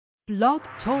Blog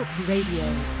Talk Radio.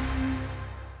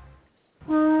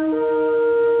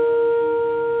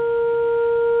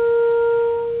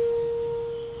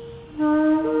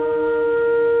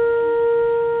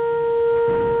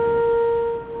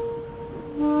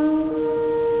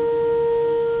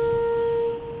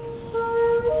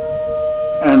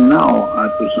 And now I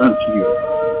present to you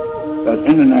that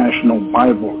international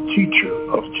Bible teacher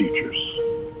of teachers,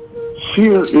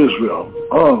 Seer Israel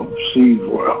of Seed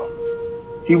Royal.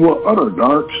 He will utter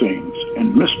dark sayings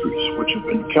and mysteries which have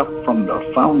been kept from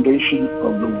the foundation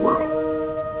of the world,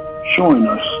 showing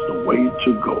us the way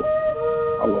to go.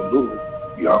 Hallelujah,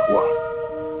 Yahweh.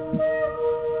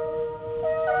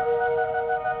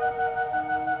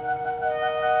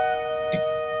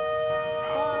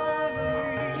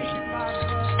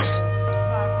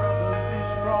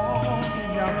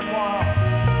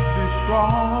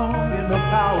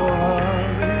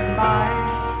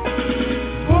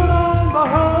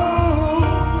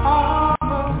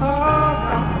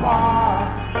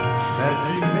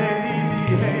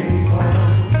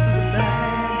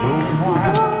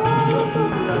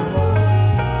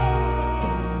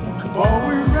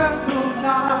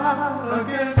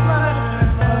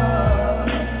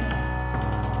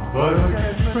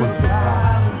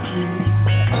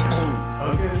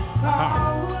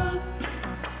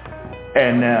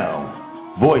 And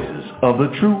now, Voices of the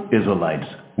True Ysrlites,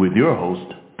 with your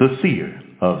host, the Seer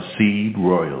of Seed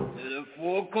Royal. To the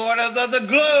four corners of the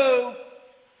globe,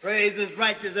 praise His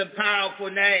righteous and powerful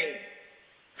name.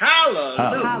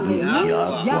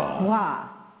 Hallelujah. Yahweh.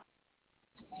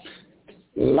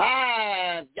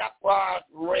 Live Yahweh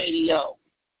Radio.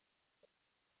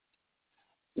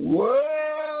 Worldwide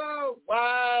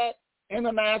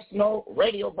international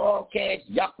radio broadcast,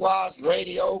 Yahweh's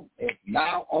Radio, is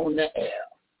now on the air.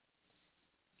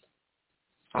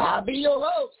 I'll be your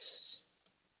host,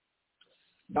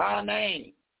 by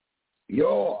name,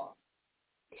 your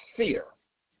Seer,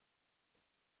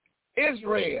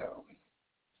 Israel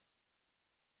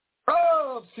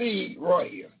of Seed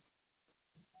Royal.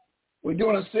 We're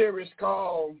doing a series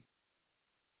called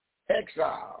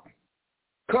Exile,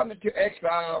 Coming to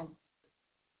Exile,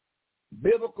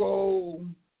 Biblical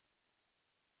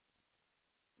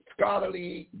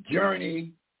Scholarly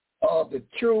Journey of the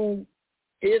True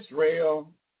Israel,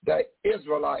 the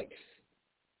Ysrlites,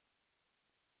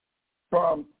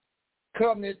 from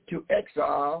covenant to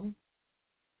exile,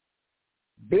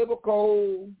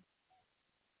 biblical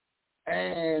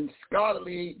and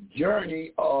scholarly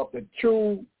journey of the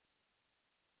true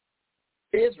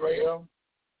Israel,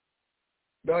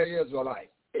 the Ysrlites,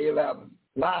 11,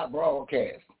 live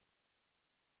broadcast.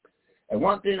 And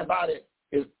one thing about it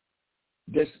is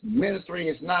this ministry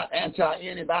is not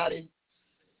anti-anybody.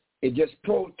 It's just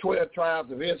pro-12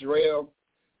 tribes of Israel,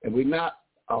 and we're not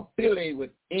affiliated with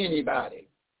anybody.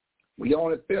 We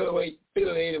only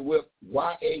affiliated with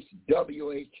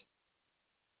YHWH.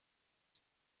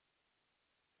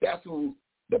 That's who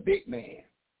the big man.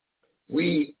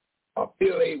 We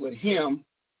affiliate with him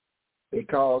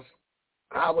because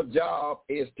our job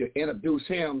is to introduce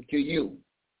him to you,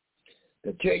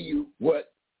 to tell you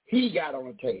what he got on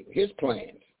the table, his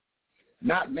plans,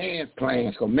 not man's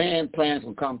plans, because man's plans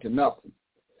will come to nothing.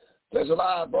 There's a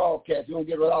live broadcast. We're going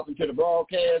to get right off into the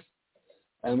broadcast,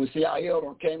 and we see how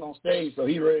Elder came on stage, so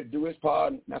he ready to do his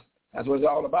part, and that's what it's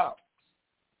all about.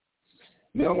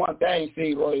 Remember one thing,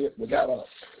 see, Roy, we got a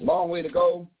long way to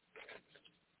go,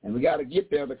 and we got to get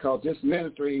there because this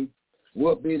ministry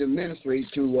will be the ministry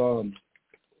to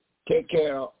take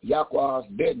care of Yahweh's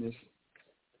business.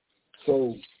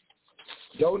 So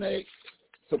donate,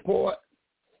 support,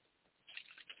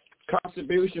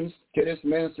 contributions to this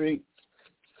ministry,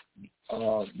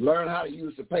 learn how to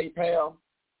use the PayPal,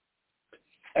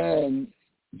 and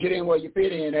get in where you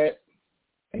fit in at,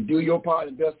 and do your part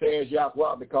and thus says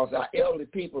Yahweh, because our elderly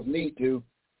peoples need to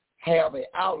have an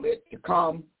outlet to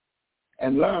come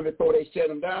and learn before they shut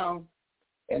them down,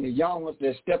 and the young ones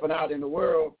that's stepping out in the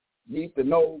world need to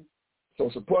know. So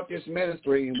support this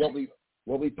ministry, and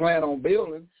what we plan on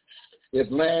building is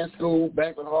land, school,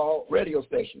 banquet hall, radio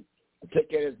station, and take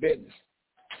care of this business.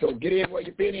 So get in where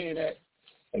you fit in at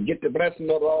and get the blessing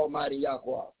of the Almighty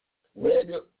Yahweh.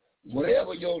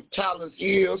 Whatever your talent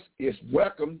is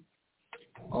welcome.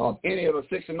 Any of the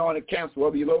 6 anointed camps,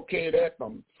 wherever you're located at,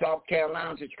 from South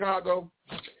Carolina to Chicago,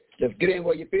 just get in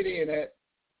where you fit in at.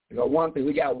 One thing,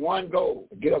 we got one goal,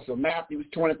 to get us to Matthew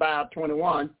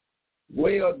 25:21.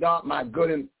 Well done, my good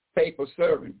and faithful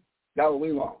servant. That's what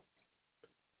we want.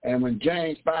 And when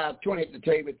James 5:20 at the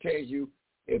table tells you,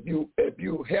 if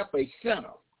you help a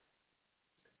sinner,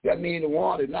 that means the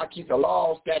one did not keep the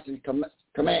law, statutes,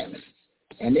 commandments.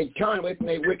 and they turn away from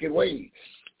their wicked ways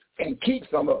and keep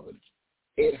some of it,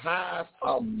 it hides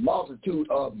a multitude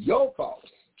of your faults.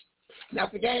 Now,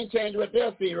 it's the game changer what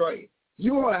they'll see, right?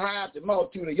 You want to hide the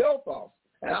multitude of your faults.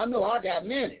 And I know I got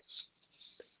many.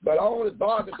 But the only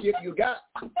bargain tip you got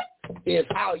is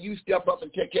how you step up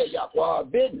and take care of your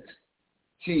business.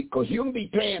 See, because you can be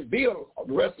paying bills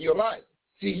the rest of your life.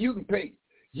 See, you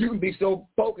can be so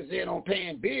focused in on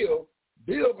paying bills,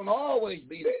 bills can always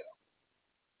be there.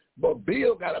 But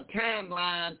bill got a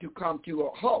timeline to come to a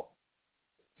halt.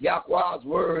 Yahweh's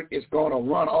word is going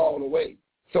to run all the way.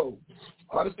 So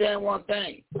understand one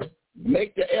thing.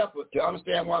 Make the effort to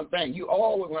understand one thing. You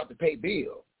always going to have to pay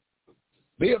bills.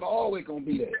 Bills are always going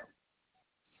to be there.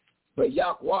 But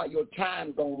Yahweh, your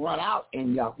time's going to run out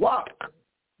in Yahweh.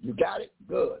 You got it?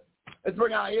 Good. Let's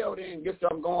bring our elder in and get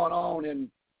something going on, and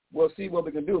we'll see what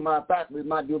we can do. Matter of fact, we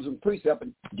might do some precept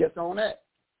and get on that.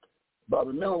 But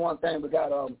remember one thing, we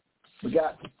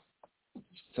got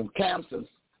some cancers,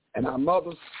 and our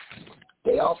mothers,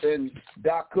 they off in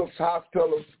Doc Cook's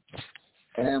hospital,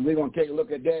 and we're going to take a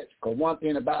look at that, because one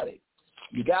thing about it,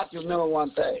 you got to remember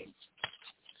one thing.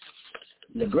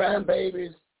 Your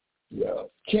grandbabies, your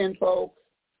kinfolk,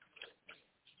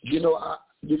 you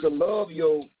can love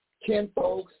your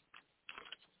kinfolks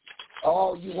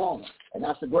all you want, and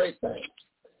that's a great thing.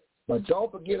 But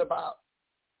don't forget about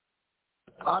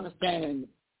understanding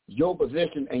your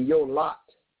position and your lot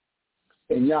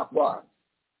in Yahweh.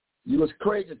 You was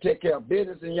created to take care of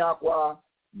business in Yahweh,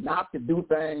 not to do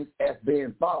things as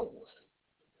being followers.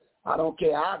 I don't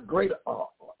care how great a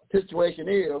situation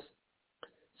is,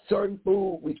 certain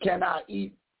food we cannot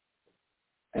eat,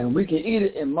 and we can eat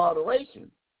it in moderation.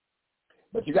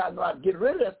 But you got to know how to get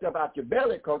rid of that stuff out your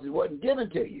belly because it wasn't given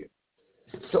to you.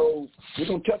 So we're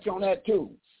going to touch on that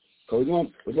too. Because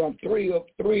we're going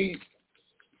three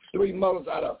mothers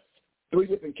out of 3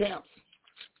 different camps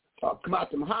come out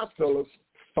from hospitals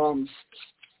from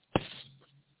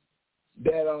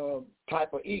that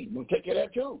type of eating. We'll take care of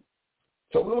that too.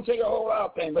 So we're going to take a whole lot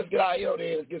of things. Let's get our elder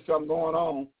there. Let's get something going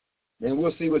on, and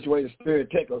we'll see which way the Spirit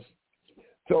take us.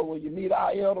 So when you meet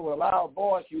our elder with a loud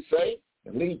voice, you say,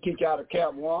 the lead teacher out of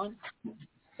Camp 1,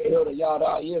 Elder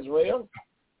Yada Israel.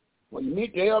 When you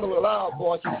meet the elder with a loud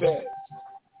voice,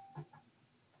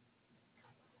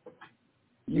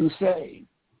 you say,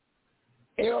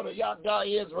 Elder Yada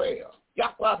Israel.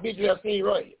 Yahweh bid you to see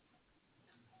right.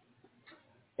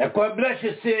 Yahweh bless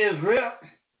you, see Israel.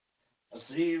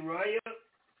 See Israel.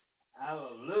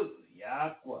 Hallelujah,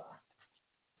 Yahweh.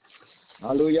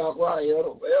 Hallelujah, Yahweh,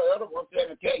 Elder. Well, Elder, one thing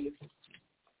to tell you.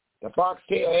 The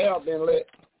foxtail hair been lit.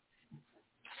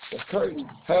 The curtain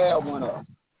hair went up.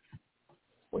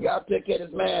 We got to take care of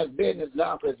this man's business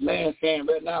now, because this man's saying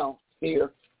right now,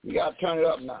 here, we got to turn it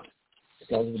up now.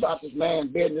 Because it's about this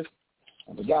man's business,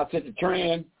 and we got to set the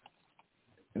trend,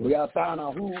 and we got to find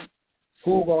out who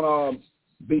going to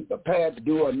be prepared to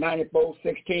do a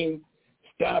 94-16,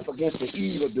 stand up against the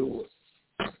evildoers.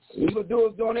 The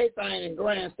evildoers doing their thing in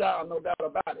grand style, no doubt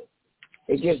about it.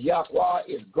 It's just Yahweh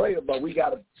is greater, but we got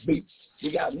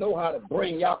to know how to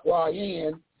bring Yahweh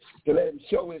in to let him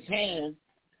show his hand.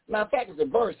 Matter of fact, it's a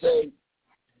verse saying,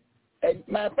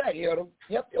 matter of fact, Elder,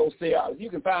 help the OC. You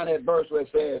can find that verse where it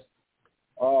says,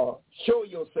 show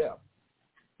yourself.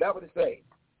 That's what it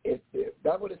says.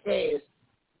 That's what it says.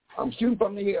 I'm shooting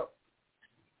from the hip,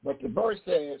 but the verse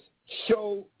says,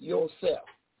 show yourself.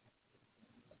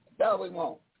 That's what we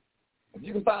want. If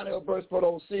you can find that verse for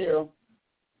those here,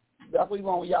 that's what we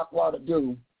want Yahweh to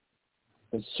do,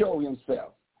 is show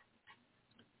himself.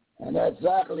 And that's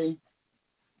exactly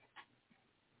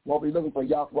what we're looking for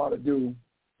Yahweh to do,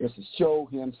 is to show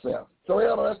himself. So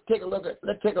Elder, let's take a look at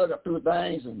a few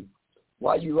things, and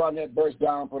while you run that verse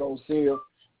down for those here,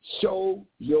 show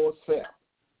yourself.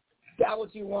 That's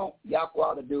what you want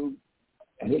Yahweh to do,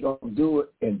 and he's going to do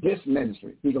it in this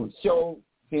ministry. He's going to show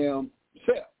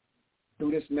himself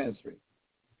through this ministry.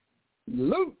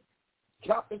 Luke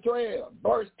chapter 12,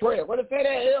 verse 12. What does it say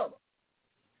there, Elder?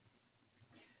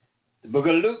 The book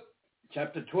of Luke,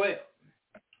 chapter 12,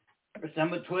 verse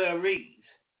number 12 reads,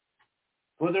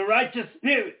 for the righteous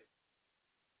spirit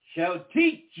shall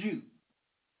teach you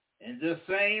in the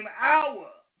same hour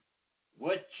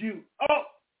what you ought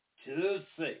to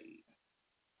say.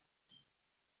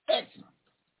 Excellent.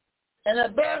 In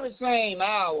that very same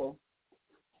hour,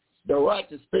 the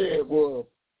righteous spirit will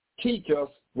teach us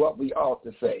what we ought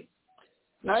to say.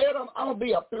 Now, Elder, I'm going to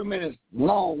be a few minutes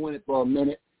long-winded for a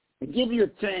minute and give you a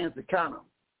chance to kind of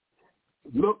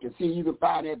look and see if you can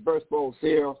find that verse for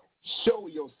Sarah. Show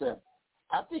yourself.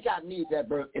 I think I need that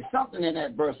verse. It's something in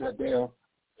that verse right there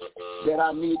that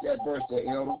I need that verse there,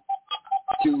 Elder,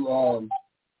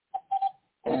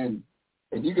 And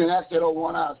if you can ask that old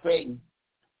one-eyed Satan,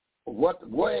 where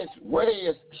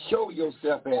is show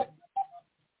yourself at?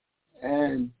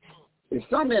 And it's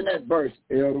something in that verse,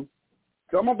 Elder.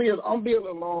 So I'm gonna be a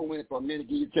little long-winded for a minute,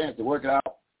 give you a chance to work it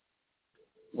out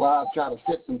while I try to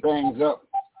set some things up.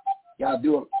 I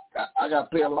gotta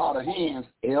play a lot of hands,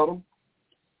 Elder,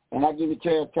 and I give you a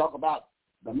chance to talk about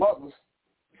the mothers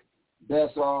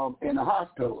that's in the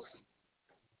hospitals.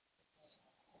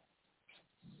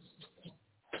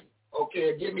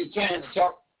 Okay, give me a chance to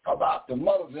talk about the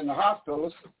mothers in the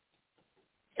hospitals,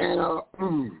 and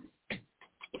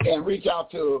reach out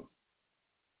to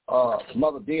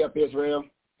Mother D of Israel,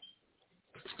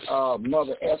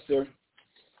 Mother Esther,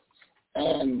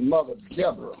 and Mother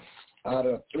Deborah out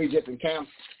of 3 different camps,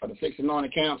 of the 6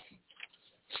 anointed camps,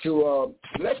 to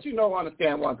let you know,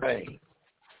 understand one thing.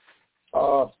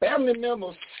 Family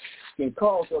members can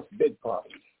cause us big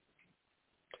problems.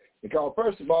 Because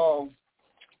first of all,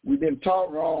 we've been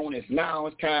taught wrong. It's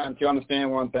time to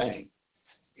understand one thing.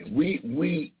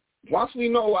 We once we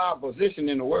know our position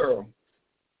in the world,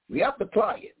 we have to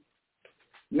apply it.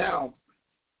 Now,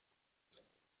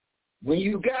 when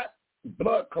you got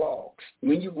blood clogs,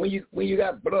 when you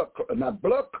got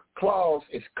blood clogs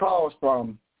is caused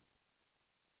from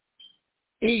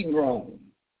eating wrong,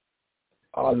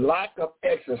 a lack of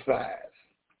exercise,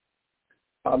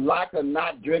 a lack of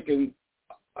not drinking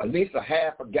at least a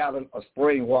half a gallon of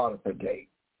spring water per day.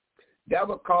 That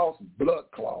would cause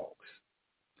blood clogs.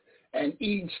 And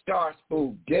eating starch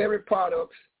food, dairy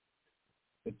products.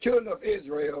 The children of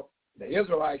Israel, the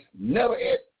Israelites, never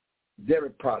ate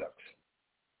dairy products.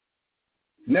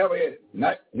 Never ate it,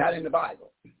 not in the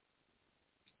Bible.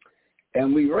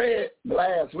 And we read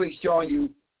last week showing you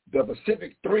the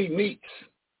specific 3 meats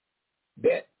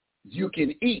that you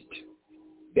can eat,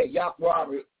 that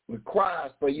Yahweh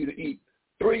requires for you to eat.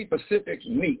 3 specific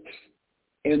meats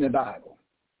in the Bible.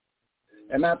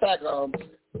 As a matter of fact,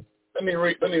 let me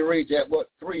read that. What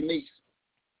 3 meats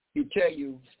he tell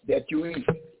you that you eat?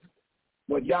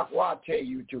 What Yahweh tell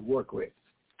you to work with.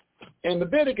 In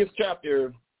Leviticus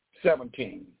chapter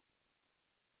 17,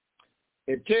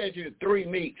 it tells you the 3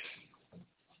 meats.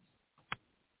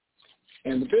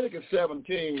 In Leviticus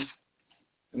 17,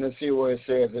 and let's see where it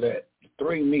says it at.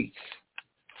 3 meats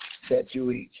that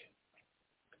you eat.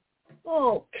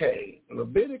 Okay,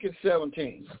 Leviticus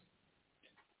 17.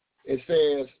 It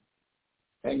says,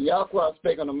 and Yahweh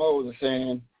spake unto Moses,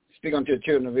 saying, speak unto the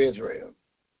children of Israel.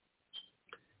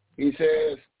 He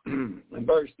says in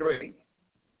verse 3,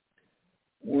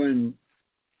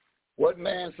 what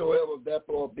man soever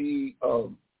therefore be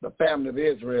of the family of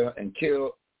Israel and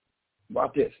kill,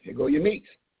 watch this, here go your meats,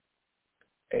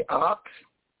 a ox,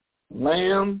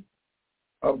 lamb,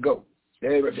 or goat.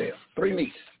 There it is, 3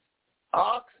 meats.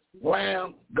 Ox,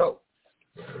 lamb, goat.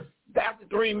 That's the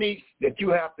 3 meats that you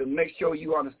have to make sure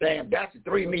you understand. That's the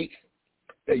 3 meats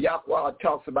that Yahweh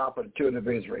talks about for the children of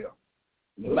Israel.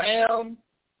 Lamb,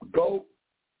 goat,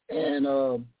 and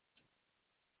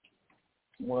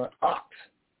ox.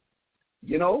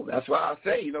 You know, that's why I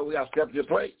say, we got to step to the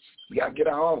plate. We got to get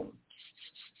our own.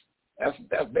 That's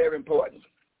very important.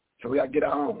 So we got to get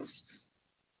our own.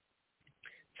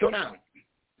 So now,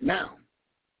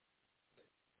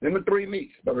 them are 3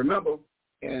 meats. But remember,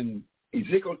 in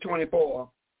Ezekiel 24,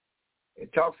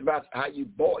 it talks about how you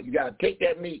boil. You got to take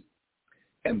that meat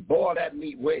and boil that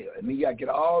meat well. I mean, you got to get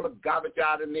all the garbage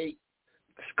out of the meat,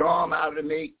 scum out of the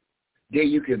meat. Then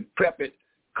you can prep it,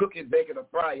 cook it, bake it, or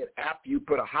fry it after you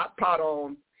put a hot pot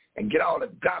on and get all the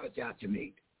garbage out your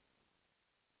meat.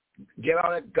 Get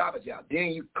all that garbage out.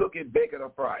 Then you cook it, bake it,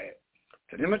 or fry it.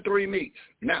 So them are 3 meats.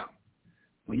 Now,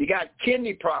 when you got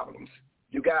kidney problems,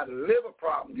 you got a liver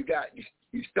problem,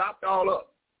 you stopped all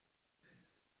up.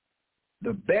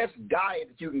 The best diet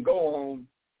that you can go on,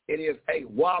 it is a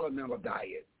watermelon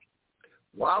diet.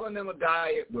 Watermelon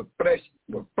diet will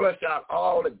flush out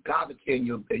all the garbage in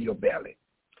your belly.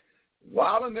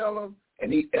 Watermelon,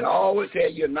 and always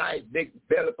have your nice big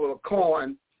belly full of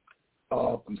corn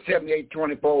from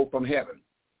 7824 from heaven.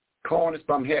 Corn is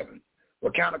from heaven.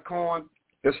 What kind of corn?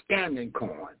 The standing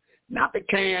corn, not the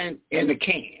can in the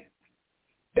can.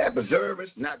 That preserve is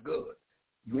not good.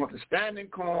 You want the standing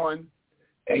corn,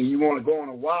 and you want to go on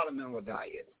a watermelon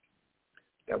diet.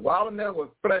 That watermelon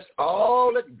will flush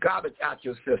all the garbage out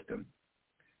your system.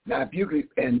 Now, if you can,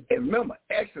 and remember,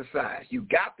 exercise. You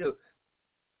got to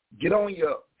get on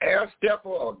your air stepper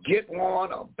or get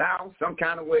one or bounce some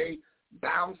kind of way.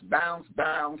 Bounce, bounce,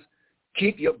 bounce.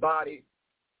 Keep your body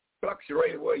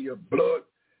fluctuating where your blood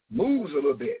moves a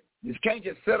little bit. You can't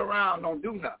just sit around and don't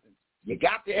do nothing. You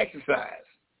got to exercise.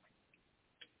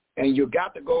 And you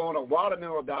got to go on a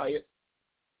watermelon diet.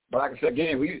 But like I said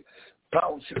again, we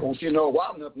probably won't see no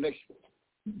watermelon next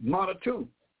month or two.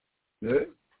 Yeah?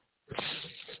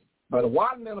 But a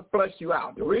watermelon flush you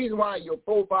out. The reason why your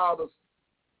forefathers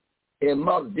and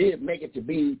mothers did make it to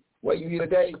be where you here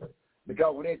today,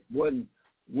 because when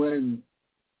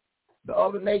the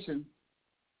other nation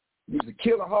used to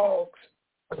kill the hogs,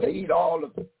 they eat all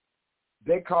of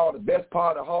they called the best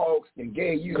part of the hogs and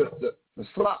gave you the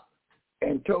slop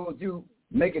and told you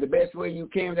make it the best way you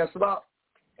can with that slop,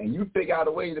 and you figure out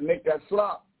a way to make that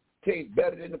slop taste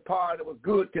better than the part that was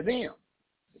good to them.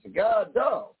 It's a God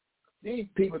dog. These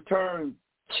people turn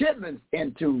chitlins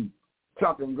into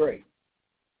something great.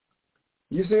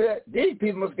 You see that? These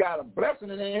people must got a blessing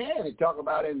in their hand. They talk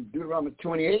about it in Deuteronomy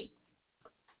 28,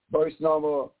 verse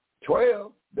number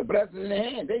 12, the blessing in their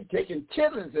hand. They taking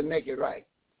chitlins and make it right.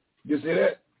 You see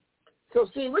that? So,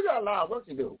 see, we got a lot of work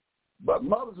to do. But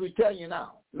mothers, we tell you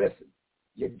now, listen,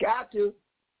 you got to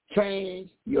change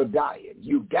your diet.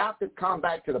 You got to come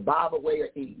back to the Bible way of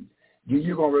eating.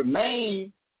 You're going to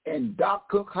remain in Doc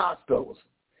Cook hospitals.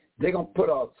 They're going to put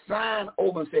a sign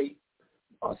over and say,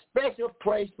 a special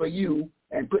place for you,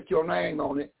 and put your name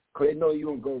on it, because they know you're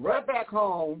going to go right back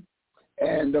home,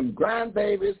 and them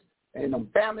grandbabies and them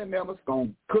family members going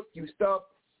to cook you stuff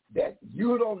that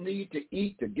you don't need to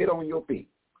eat to get on your feet.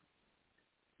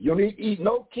 You don't need to eat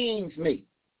no king's meat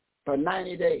for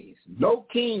 90 days. No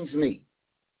king's meat.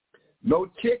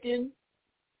 No chicken,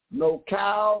 no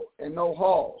cow, and no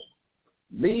hog.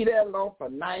 Leave that alone for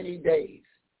 90 days.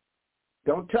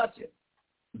 Don't touch it.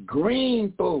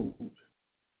 Green food.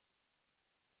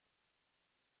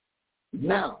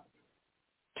 Now,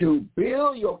 to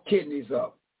build your kidneys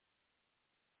up,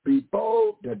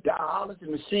 before the dialysis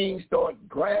machine starts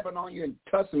grabbing on you and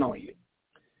tussling on you,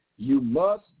 you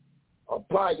must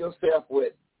apply yourself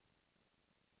with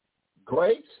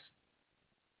grapes,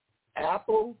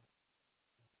 apple,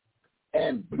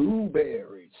 and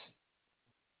blueberries.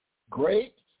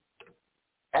 Grapes,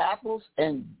 apples,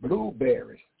 and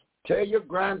blueberries. Tell your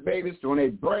grandbabies when they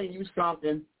bring you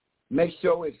something, make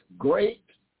sure it's grapes,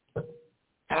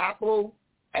 apple,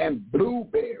 and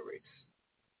blueberries.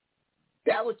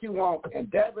 That's what you want,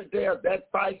 and that right there, that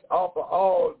fights off of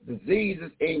all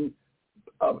diseases in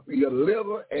your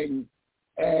liver and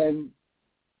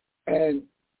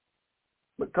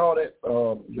we call it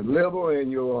your liver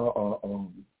and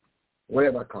your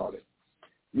whatever I call it.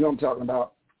 You know what I'm talking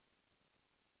about?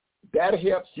 That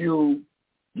helps your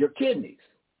kidneys.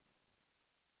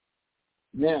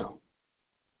 Now,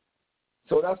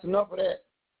 so that's enough of that.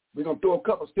 We're going to throw a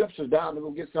couple scriptures down and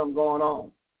we'll get something going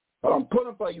on. But I'm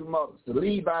putting for you mothers to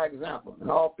lead by example in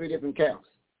all three different camps.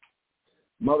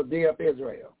 Mother Dear of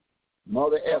Israel,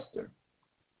 Mother Esther,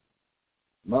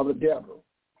 Mother Deborah.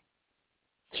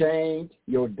 Change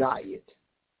your diet.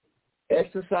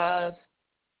 Exercise.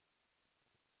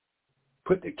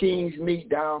 Put the king's meat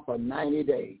down for 90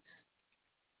 days.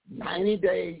 90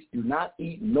 days, do not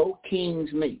eat no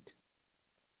king's meat.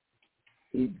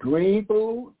 Eat green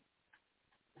food.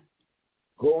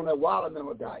 Go on a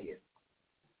watermelon diet.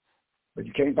 But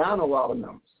you can't buy no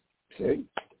watermelons. See?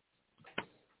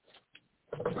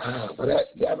 But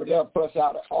that would help flush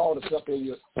out all the stuff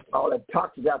in all that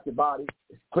toxins out your body.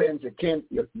 It cleanse your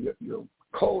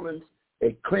colons.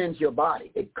 It cleanse your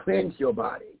body. It cleanse your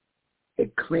body.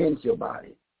 It cleanse your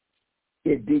body.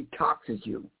 It detoxes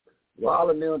you.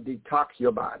 Watermelon detox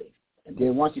your body. And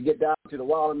then once you get down to the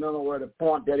watermelon where the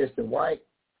point that is the white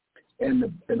and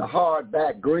the hard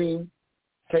back green,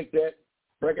 take that,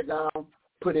 break it down,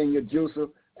 put in your juicer,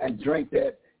 and drink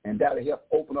that, and that'll help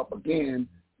open up again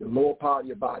the lower part of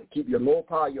your body. Keep your lower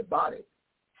part of your body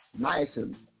nice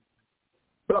and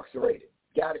fluctuated.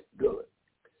 Got it? Good.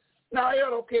 Now,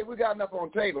 Elder, okay, we got enough on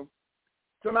the table.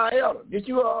 So now, Elder, did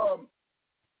you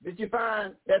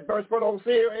find that verse for those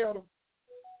here, Elder?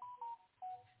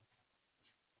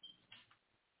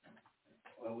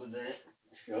 What was that?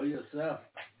 Show yourself.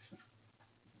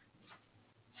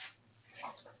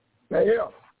 Hey,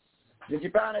 Elder, did you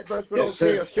find that verse for those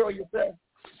here? Show yourself.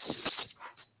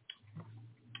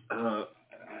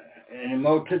 Any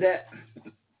more to that?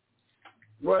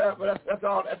 Well, that's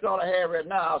all I have right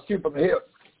now. I'll shoot from the hip.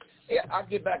 Yeah, I'll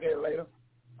get back at it later.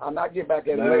 I'll get back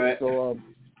at it later. Right. So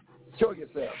show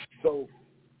yourself. So,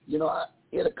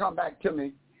 it'll come back to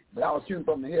me, but I'll shoot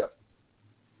from the hip.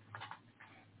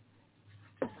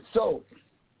 So,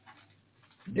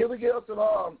 did we get up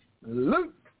to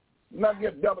Luke? We might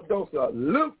get a double dose of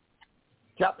Luke,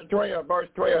 chapter 12, verse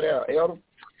 12 there, Elder.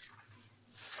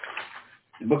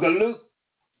 The book of Luke,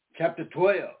 chapter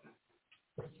 12,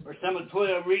 verse number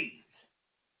 12 reads,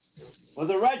 "For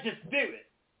the righteous spirit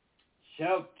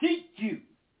shall teach you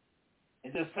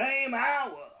in the same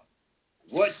hour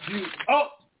what you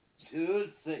ought to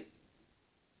say.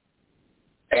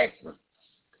 Excellent.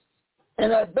 In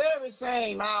that very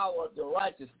same hour, the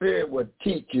righteous spirit will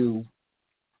teach you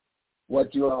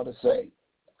what you ought to say.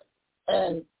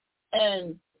 And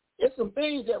it's some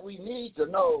things that we need to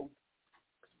know.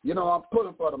 You know, I'm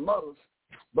pulling for the mothers,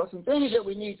 but some things that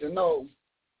we need to know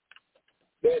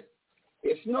that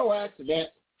it's no accident.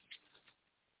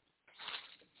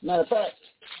 Matter of fact,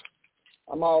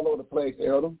 I'm all over the place,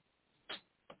 Elder.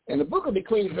 In the book of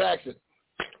Ecclesiastes,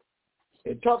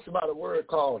 it talks about a word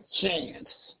called chance.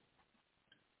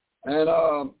 And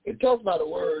it talks about a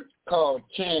word called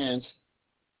chance.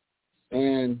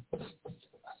 And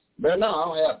but no, I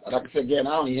don't have, like I said again,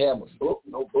 I don't even have a book,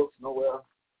 no books, nowhere.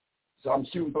 So I'm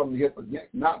shooting from the hip again.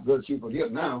 Not good shooting from the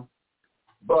hip now.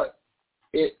 But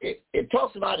it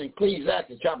talks about in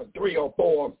Ecclesiastes chapter 3 or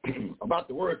 4 about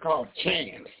the word called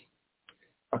chance.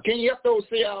 Can you help those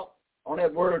see out on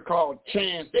that word called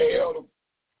chance there, Elder?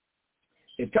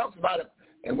 It talks about it,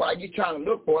 and while you're trying to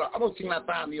look for it, I don't see I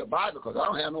find me a Bible because I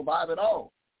don't have no Bible at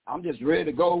all. I'm just ready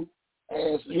to go,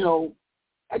 as you know,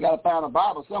 I got to find a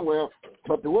Bible somewhere.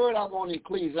 But the word I want in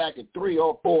Ecclesiastes 3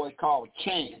 or 4 is called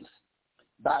chance.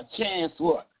 By chance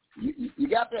what? You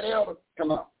got that, Elder?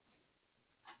 Come on.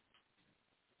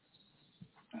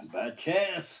 By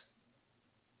chance.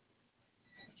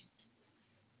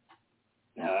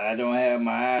 Now, I don't have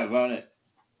my eyes on it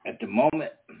at the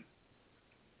moment.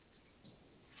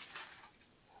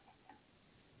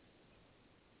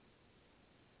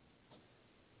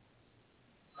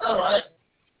 All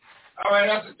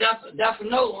right, that's a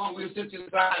no one. We'll sit to the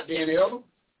side then, Elder.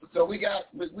 So I got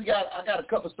a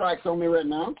couple strikes on me right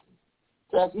now.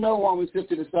 So that's no one. We sit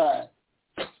to the side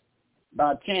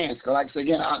by chance. Cause like I said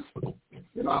again,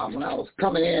 when I was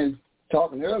coming in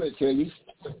talking earlier to you,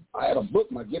 I had a book.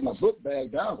 I get my book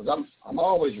bag down because I'm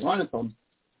always running from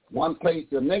one place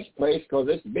to the next place because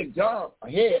it's a big job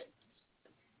ahead.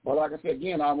 But like I said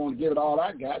again, I want to give it all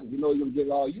I got. You know, you're gonna give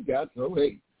it all you got. So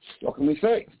hey, what can we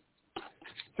say?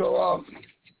 So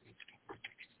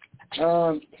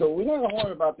so we're not gonna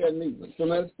worry about that neither. So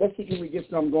let's see if we get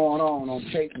something going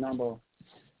on tape number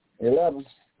 11,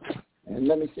 and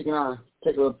let me see can I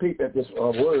take a little peep at this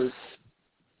word.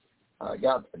 I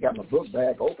got my book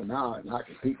bag open now, and I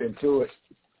can peep into it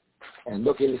and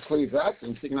look at Ecclesiastes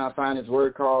and see can I find this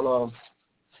word called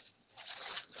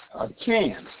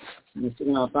chance. Let me see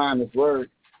can I find this word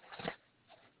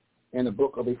in the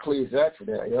book of Ecclesiastes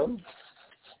there, yo.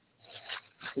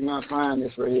 See can I find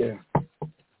this right here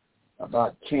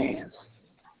about chance.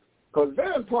 Because it's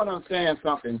very important to understand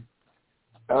something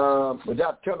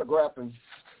without telegraphing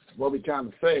what we're trying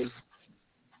to say,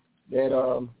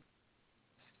 that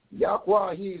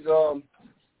Yahweh, he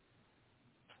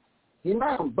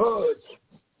might budge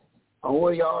on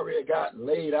what he already got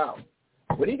laid out.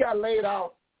 When he got laid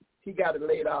out, he got it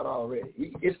laid out already.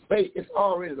 It's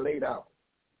already laid out.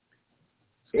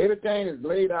 Everything is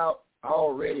laid out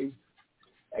already.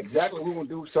 Exactly we're going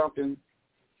to do something.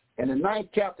 In the 9th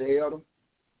chapter, Elder,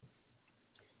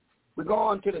 we're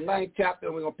going to the 9th chapter,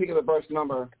 and we're going to pick up at verse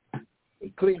number,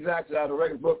 Ecclesiastes out of the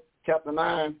regular book, chapter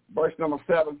 9, verse number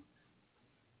 7,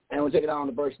 and we'll take it on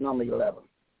to verse number 11.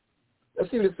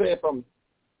 Let's see what it says from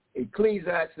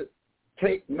Ecclesiastes,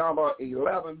 tape number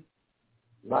 11,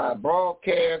 live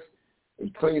broadcast,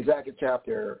 Ecclesiastes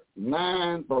chapter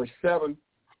 9, verse 7,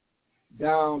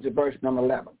 down to verse number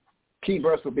 11. Key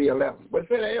verse will be 11. What's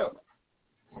it say, Elder?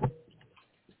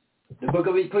 The book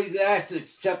of Ecclesiastes,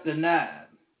 chapter 9,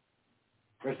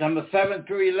 verse number 7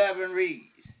 through 11 reads,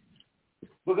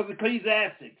 book of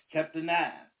Ecclesiastes, chapter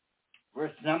 9,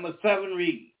 verse number 7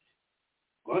 reads,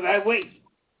 go thy way,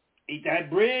 eat thy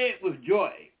bread with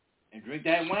joy, and drink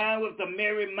thy wine with a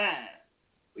merry mind,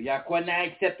 for Yahweh now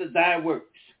accepteth thy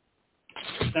works.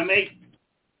 Verse number 8,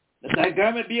 let thy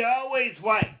garment be always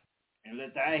white, and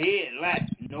let thy head lack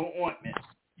no ointment.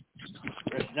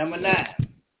 Verse number 9,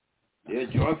 deal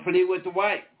joyfully with the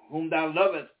wife, whom thou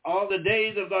lovest all the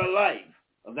days of thy life,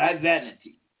 of thy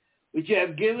vanity, which I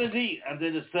have given thee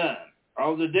under the sun,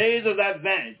 all the days of thy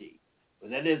vanity, for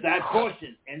that is thy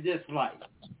portion in this life,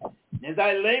 and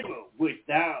thy labor which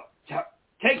thou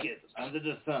takest under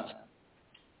the sun.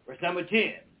 Verse number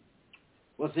 10,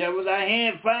 whatsoever thy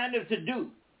hand findeth to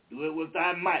do, do it with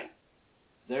thy might.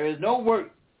 There is no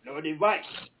work, nor device,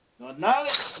 nor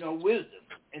knowledge, nor wisdom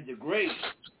in the grave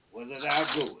whither thou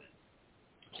goest.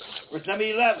 Verse number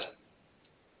 11,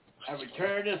 I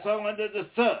return the soul under the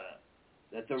sun,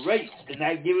 that the race is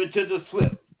not given to the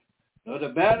swift, nor the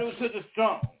battle to the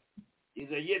strong. These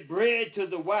are yet bread to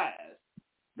the wise,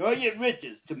 nor yet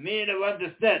riches to men of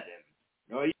understanding,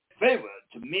 nor yet favor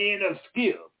to men of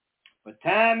skill. For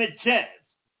time and chance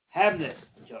happened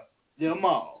to them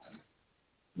all.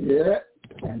 Yeah,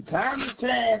 and time and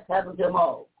chance happened to them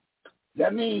all.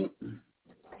 That means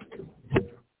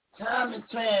time and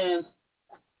chance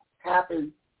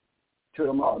happened to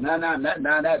them all. Now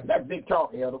that's big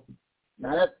talk, Elder.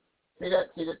 Now that's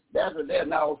what that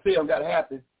now film got to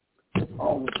happen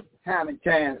on time and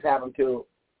chance happened to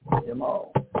them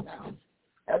all. Now,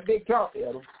 that's big talk,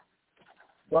 Elder.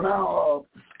 So now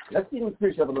let's see if we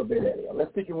push up a little bit at it.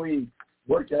 Let's see if we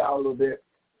work that out a little bit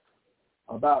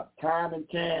about time and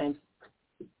chance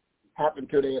happened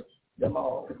to them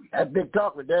all. That's big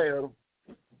talk right there.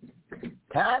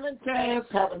 Time and chance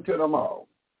happened to them all.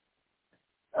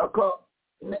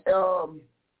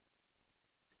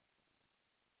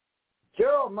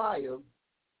 Jeremiah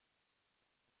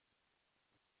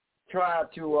tried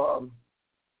to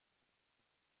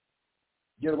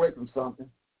get away from something.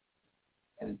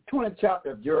 And in the 20th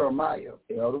chapter of Jeremiah,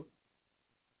 Elder,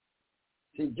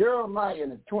 see, Jeremiah in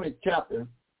the 20th chapter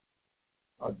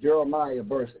of Jeremiah,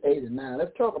 verse 8 and 9.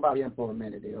 Let's talk about him for a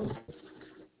minute, Elder.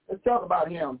 Let's talk about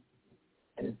him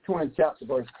in the 20th chapter,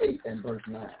 verse 8 and verse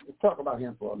 9. Let's talk about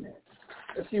him for a minute.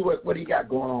 Let's see what he got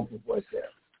going on before it's there.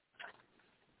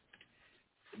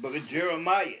 The book of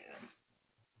Jeremiah,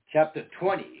 chapter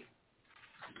 20,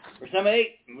 verse number 8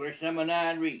 and verse number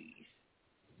 9 reads.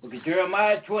 Book of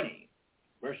Jeremiah 20,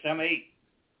 verse number 8.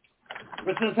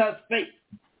 For since I spake,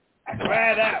 I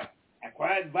cried out, I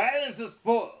cried violence and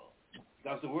spoil,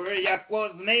 because the word of Yahweh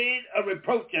was made a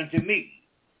reproach unto me,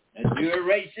 a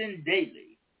duration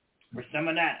daily. Verse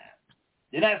number 9.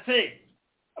 Then I said,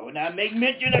 I will not make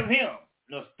mention of him,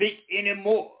 nor speak any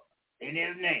more in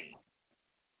his name.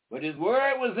 But his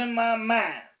word was in my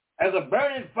mind, as a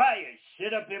burning fire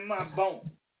shut up in my bones.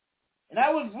 And I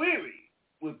was weary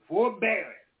with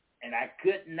forbearance, and I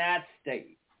could not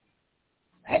stay.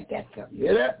 Ain't that something? You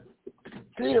hear that?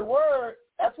 See, the word,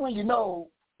 that's when you know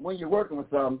when you're working with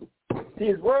something. See,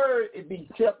 his word, it be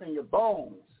kept in your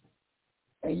bones.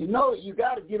 And you know you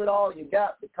got to give it all you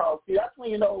got, because, see, that's when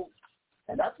you know,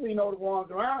 and that's when you know the ones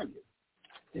around you.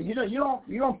 See, you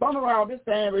don't fun around this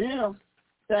thing with him,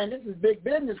 saying this is big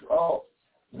business.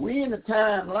 We in the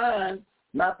timeline.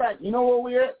 Matter of fact, you know where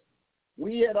we at?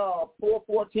 We at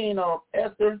 4:14 of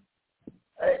Esther.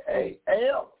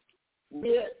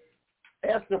 We at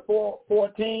Esther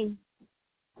 4:14.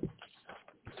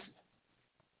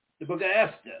 The book of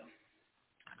Esther,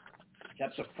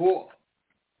 chapter 4,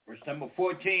 verse number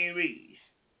 14 reads.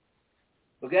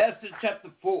 Book of Esther, chapter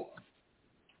 4,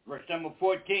 verse number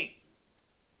 14.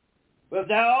 But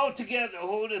thou altogether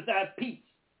holdest thy peace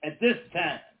at this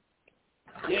time,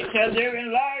 yet shall their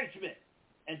enlargement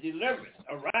and deliverance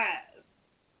arise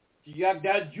to yak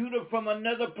thou Judah from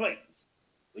another place,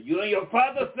 but you and your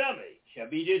father's family shall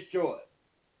be destroyed.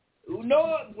 Who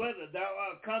knoweth whether thou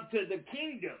art come to the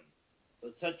kingdom for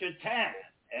such a time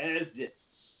as this?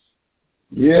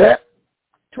 Yeah.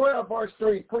 12 verse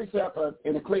 3, precept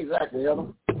in Ecclesiastes,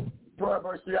 12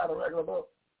 verse 3 out of the regular book.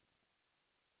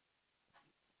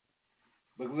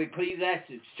 Book of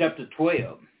Ecclesiastes, chapter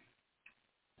 12,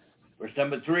 verse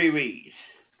number 3 reads.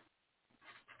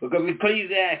 Book of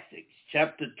Ecclesiastes,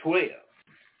 chapter 12,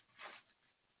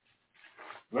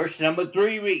 verse number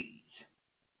 3 reads.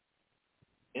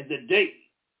 In the day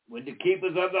when the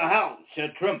keepers of the house shall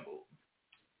tremble,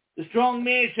 the strong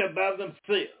men shall bow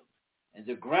themselves, and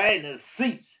the grinders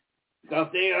cease,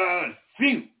 because they are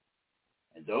few,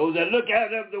 and those that look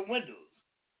out of the windows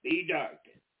be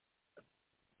darkened.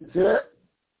 See it?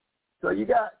 So you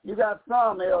got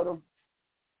some, Elder,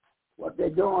 what they're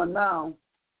doing now,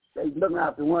 they looking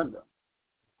out the window.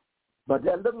 But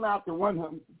that looking out the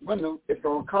window is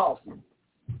going to cost them,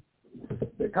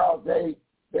 because they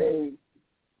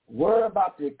worry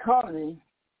about the economy,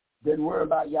 didn't worry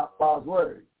about Yahweh's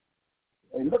word.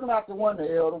 And looking out the window,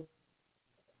 Elder,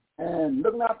 and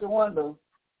looking out the window,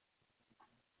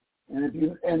 and if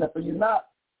you're not,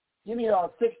 give me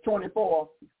 6:24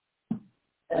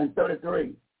 and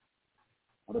 33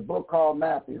 of the book called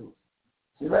Matthew.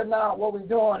 See, right now what we're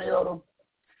doing, Elder,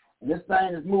 and this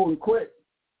thing is moving quick.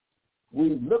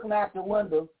 We're looking out the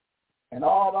window, and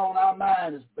all on our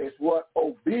mind is what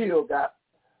old Bill got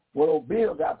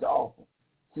to offer.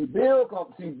 See, Bill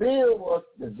was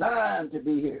designed to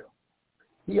be here.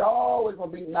 He always going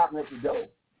to be knocking at the door.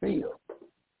 Bill.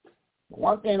 But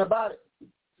one thing about it,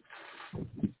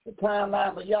 the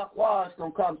timeline for Yahweh is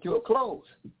going to come to a close.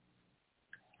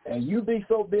 And you be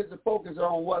so busy focused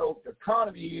on what the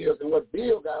economy is and what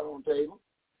Bill got on the table,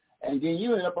 and then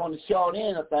you end up on the short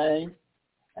end of things.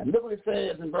 And look what it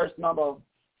says in verse number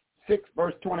 6,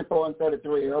 verse 24 and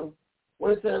 33, Elder.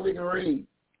 What it says we can read.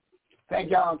 St.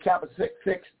 John chapter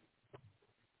 6,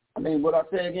 what I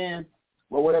say again?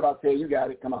 Well, whatever I say, you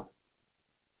got it. Come on.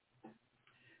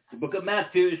 The book of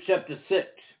Matthew, chapter 6,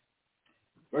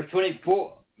 verse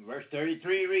 24, verse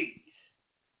 33 reads,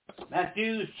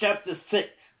 Matthew, chapter 6,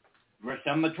 verse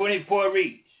number 24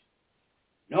 reads,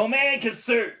 no man can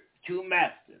serve two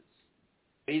masters.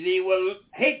 Either he will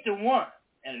hate the one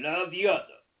and love the other,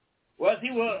 or else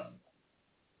he will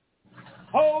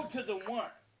hold to the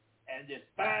one and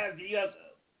despise the other.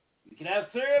 You cannot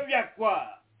serve Yahweh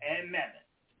and Mammon.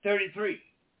 33.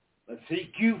 But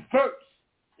seek you first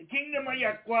the kingdom of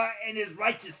Yahweh and his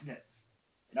righteousness,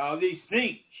 and all these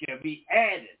things shall be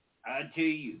added unto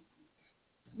you.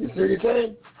 You see what he's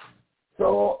saying?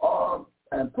 So,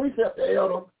 and precept the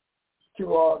elder to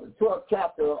the 12th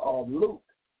chapter of Luke,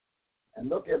 and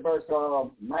look at verse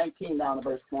 19 down to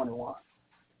verse 21.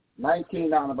 19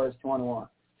 down to verse 21.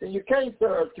 So you can't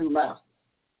serve two masters.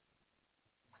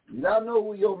 You got to know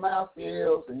who your master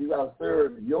is, and you got to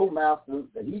serve your master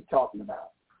that he's talking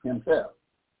about, himself.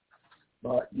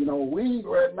 But, we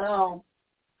right now,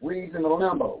 we's in a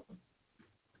limbo.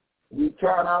 We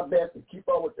trying our best to keep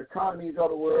up with the economies of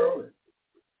the world,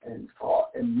 and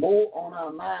more on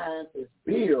our mind is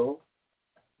Bill.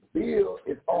 Bill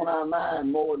is on our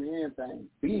mind more than anything.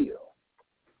 Bill.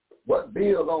 What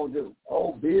Bill gonna do?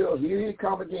 Oh, Bill, here he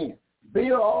come again.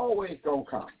 Bill always gonna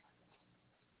come.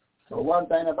 So one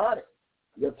thing about it,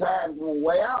 your time's gonna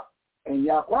weigh out in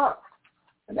Yahweh.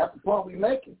 And that's the point we're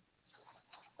making.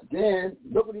 Then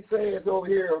look what he says over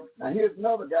here. Now here's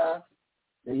another guy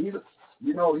that he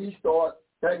started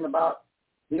thinking about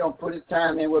he don't put his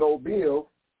time in with old Bill,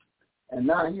 and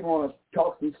now he wanna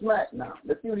talk some smack now.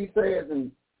 Let's see what he says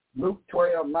in Luke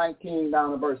 12:19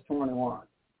 down to verse 21.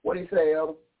 What do he say,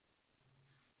 Elder?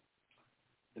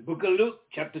 The book of Luke,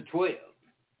 chapter 12,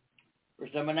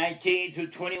 verse number 19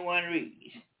 through 21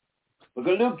 reads, book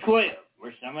of Luke 12,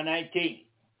 verse number 19.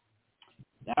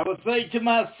 Now I will say to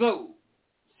my soul,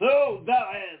 soul,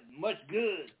 thou hast much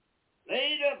good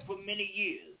laid up for many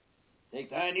years. Take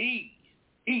thine ease,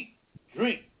 eat,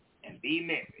 drink, and be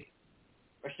merry.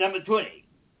 Verse number 20.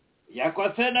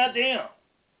 Yahweh said unto him,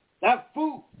 thy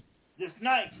food this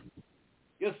night,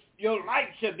 your life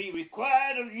shall be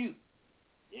required of you.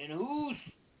 Then whose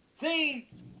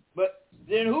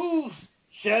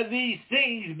shall these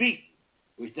things be,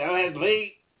 which thou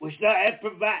hast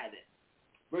provided?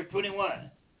 Verse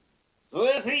 21. So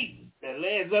is he that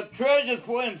lays up treasures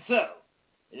for himself,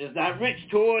 and is not rich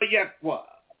toward Yahweh.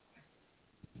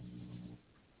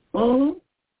 Mm-hmm.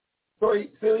 So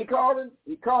he called him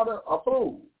a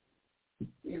fool.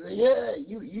 He said, yeah,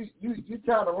 you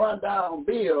trying to run down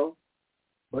Bill,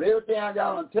 but everything I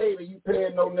got on the table, you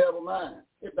paying no never mind.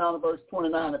 Get down to verse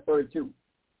 29 and 32.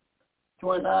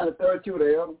 29 and 32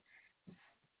 there.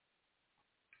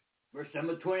 Verse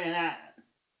number 29.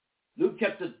 Luke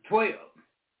chapter 12,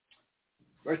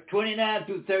 verse 29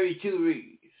 through 32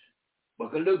 reads,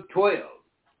 book of Luke 12,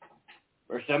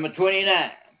 verse number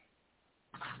 29.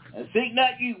 And seek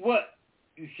not ye what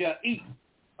you shall eat,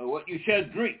 or what you shall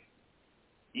drink,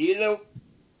 either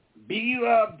be you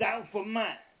of doubtful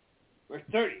mind. Verse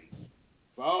 30.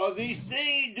 For all these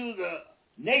things do the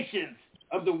nations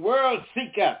of the world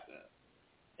seek after,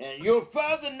 and your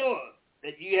Father knoweth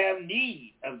that you have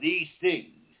need of these things.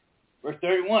 Verse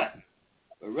 31.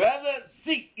 But rather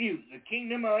seek you the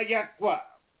kingdom of Yahweh,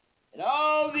 and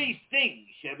all these things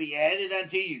shall be added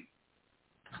unto you.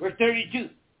 Verse 32.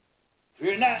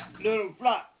 Fear not, little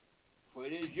flock, for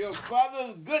it is your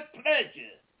Father's good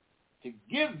pleasure to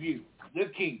give you the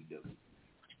kingdom.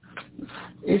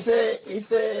 He said,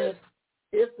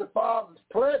 it's the Father's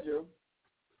pleasure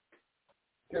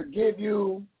to give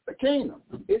you the kingdom.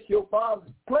 It's your Father's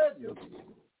pleasure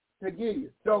to give you.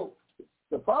 So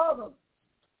the Father,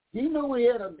 he knew we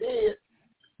had a dead.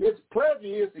 His pleasure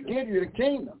is to give you the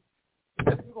kingdom.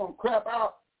 If you're going to crap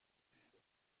out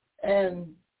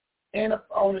and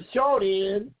on the short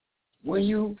end, when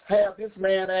you have this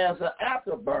man as an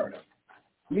afterburner,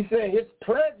 he said his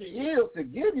pleasure is to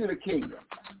give you the kingdom.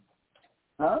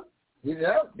 Huh? He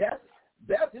said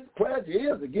that's his pleasure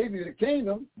is to give you the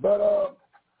kingdom. But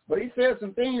he said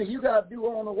some things you got to do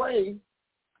on the way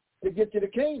to get to the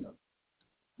kingdom.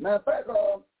 Matter of fact,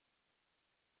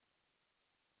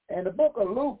 in the book of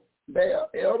Luke, there,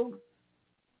 Elder,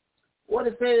 what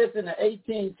it says in the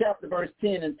 18th chapter, verse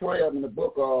 10 and 12 in the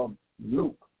book of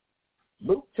Luke.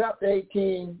 Luke chapter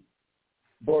 18,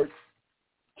 verse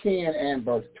 10 and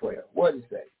verse 12. What does it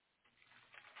say?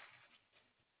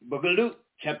 Book of Luke,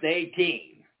 chapter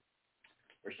 18,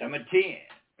 verse number 10,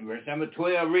 and verse number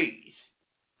 12 reads,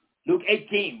 Luke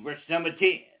 18, verse number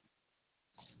 10.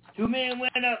 Two men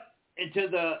went up into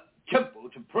the temple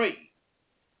to pray,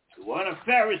 the one a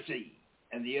Pharisee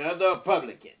and the other a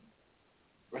publican.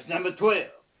 Verse number 12.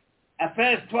 I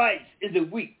fast twice in the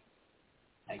week.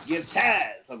 I give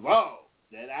tithes of all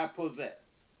that I possess.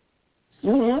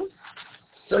 Mm-hmm.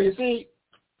 So you see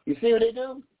what they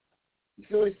do? You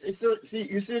see what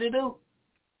they do?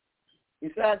 He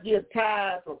said, I give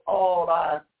tithes of all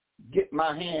I get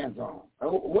my hands on.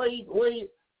 Where do you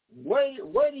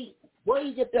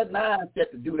get that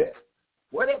mindset to do that?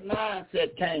 Where that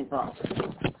mindset came from?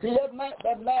 See, that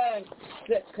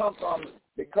mindset comes from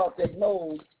because they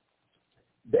know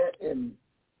that in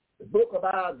the book of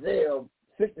Isaiah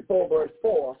 64 verse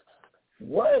 4,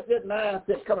 where is that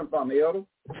mindset coming from, Elder?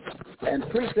 And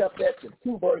precept that to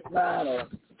 2 verse 9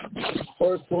 or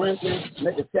 1 Corinthians,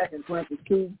 make it 2 Corinthians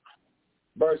 2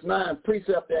 verse 9,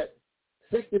 precept that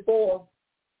 64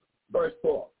 verse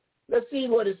 4. Let's see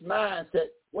what his mindset,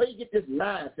 where you get this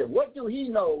mindset. What do he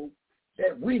know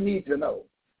that we need to know?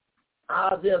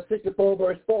 Isaiah 64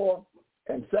 verse 4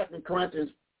 and 2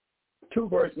 Corinthians 2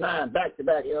 verse 9, back to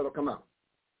back. Elder, come on.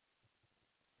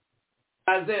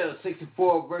 Isaiah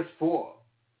 64 verse 4.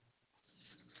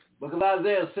 Book of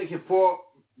Isaiah 64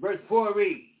 verse 4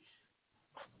 reads,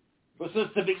 For since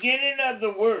the beginning of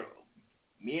the world,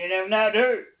 men have not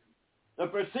heard, nor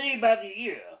perceived by the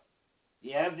ear,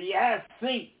 ye have the eye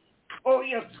seen, O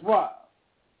Ysrlites.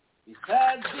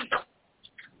 Besides thee,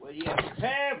 what ye have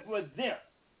prepared for them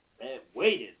that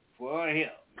waited for him.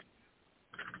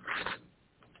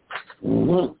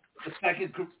 Mm-hmm.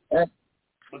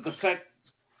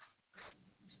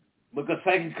 Book of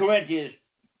 2 Corinthians,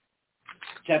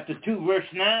 chapter 2, verse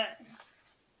 9.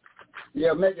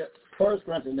 Yeah, make it 1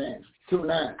 Corinthians then,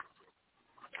 2:9.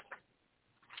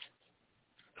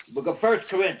 Book of 1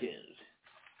 Corinthians,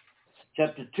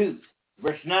 chapter 2,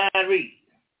 verse 9 reads,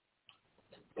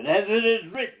 But as it is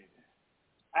written,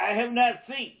 I have not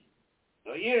seen,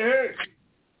 nor ye heard,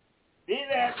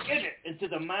 neither have entered into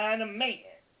the mind of man,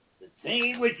 the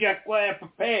thing which Yahweh hath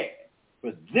prepared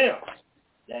for them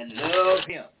that love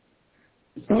him.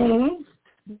 Mm-hmm.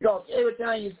 Because every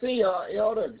time you see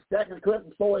Elder, 2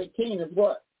 Corinthians 4:18 is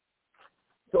what?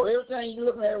 So everything you're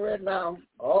looking at right now,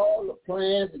 all the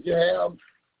plans that you have,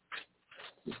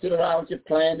 you sit around with your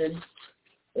planning,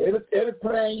 every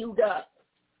plan you got.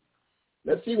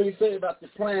 Let's see what he says about the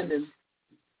planning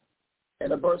in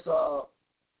the verse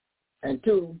and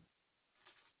 2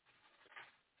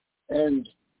 and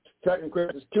 2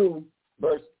 Corinthians 2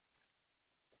 verse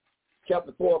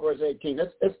chapter 4 verse 18.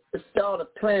 Let's start the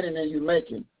planning that you're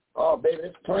making. Oh baby,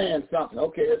 let's plan something.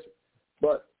 Okay,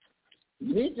 but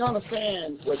you need to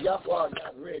understand what Yahweh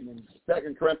got written in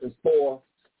 2 Corinthians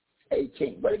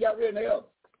 4:18. What he got written there?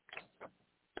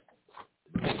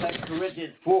 2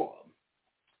 Corinthians 4,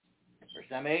 verse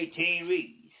number 18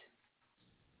 reads,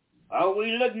 For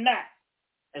we look not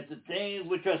at the things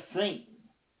which are seen,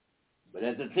 but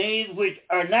at the things which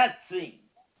are not seen.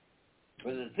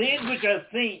 For the things which are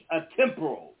seen are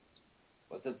temporal,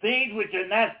 but the things which are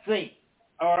not seen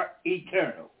are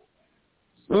eternal.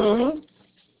 Mm-hmm.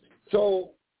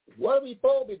 So what are we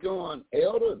supposed to be doing,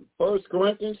 Elder? 1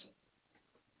 Corinthians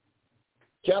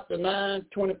chapter 9,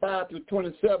 25 through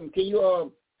 27. Can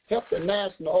you help the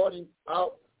national audience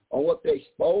out on what they're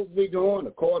supposed to be doing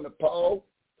according to Paul,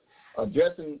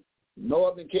 addressing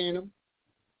Northern Kingdom?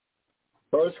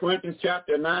 1 Corinthians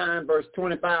chapter 9, verse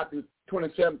 25 through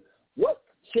 27. What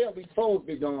shall we supposed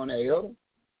to be doing there, Elder?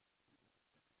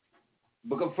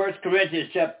 Book of 1 Corinthians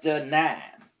chapter 9,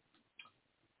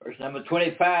 verse number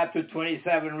 25 through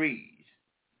 27 reads,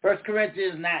 1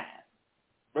 Corinthians 9,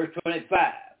 verse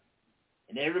 25,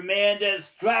 And every man that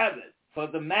striveth for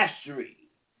the mastery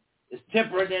is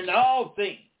temperate in all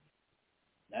things.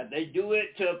 Now they do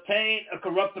it to obtain a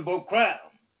corruptible crown,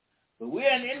 but we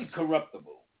are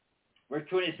incorruptible. Verse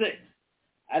 26,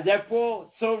 I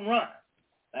therefore so run,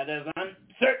 that is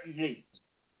uncertainty.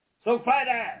 So fight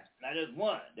I, that is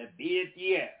one that beateth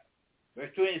the air.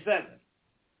 Verse 27,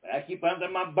 But I keep under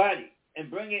my body and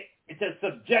bring it into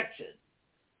subjection,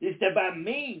 lest that by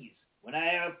means, when I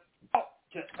have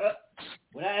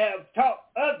taught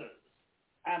others,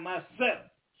 I myself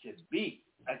should be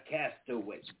a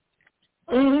castaway.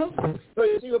 Mm-hmm. So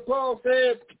you see what Paul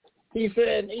said? He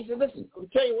said, listen, I'll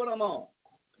tell you what I'm on.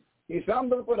 He said, I'm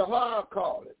looking for the hard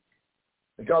calling.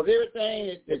 Because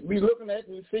everything that we're looking at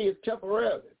and we see is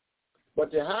temporary.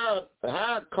 But the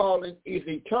high calling is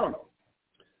eternal.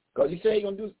 Because he said he's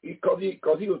going to do,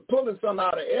 because he was pulling something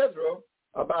out of Ezra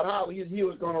about how he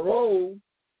was going to roll.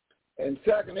 In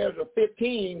 2 Ezra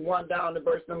 15, 1 down to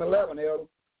verse number 11, Elder.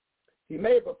 He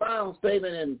made a profound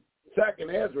statement in 2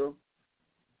 Ezra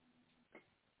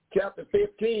chapter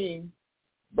 15,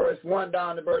 verse 1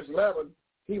 down to verse 11.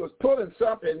 he was pulling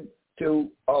something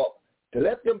to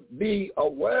let them be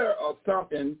aware of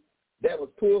something that was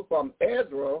pulled from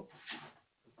Ezra,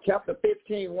 chapter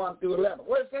 15, 1 through 11.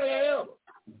 What does it say, Elder?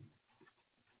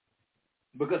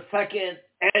 Because 2nd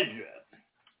Ezra,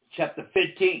 chapter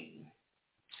 15,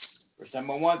 verse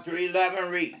number 1 through 11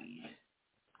 reads,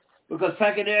 because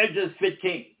 2nd Ezra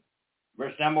 15,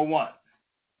 verse number 1,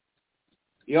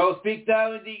 Behold, speak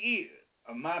thou in the ears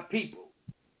of my people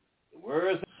the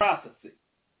words of prophecy,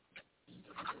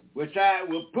 which I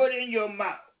will put in your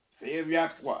mouth, saith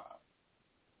Yahweh,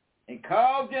 and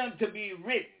cause them to be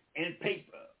written in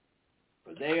paper,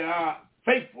 for they are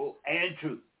faithful and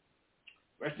true.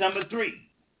 Verse number 3,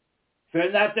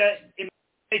 fear not their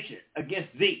imitation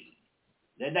against thee,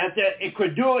 let not their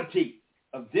incredulity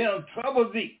of them trouble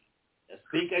thee that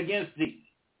speak against thee.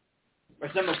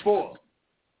 Verse number 4,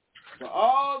 for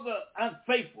all the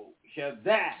unfaithful shall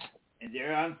die in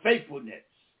their unfaithfulness.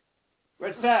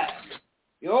 Verse 5,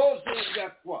 Behold, says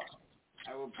Yahweh,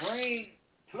 I will bring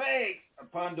plagues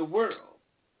upon the world,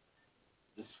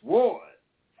 the sword,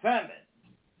 famine,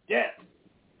 death,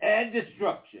 and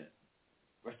destruction.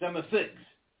 Verse number 6,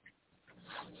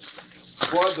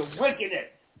 for the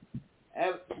wickedness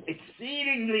have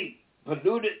exceedingly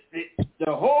polluted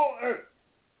the whole earth,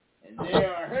 and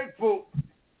their hurtful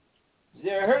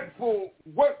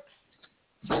works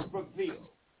fulfilled.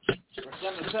 Verse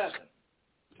number 7,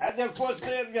 I therefore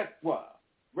say of Yahweh,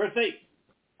 verse 8,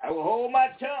 I will hold my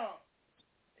tongue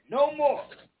no more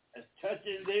as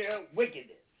touching their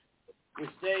wickedness,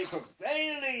 which they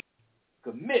profanely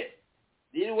commit.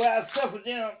 Neither will I suffer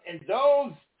them in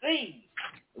those things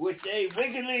which they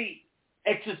wickedly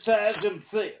exercise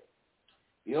themselves.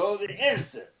 Behold, the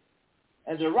innocent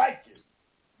and the righteous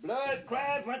blood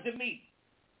cries unto me,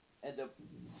 and the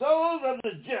souls of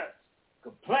the just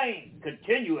complain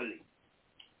continually.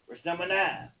 Verse number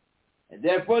 9, and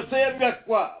therefore saith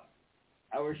Yahweh,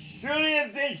 I will surely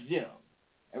avenge them,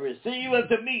 and receive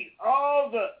unto me all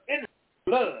the innocent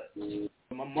blood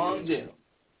from among them.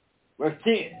 Verse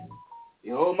 10,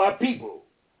 behold, my people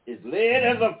is led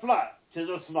as a flock to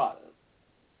the slaughter.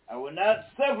 I will not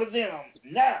suffer them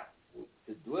now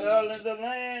to dwell in the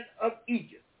land of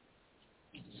Egypt,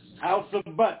 house of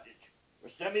bondage.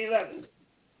 Verse 11,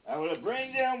 I will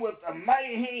bring them with a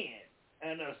mighty hand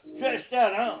and a stretched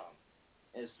out arm,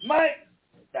 and smite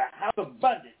the house of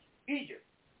bondage, Egypt,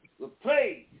 with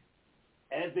plagues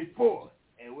as before,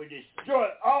 and will destroy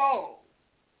all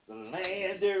the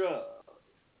land thereof.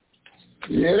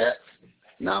 You hear that?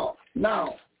 Now,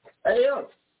 hey,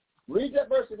 read that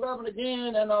verse 11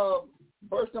 again and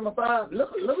verse number 5.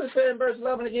 Look what it says in verse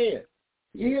 11 again.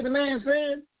 You hear the man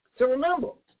saying? So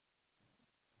remember,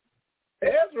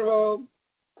 Ezra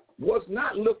was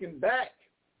not looking back.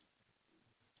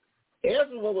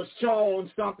 Ezra was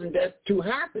showing something that's to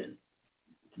happen.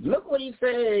 Look what he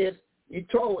says. He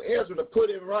told Ezra to put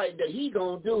it right that he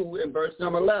going to do in verse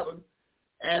number 11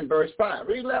 and verse 5.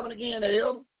 Read 11 again,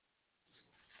 Ezra.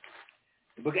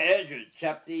 The book of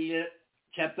Ezra,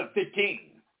 chapter 15,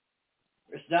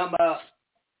 verse number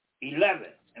 11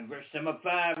 and verse number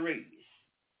 5 reads.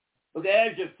 Book of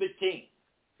Ezra 15,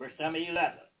 verse number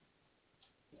 11.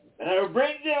 And I will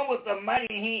bring them with a mighty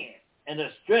hand and a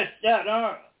stretched out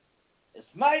arm, and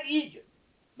smite Egypt,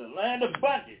 the land of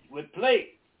bondage, with plagues,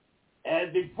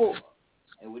 as before,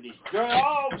 and will destroy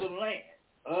all the land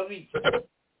of Egypt.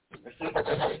 Verse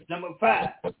number 5.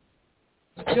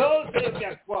 So saith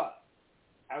Yahweh,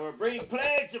 I will bring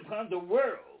plagues upon the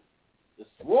world, the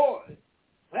sword,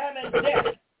 famine, death,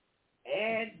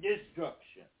 and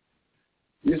destruction.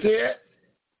 You see it?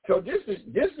 So this is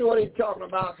what he's talking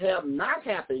about have not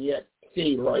happened yet,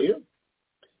 see right here.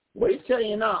 What he's telling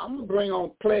you now, I'm going to bring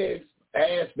on plagues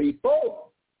as before.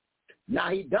 Now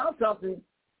he done something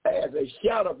as a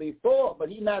shadow before, but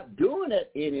he's not doing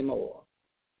it anymore.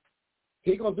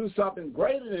 He's going to do something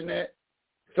greater than that.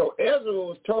 So Ezra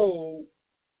was told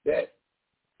that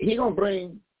he's going to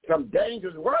bring some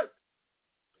dangerous work.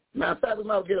 Matter of fact, we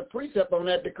might get a precept on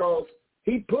that because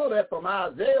he pulled that from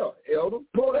Isaiah, Elder.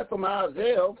 Pulled that from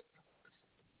Isaiah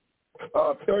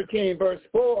 13, verse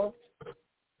 4,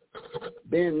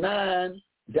 then 9,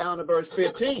 down to verse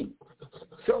 15.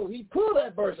 So he pulled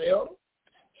that verse, Elder.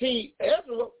 See,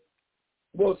 Ezra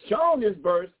was shown this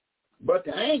verse, but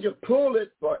the angel pulled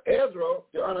it for Ezra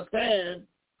to understand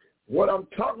what I'm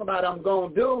talking about I'm going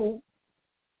to do.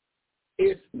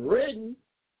 It's written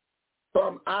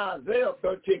from Isaiah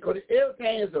 13, because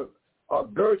everything is a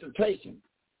regurgitation,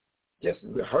 just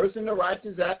rehearsing the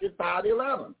righteous act in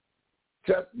 5:11.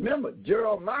 Just remember,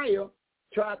 Jeremiah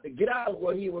tried to get out of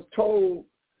what he was told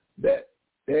but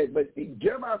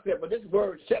Jeremiah said, but this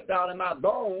word shut down in my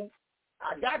bones,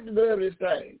 I got to deliver this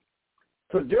thing.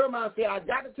 So Jeremiah said, I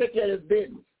got to take care of this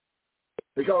business.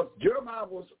 Because Jeremiah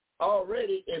was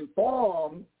already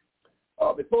informed,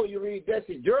 before you read that,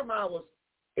 see, Jeremiah was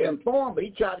informed, but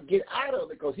he tried to get out of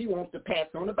it because he wants to pass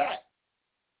on the back.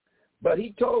 But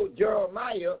he told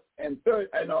Jeremiah in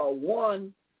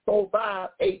 1, 4, 5,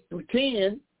 8 through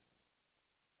 10,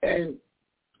 and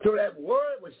so that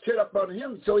word was set up on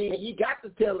him, so he got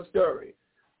to tell the story.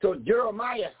 So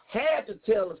Jeremiah had to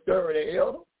tell the story to the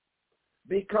elder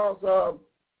because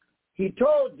he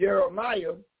told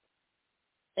Jeremiah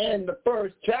in the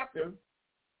first chapter,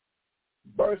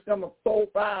 verse number 4,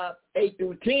 5, 8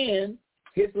 through 10,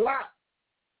 his lot.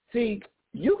 See,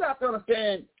 you got to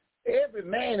understand, every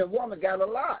man and woman got a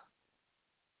lot.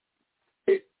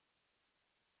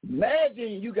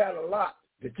 Imagine you got a lot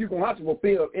that you're going to have to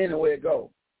fulfill anywhere it goes.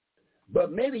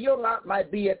 But maybe your lot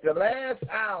might be at the last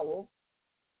hour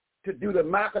to do the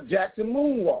Michael Jackson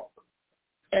moonwalk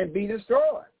and be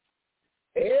destroyed.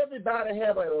 Everybody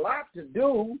have a lot to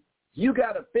do. You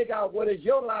got to figure out what is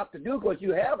your lot to do because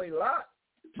you have a lot.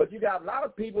 But you got a lot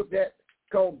of people that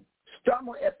go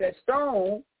stumble at that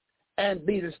stone and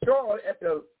be destroyed at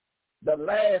the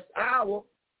last hour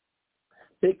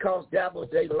because that was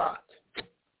their lot.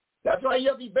 That's why you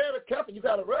have to be very careful. You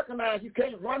got to recognize you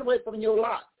can't run away from your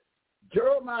lot.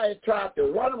 Jeremiah tried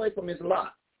to run away from his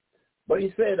lot, but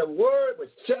he said the word was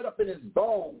shut up in his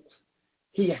bones.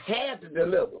 He had to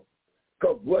deliver,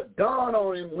 because what dawned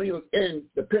on him when he was in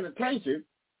the penitentiary,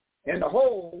 in the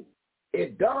hole,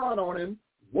 it dawned on him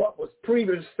what was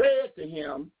previously said to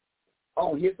him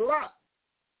on his lot.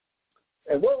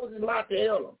 And what was his lot to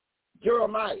Elam?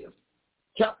 Jeremiah,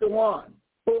 chapter 1,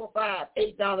 4, 5,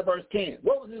 8 down to verse 10.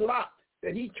 What was his lot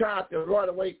that he tried to run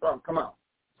away from? Come on.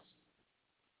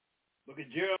 Look at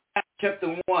Jeremiah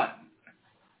chapter 1,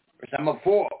 verse number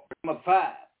 4, verse number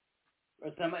 5,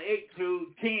 verse number 8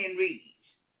 through 10 reads.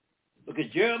 Look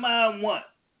at Jeremiah 1,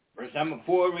 verse number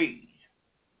 4 reads.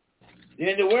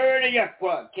 Then the word of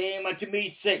Yahweh came unto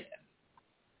me, saying,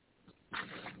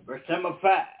 verse number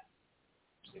 5,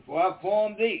 before I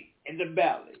formed thee in the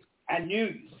belly, I knew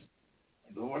you.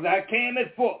 And before thou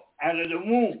camest forth out of the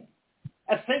womb,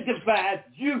 I sanctified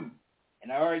you,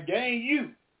 and I ordained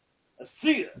you a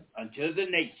seer unto the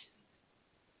nations.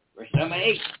 Verse number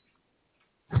 8.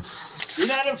 Be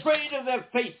not afraid of their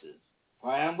faces, for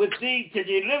I am with thee to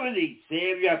deliver thee,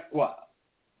 saith Yahweh.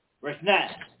 Verse 9.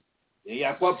 Then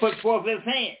Yahweh put forth his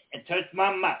hand and touched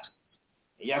my mouth.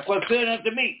 And Yahweh said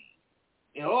unto me,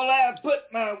 behold, I have put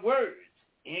my words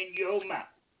in your mouth.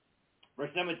 Verse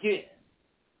number 10.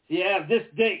 See, I have this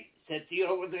day set thee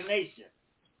over the nation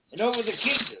and over the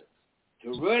kingdom to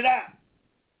root out,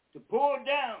 to pull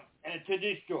down, and to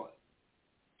destroy,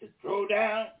 to throw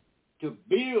down, to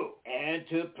build, and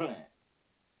to plant.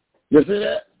 You see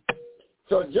that?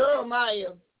 So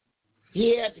Jeremiah,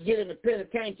 he had to get in the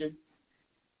penitentiary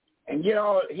and get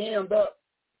all hemmed up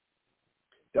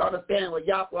to understand what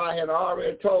Yahweh had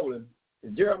already told him.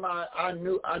 Jeremiah, I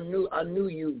knew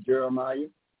you, Jeremiah.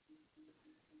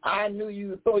 I knew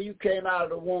you before you came out of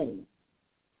the womb.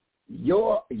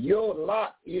 Your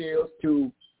lot is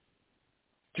to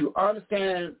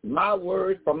understand my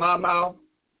words from my mouth,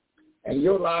 and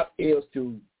your lot is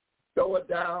to throw it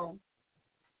down,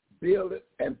 build it,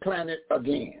 and plant it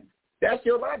again. That's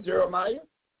your lot, Jeremiah.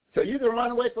 So you can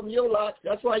run away from your lot.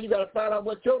 That's why you got to find out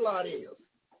what your lot is.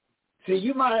 See,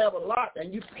 you might have a lot,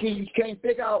 and you can't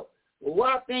figure out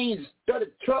why things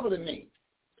started troubling me,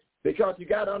 because you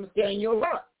got to understand your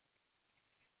lot.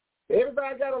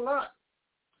 Everybody got a lot.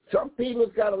 Some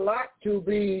people's got a lot to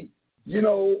be,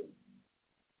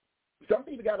 some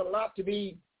people got a lot to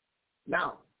be.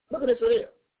 Now, look at this right here.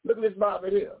 Look at this Bible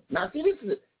right here. Now, this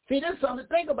is something to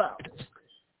think about.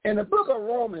 In the book of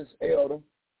Romans, Elder,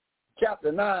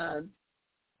 chapter 9,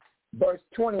 verse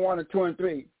 21 and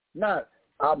 23. Now,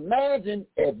 imagine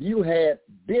if you had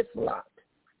this lot.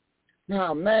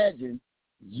 Now, imagine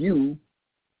you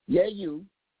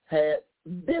had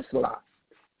this lot.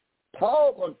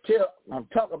 Paul going to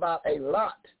talk about a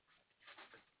lot.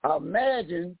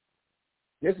 Imagine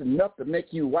this is enough to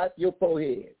make you wipe your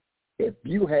forehead if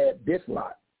you had this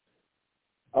lot.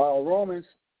 Romans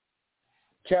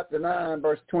chapter 9,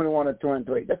 verse 21 and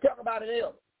 23. Let's talk about it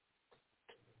else.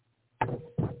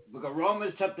 Book of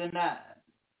Romans chapter 9,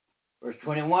 verse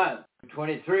 21 and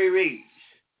 23 reads.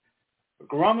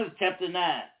 Book of Romans chapter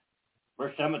 9,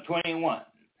 verse number 21.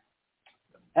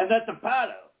 And that the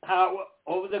power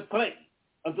over the clay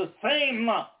of the same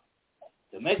lump,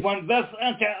 to make one vessel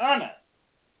unto honor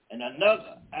and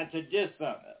another unto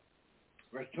dishonor.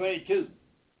 Verse 22.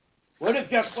 What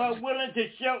if Yahweh willing to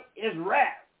show his wrath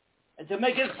and to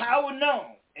make his power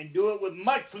known and do it with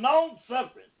much long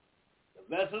suffering,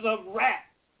 the vessels of wrath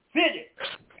fitted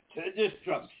to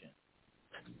destruction.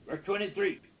 Verse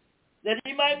 23, that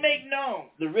he might make known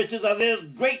the riches of his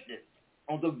greatness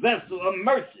on the vessel of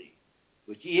mercy,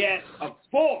 which he hath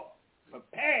afore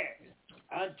prepared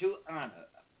unto honor.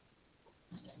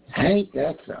 Ain't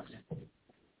that something?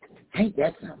 Ain't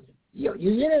that something? You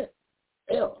hear it?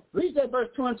 Elder, read that verse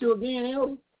 22 again,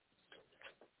 Elder.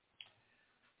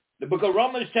 The book of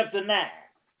Romans chapter 9,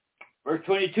 verse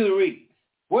 22 reads,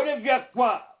 what if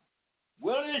Yahweh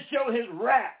willing to show his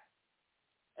wrath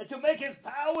and to make his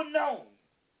power known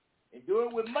and do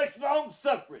it with much long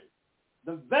suffering,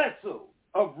 the vessel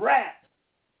of wrath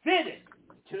fitted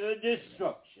to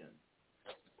destruction.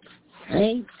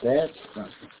 Ain't that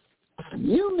something?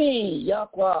 You mean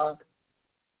Yahweh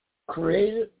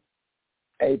created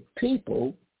a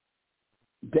people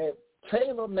that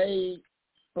tailor-made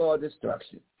for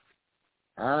destruction?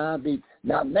 Now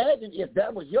imagine if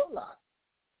that was your lot.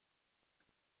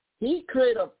 He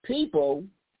created a people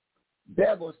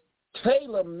that was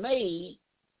tailor-made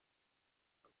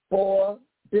for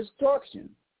destruction.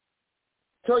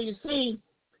 So you see,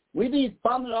 we be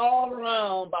fumbling all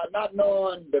around by not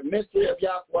knowing the mystery of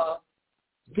Yahweh.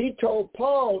 He told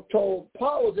Paul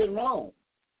was in Rome.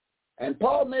 And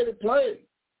Paul made it plain.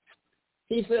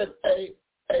 He said,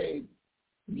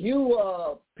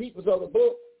 you peoples of the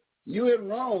book, you in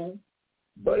Rome,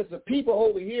 but it's the people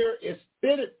over here is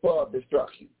fitted for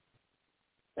destruction.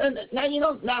 And now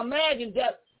imagine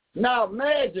that. Now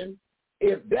imagine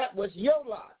if that was your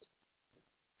lot.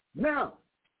 Now,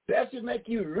 that should make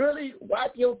you really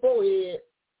wipe your forehead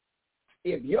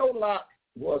if your lot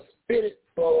was fitted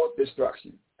for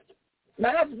destruction.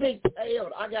 Now that's big. Hey,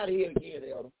 Elder, I got to hear it again,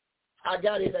 Elder. I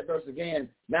got to hear that verse again.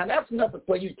 Now that's nothing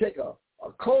for you to take a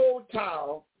cold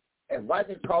towel and wipe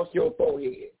it across your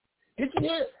forehead. Did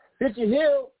you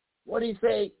hear what he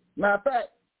say? Matter of fact,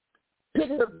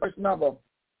 pick up verse number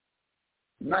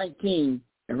 19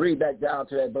 and read back down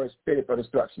to that verse fitted for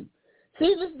destruction.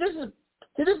 See, this is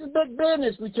big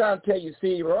business we trying to tell you,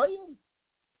 see, Roy.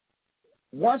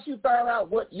 Once you find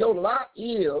out what your lot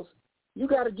is, you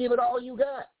got to give it all you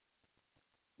got.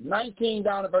 19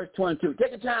 down to verse 22.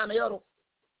 Take your time, Elder.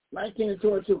 19 to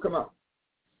 22, come on.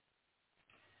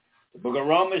 The book of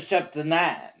Romans chapter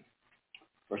 9,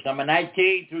 verse number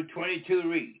 19 through 22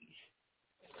 reads.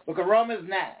 Book of Romans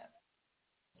 9,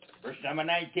 verse number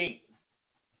 19.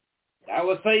 I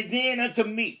will say then unto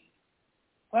me,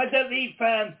 why does he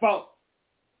find fault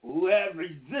who have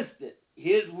resisted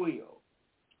his will?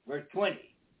 Verse 20.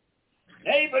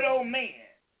 Nay, but, O man,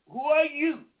 who are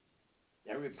you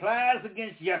that replies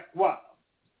against Yahweh?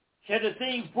 Shall the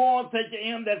thing formed say to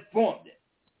him that formed it,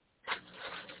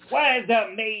 why hast thou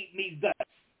made me thus?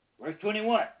 Verse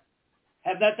 21.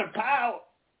 Have not the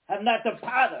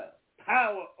potter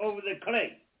power over the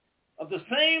clay of the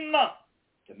same lump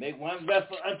to make one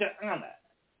vessel unto honor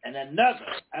and another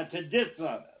unto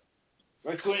dishonor?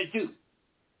 Verse 22.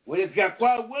 What if Yahweh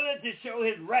willing to show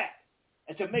his wrath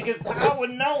and to make his power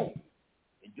known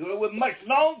and do it with much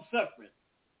long suffering,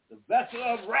 the vessel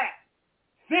of wrath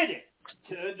fitted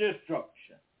to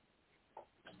destruction?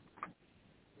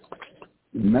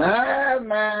 My.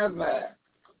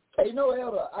 Hey,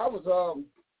 Elder, I was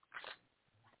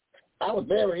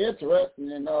very interested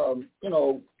in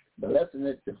the lesson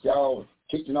that y'all was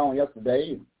teaching on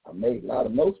yesterday. I made a lot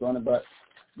of notes on it, but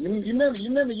you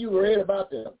remember you read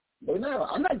about but now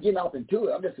I'm not getting off into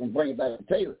it. I'm just gonna bring it back to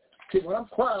Taylor. See, when I'm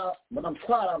quiet,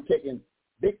 I'm taking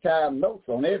big time notes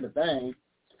on everything.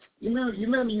 You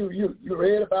remember you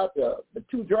read about the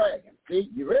two dragons. See,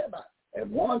 you read about it.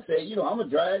 And one said, I'm a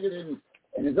dragon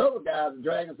and his other guy's a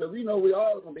dragon, so we know we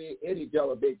all gonna be at each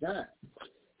other big time.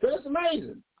 So it's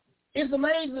amazing. It's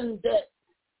amazing that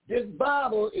this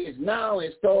Bible is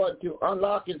starting to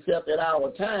unlock itself at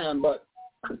our time, but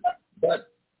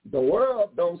the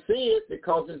world don't see it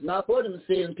because it's not for them to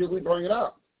see it until we bring it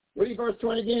up. Read verse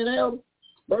 20 again, Elder.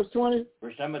 Verse 20.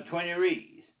 Verse number 20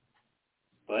 reads,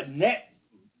 but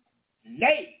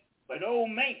but old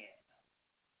man,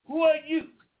 who are you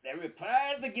that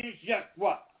replies against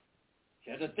Yahweh?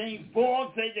 Shall the thing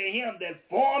formed say to him that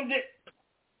formed it,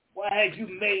 why have you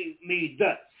made me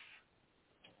thus?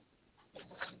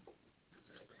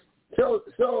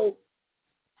 So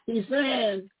he's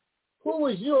saying, who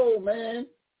is you, old man,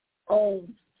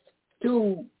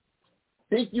 to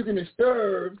think you can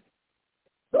disturb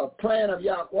the plan of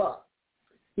Yahweh?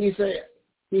 He said,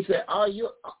 are you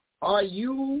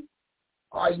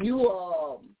 1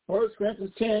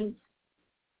 Corinthians 10,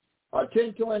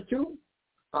 10:22?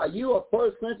 Are you a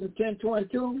 1 Corinthians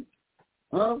 10:22?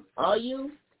 Huh? Are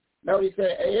you? No, he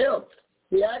said, hey, Elder,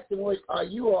 he asked him, are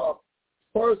you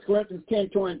 1 Corinthians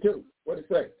 10:22? What did it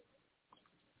say?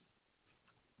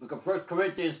 Book of 1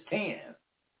 Corinthians 10,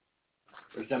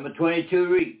 verse number 22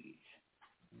 reads,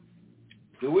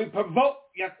 do we provoke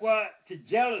Yahweh to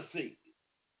jealousy?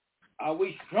 Are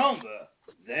we stronger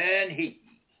than he?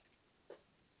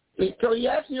 So he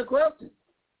asked you a question.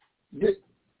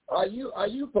 Are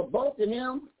you provoking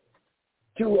him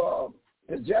to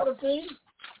jealousy?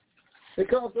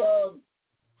 Because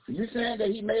you saying that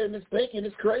he made a mistake in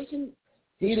his creation?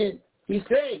 He didn't. He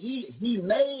said he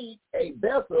made a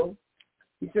vessel.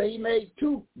 He said he made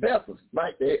 2 vessels,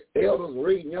 like the elders were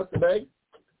reading yesterday.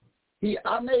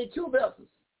 I made 2 vessels.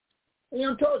 And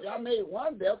I told you, I made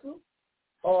 1 vessel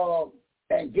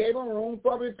and gave them room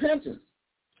for repentance.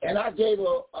 And I gave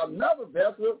another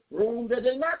vessel room that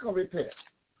they're not going to repent.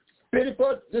 Fitted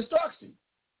for destruction.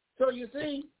 So you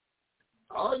see,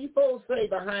 all you folks say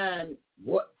behind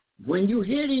when you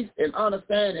hear these and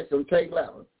understand this on tape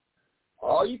level,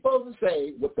 all you supposed to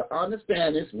say with the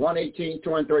understanding is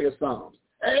 118:23 of Psalms.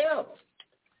 However,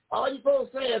 all you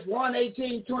supposed to say is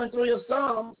 118:23 of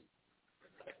Psalms.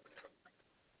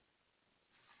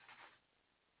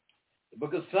 The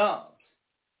book of Psalms,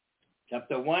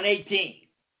 chapter 118,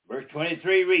 verse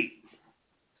 23 reads,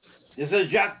 this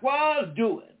is Yahweh's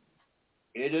doing.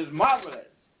 It is marvelous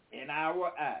in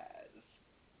our eyes.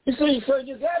 You see, so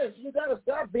you gotta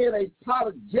stop being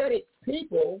apologetic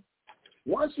people.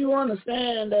 Once you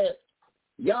understand that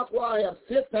Yahweh has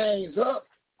set things up,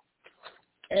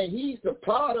 and he's the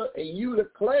potter and you the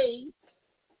clay,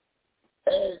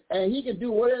 and he can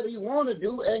do whatever he want to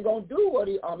do, ain't gonna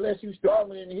do unless you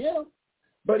struggling in him.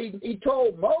 But he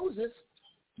told Moses,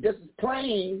 this is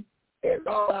plain as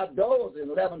all outdoors in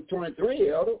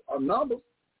 11:23 of Numbers.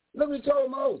 Look what he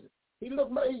told Moses. He's a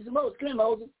Moses. Come here,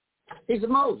 Moses. He's a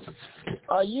Moses.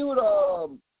 Are you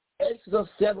the Exodus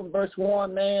 7 verse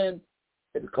 1 man?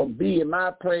 It's gonna be in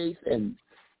my place, and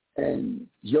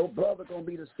your brother gonna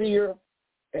be the seer,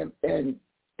 and in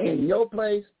your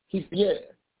place. He said, yeah.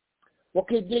 Well,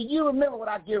 do you remember what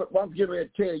I'm getting ready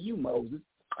to tell you, Moses?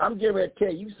 I'm getting ready to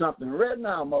tell you something right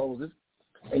now, Moses,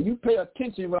 and you pay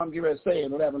attention to what I'm getting ready to say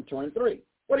in 11:23.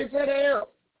 What did he say there?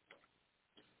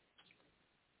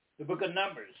 The book of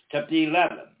Numbers, chapter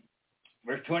 11,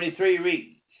 verse 23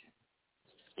 reads,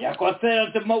 Yahweh said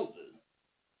unto Moses,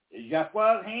 is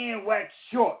Yahweh's hand waxed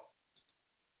short?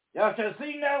 Thou shalt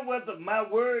see now whether my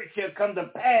word shall come to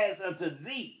pass unto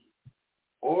thee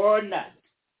or not.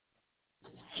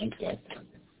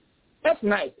 That's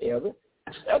nice, Elder.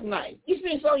 That's nice. You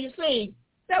see,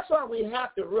 that's why we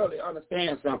have to really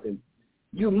understand something.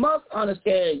 You must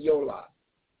understand your lot.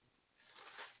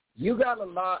 You got a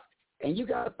lot, and you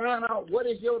got to find out what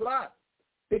is your lot.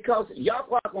 Because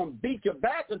Yahweh going to beat your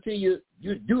back until you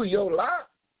do your lot.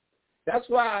 That's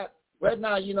why right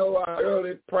now, our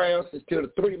early prayers is to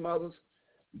the 3 mothers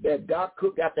that Doc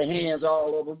Cook got their hands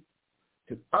all over them.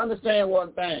 To understand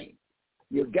one thing,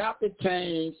 you got to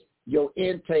change your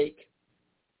intake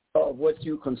of what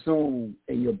you consume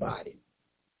in your body.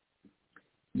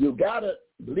 You got to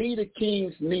leave the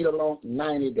king's meat alone for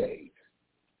 90 days.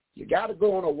 You got to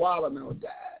go on a watermelon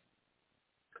diet.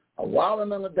 A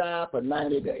watermelon diet for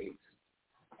 90 days.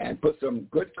 And put some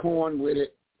good corn with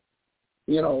it.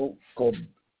 Because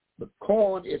the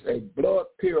corn is a blood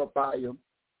purifier.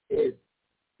 It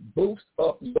boosts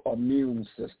up your immune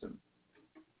system.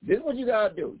 This is what you got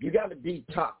to do. You got to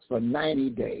detox for 90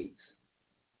 days.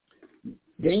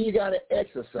 Then you got to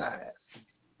exercise.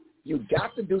 You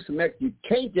got to do some exercise. You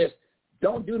can't just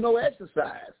don't do no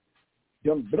exercise.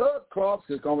 Them blood clots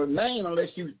is going to remain unless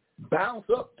you bounce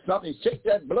up something, shake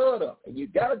that blood up. And you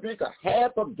got to drink a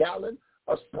half a gallon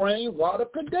of spring water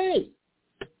per day.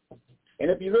 And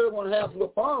if you really want to have a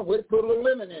little fun with it, put a little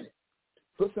lemon in it.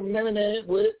 Put some lemon in it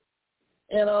with it.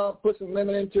 And put some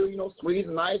lemon into, squeeze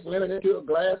a nice lemon into a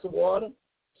glass of water.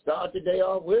 Start the day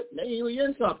off with it. Then you're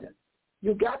in something.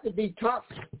 You got to detox,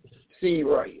 see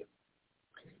right here.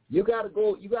 You got to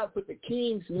put the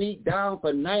king's meat down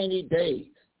for 90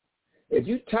 days. If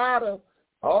you tired of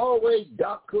always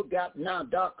Doc Cook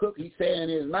he's saying in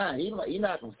his mind, he's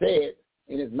not going to say it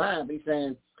in his mind, but he's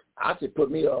saying, I should put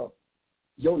me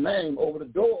your name over the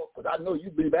door because I know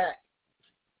you'll be back.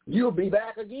 You'll be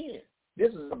back again.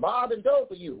 This is a revolving door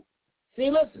for you. See,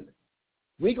 listen,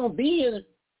 we're going to be in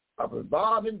a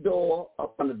revolving door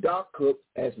up on the Doc Cook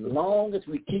as long as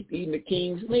we keep eating the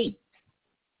king's meat.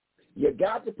 You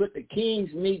got to put the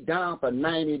king's meat down for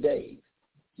 90 days.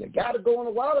 You got to go on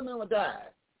a watermelon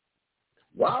diet.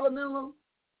 Watermelon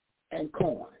and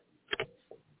corn.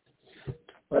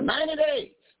 For 90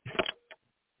 days.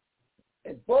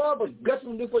 And boy, but guess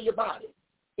what you do for your body?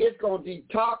 It's going to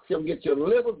detox you, get your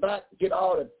liver back, get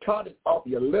all the toxins off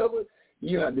your liver.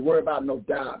 You don't have to worry about no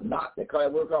diagnostic.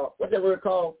 What's that word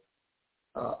called?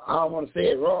 I don't want to say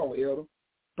it wrong, Elder.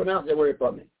 Pronounce that word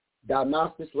for me.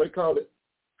 Diagnostics, what do you call it?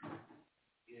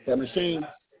 That machine.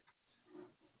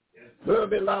 A little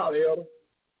bit loud, Elder.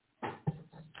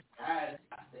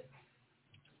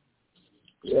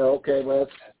 Yeah, okay, well,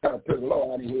 that's kind of pretty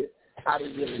low. I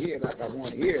didn't really hear it like I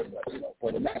want to hear it, but,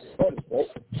 for the master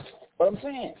folks. But I'm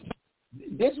saying,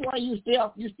 this is why you stay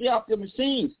off your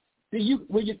machines. See,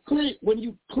 when you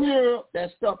clear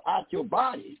that stuff out your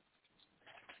body,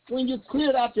 when you clear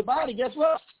it out your body, guess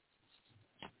what?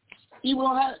 You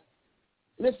won't have,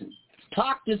 listen,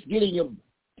 toxins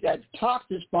that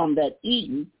toxins from that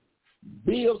eating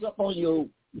builds up on your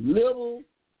liver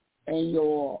and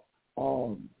your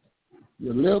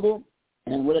liver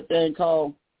and what that thing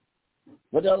called,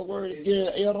 what the other word again,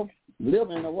 Elder?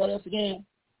 Liver and what else again?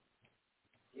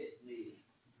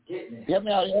 Kidney. Help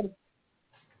me out, Elder.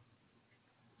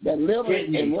 That liver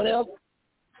kidney. And what else?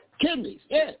 Kidneys,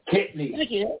 yeah. Kidneys.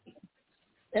 Thank you.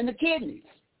 And the kidneys.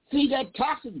 See, that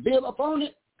toxins build up on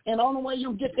it, and the only way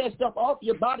you get that stuff off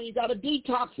your body, you got to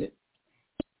detox it.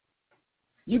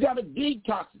 You got to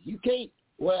detox it. You can't,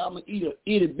 well, I'm going to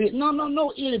eat a bit.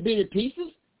 No, eat a bitty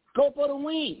pieces. Go for the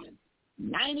win.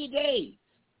 90 days.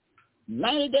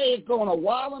 90 days going to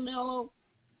watermelon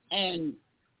and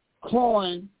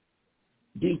corn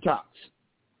detox.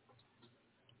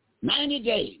 90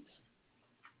 days.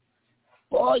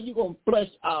 Boy, you're going to flush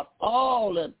out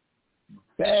all the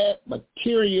bad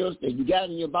materials that you got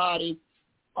in your body,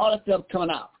 all that stuff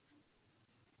coming out.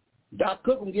 Doc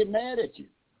Cook will get mad at you.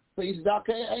 So he says, Doc,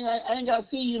 I ain't got to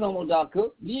see you no more, Doc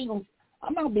Cook.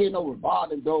 I'm not being no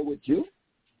revolving door with you.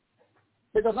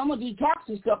 Because I'm going to detox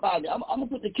this stuff out of there. I'm going to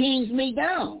put the king's meat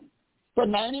down for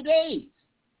 90 days.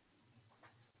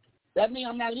 That means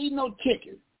I'm not eating no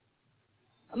chicken.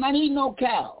 I'm not eating no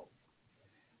cow.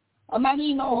 I'm not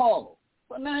eating no hog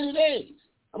for 90 days.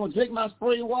 I'm going to drink my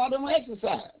spring water and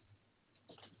exercise.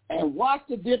 And watch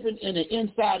the difference in the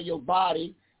inside of your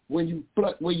body when you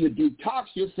detox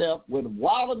yourself with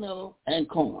watermelon and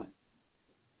corn.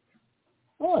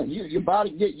 Oh, your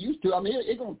body get used to it. I mean,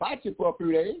 it's going to bite you for a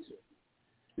few days.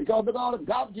 Because of all the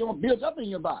garbage builds up in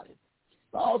your body.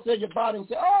 But all of a sudden your body will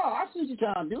say, oh, I see what you're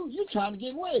trying to do. You're trying to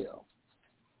get well.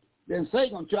 Then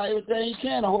Satan going to try everything he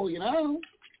can to hold you down.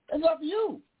 It's up to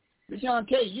you. He's trying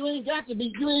to tell you, you ain't got to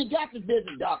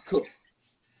visit Doc Cook.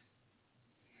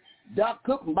 Doc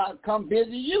Cook about to come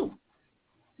visit you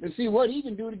to see what he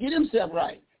can do to get himself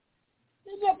right.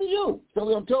 It's up to you. So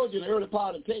we told you in the early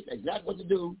part of the tape exactly what to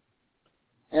do.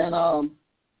 And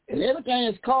everything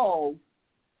is called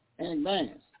in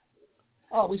advance.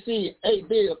 Oh, we see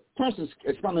A.B. Princess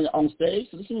is coming on stage,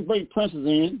 so let's see bring Princess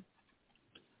in.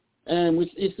 And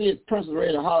we see Princess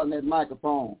ready to holler in that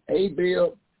microphone. A.B.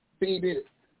 Phoebe,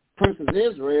 Princess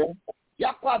Israel.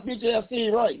 Yahweh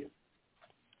BJFC, right?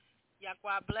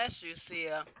 Yahweh bless you,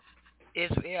 Seer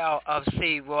Israel of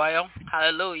Sea Royal.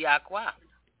 Hallelujah, Yahweh.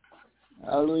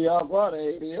 Hallelujah, Yahweh,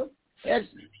 A.B.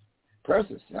 Excellent.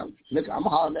 Princess, look, I'm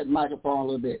hollering that microphone a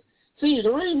little bit. See,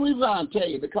 the reason we want to tell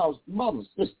you, because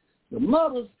the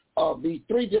mothers of these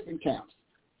three different camps,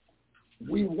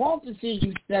 we want to see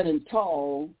you standing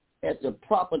tall at the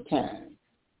proper time.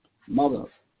 Mother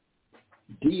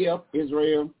D.F.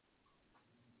 Israel,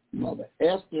 Mother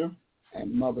Esther,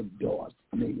 and Mother Deborah.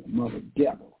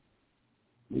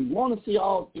 We want to see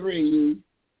all three of you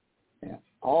and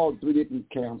all three different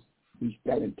camps be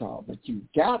standing tall. But you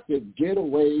got to get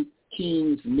away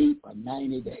king's meat for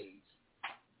 90 days.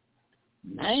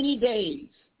 90 days,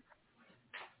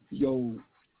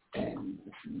 and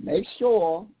make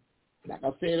sure, like I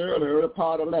said earlier, early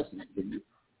part of the lesson.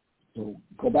 So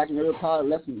go back in the early part of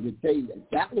the lesson, we tell you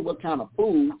exactly what kind of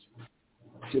foods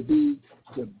to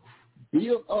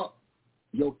build up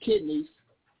your kidneys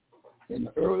in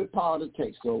the early part of the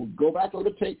tape. So go back over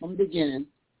the tape from the beginning,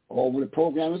 or when the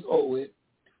program is over,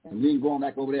 and we ain't going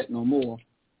back over that no more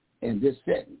in this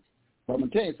setting. So I'm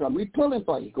going to tell you something. We're pulling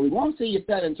for you, because we want to see you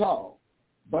fat and tall.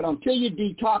 But until you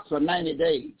detox for 90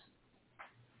 days,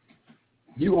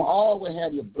 you're going to always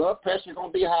have your blood pressure going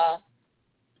to be high.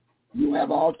 You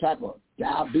have all type of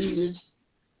diabetes.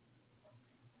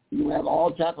 You have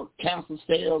all type of cancer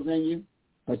cells in you.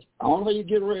 But the only way you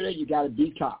get rid of it, you got to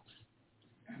detox.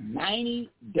 90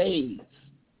 days.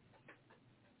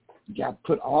 You got to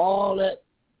put all that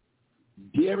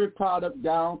dairy product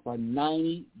down for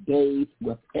 90 days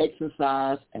with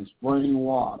exercise and spring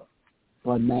water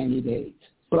for 90 days.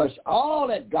 Flush all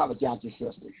that garbage out your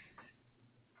system.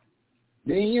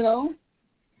 Then,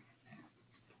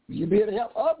 you'll be able to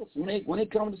help others when they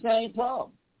come to the same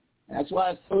problem. That's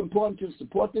why it's so important to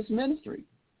support this ministry.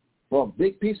 For a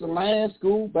big piece of land,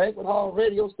 school, banquet hall,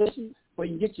 radio station, where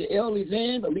you can get your elders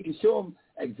in, but we can show them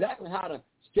exactly how to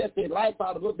stretch their life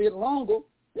out a little bit longer.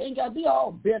 They ain't got to be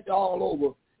all bent all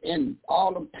over and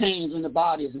all them pains in the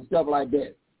bodies and stuff like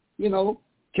that. You know,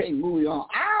 can't move your arm.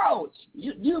 Ouch!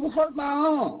 You hurt my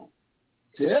arm.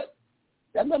 See it?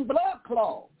 That's them blood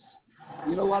clots.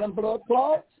 You know why them blood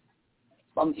clots?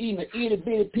 I'm eating an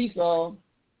itty-bitty piece of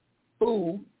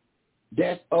food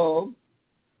that's of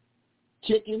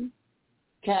chicken,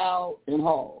 cow, and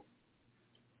hog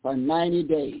for 90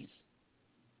 days.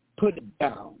 Put it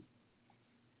down.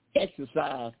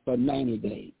 Exercise for 90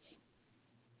 days.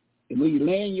 And when you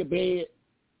lay in your bed,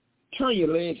 turn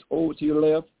your legs over to your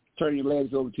left, turn your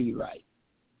legs over to your right.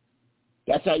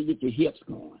 That's how you get your hips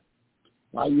going.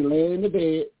 While you lay in the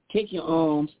bed, take your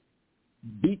arms,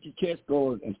 beat your chest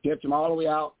going, and stretch them all the way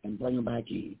out and bring them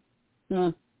back in.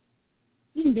 You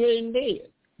can do it in bed.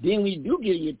 Then when you do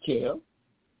get in your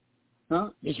chair,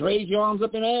 just raise your arms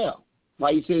up in the air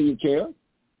while you sit in your chair.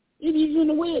 If you're in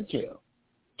a wheelchair,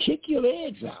 kick your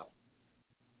legs out.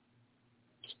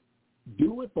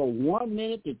 Do it for 1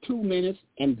 minute to 2 minutes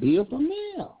and build from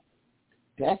there.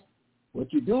 That's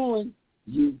what you're doing.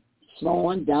 You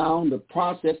slowing down the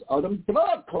process of them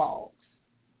blood clots.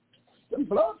 Them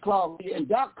blood clots. And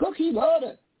Doc Cook, he loved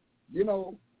it. You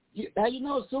know,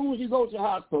 as soon as you go to the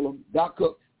hospital, Doc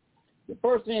Cook, the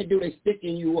first thing they do, they stick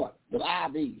in you what? The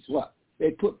IVs. What?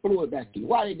 They put fluid back in you.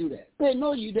 Why they do that? They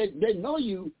know you. They know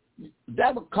you.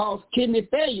 That would cause kidney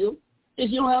failure if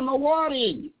you don't have no water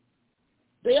in you.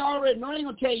 They already know. They ain't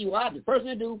going to tell you why. The first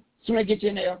thing they do, as soon as they get you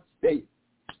in there, they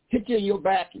hit you in your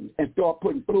back and start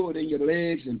putting fluid in your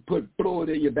legs and put fluid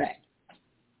in your back.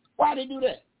 Why they do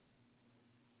that?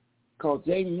 Because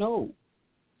they know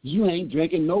you ain't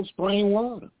drinking no spring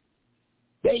water.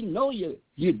 They know you're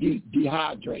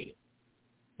dehydrated.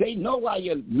 They know why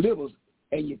your livers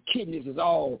and your kidneys is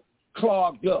all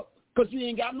clogged up because you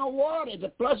ain't got no water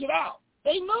to flush it out.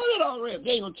 They know that already.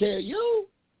 They ain't going to tell you.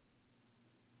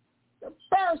 The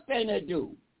first thing they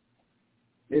do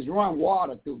is run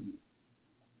water through you.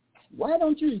 Why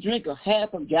don't you drink a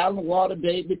half a gallon of water a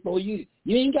day before you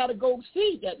ain't got to go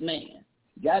see that man.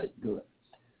 Got it? Good.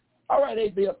 All right,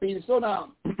 A.B. Phoenix. So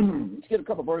now, let's get a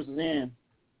couple verses in,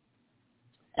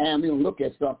 and we're going to look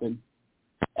at something.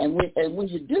 And when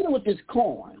you're dealing with this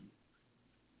corn,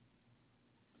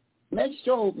 make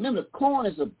sure, remember, corn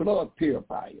is a blood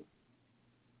purifier.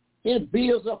 It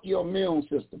builds up your immune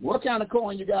system. What kind of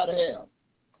corn you got to have?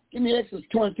 Give me Exodus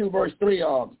 22, verse 3,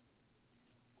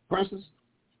 Princess.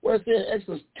 Where's it?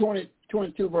 Exodus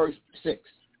 22, verse 6.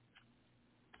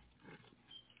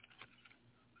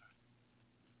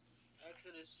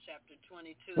 Exodus chapter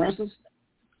 22. Princess?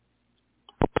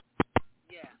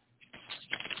 Yeah.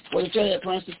 What did it say there,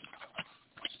 Princess?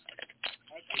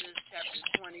 Exodus chapter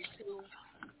 22,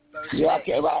 verse 6. Yeah,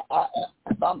 okay. Well,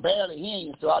 if I'm barely hearing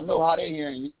you, so I know how they're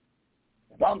hearing you.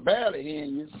 If I'm barely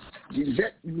hearing you, you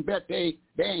can bet they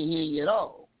ain't hearing you at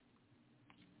all.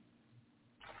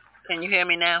 Can you hear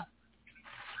me now?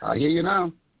 I hear you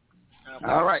now. Okay.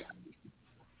 All right.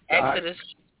 Exodus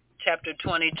chapter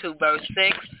 22, verse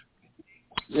 6.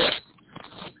 Yes.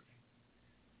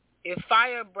 If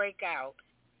fire break out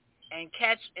and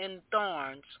catch in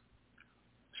thorns,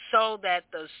 so that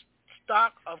the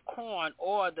stalk of corn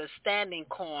or the standing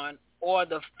corn or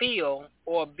the field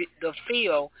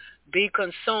be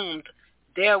consumed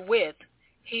therewith,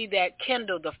 he that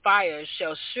kindled the fire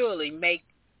shall surely make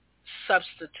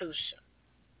substitution.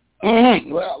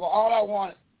 Mm-hmm. Well, all I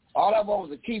want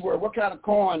was a key word. What kind of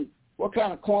corn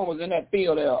was in that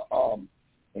field there?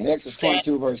 In Exodus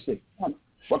 22, verse 6.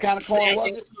 What kind of corn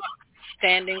was it?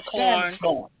 Standing corn. Standing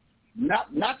corn.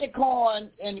 Not the corn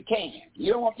in the can.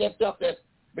 You don't want that stuff that's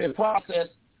been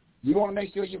processed. You want to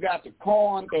make sure you got the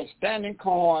corn, that standing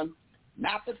corn,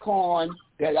 not the corn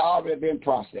that already been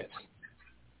processed.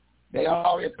 They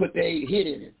already put their hit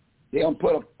in it. They don't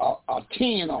put a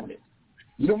tin on it.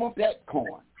 You don't want that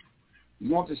corn.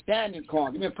 You want the standing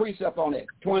corn. Give me a precept on that.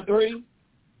 23,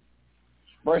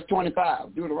 verse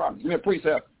 25. Deuteronomy. Give me a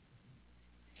precept.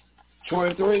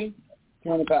 23,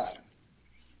 25.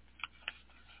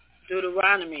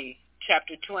 Deuteronomy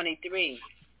chapter 23,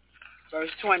 verse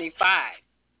 25.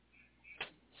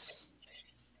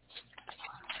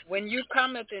 When you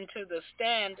cometh into the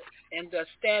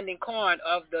standing corn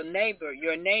of your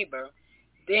neighbor,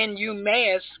 then you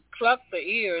mayest pluck the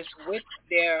ears with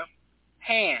their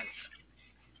hands.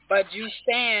 But you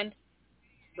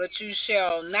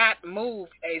shall not move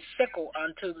a sickle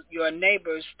unto your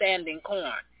neighbor's standing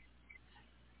corn.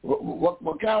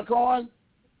 What kind of corn?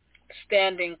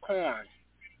 Standing corn.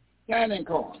 Standing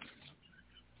corn.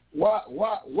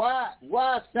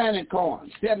 Why standing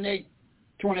corn?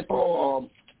 78:24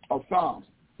 of Psalms.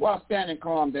 Why standing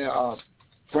corn there,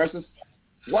 Precious?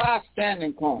 Why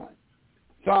standing corn?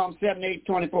 Psalm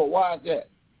 78:24. Why is that?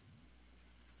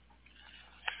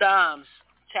 Psalms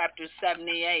chapter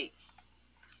 78,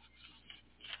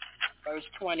 verse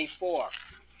 24.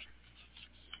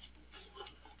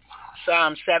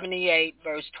 Psalm 78,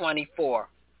 verse 24.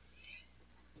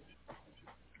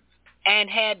 And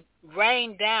had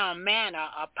rained down manna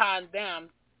upon them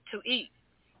to eat,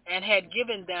 and had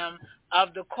given them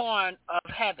of the corn of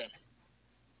heaven.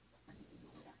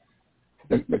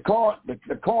 The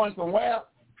corn from where?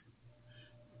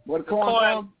 Where the corn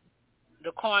from?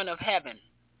 The corn of heaven.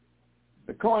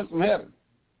 The corn from heaven.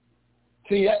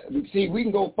 See, we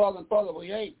can go further and further, but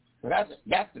we ain't. But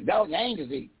that was the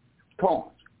angels eat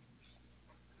corn.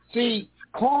 See,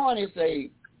 corn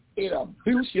it'll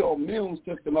boost your immune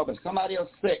system up. If somebody else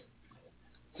sick,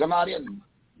 somebody else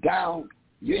down,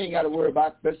 you ain't got to worry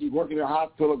about, especially working in a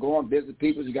hospital, going to visit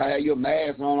people. You got to have your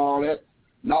mask on, all that.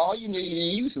 No, all you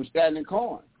need is some standing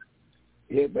corn.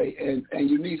 Yeah, and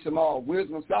you need some more.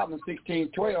 Wisdom of Solomon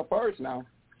 16:12 first now.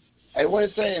 Hey, what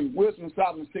it's saying? Wisdom of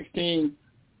Solomon 16,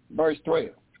 verse 12.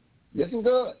 Listen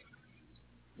good.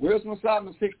 Wisdom of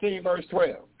Solomon 16, verse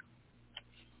 12.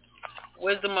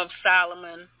 Wisdom of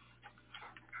Solomon,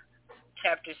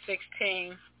 chapter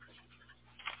 16,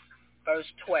 verse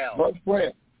 12. Verse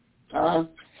 12. Uh-huh.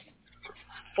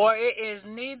 For it is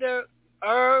neither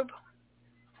herb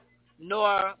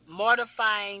nor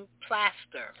mortifying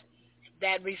plaster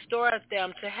that restoreth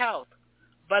them to health,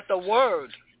 but the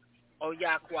word, O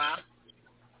Yahweh,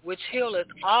 which healeth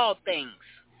all things.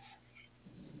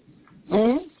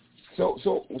 Mm-hmm.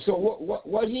 So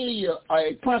what heal you,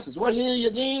 Princess? What heal you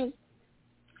again?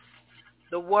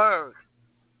 The word.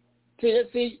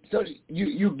 See, so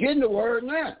you getting the word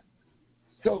now.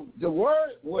 So the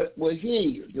word will heal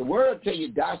you. The word will tell you,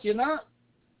 "Dash you not."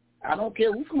 I don't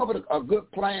care. We come up with a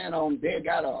good plan on. They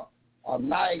got a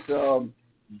nice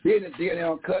business deal they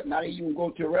don't cut. Now you can go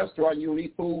to a restaurant and you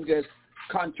eat food that's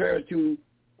contrary to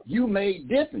you made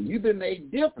different. You've been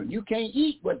made different. You can't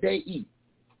eat what they eat.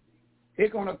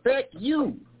 It's gonna affect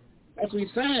you. That's what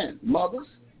he's saying, mothers.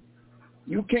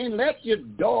 You can't let your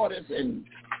daughters and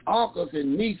uncles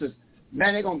and nieces,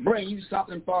 man, they're gonna bring you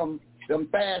something from them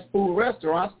fast food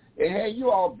restaurants and have you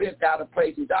all bent out of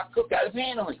place and Doc Cook got his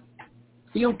hand on you.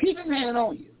 He don't keep his hand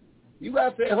on you. You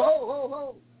gotta say,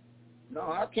 ho. No,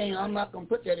 I can't. I'm not gonna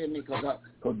put that in me because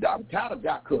I'm tired of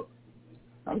Doc Cook.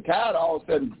 I'm tired of all of a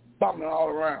sudden bumming all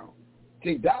around.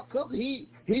 See, Doc Cook, he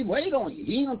wait on you.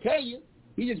 He ain't gonna tell you.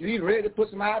 He's ready to put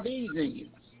some IVs in you.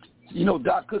 You know,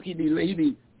 Doc Cook, he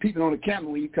be peeping on the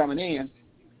camera when you coming in.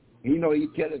 You know, he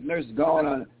tell his nurses go on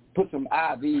and put some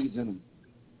IVs in them.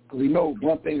 Because he knows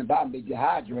one thing about them, they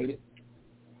dehydrated.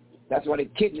 That's why their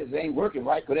kidneys ain't working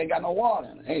right because they ain't got no water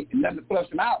in them. Ain't nothing to flush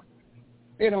them out.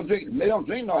 They don't drink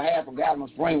no half a gallon of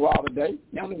spring water a day.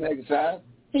 They don't do exercise.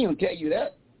 He ain't gonna tell you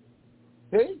that.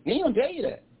 See? He ain't gonna tell you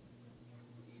that.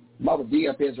 Mother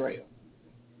D.F. Israel.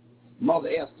 Mother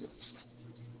Esther.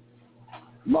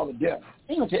 Mother Death.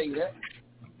 He ain't gonna tell you that.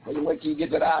 But you wait till you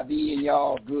get that IV and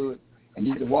y'all good and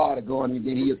you get the water going and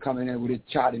then he'll come in there with his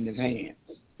chart in his hand.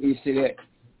 You see that?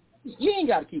 You ain't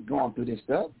got to keep going through this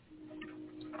stuff.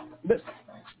 Listen,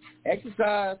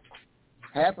 exercise,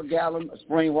 half a gallon of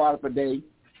spring water per day,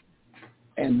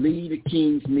 and leave the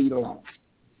king's meat alone.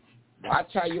 Watch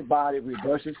how your body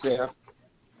reverse itself,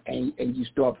 and you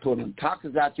start pulling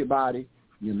toxins out your body.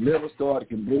 Your liver starts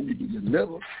to bleed. Your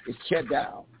liver is shut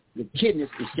down. Your kidneys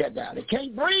is shut down. They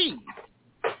can't breathe.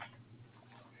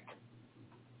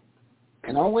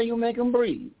 And the only way you make them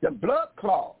breathe, the blood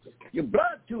clots. Your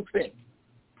blood too thick.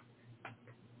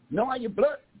 Know why your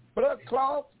blood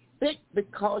clots thick?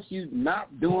 Because you're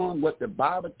not doing what the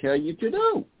Bible tells you to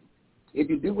do. If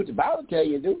you do what the Bible tells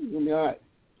you to do, you'll be all right.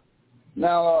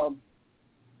 Now,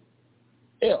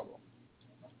 Elder,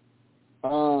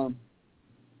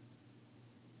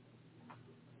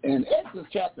 in Exodus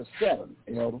chapter 7,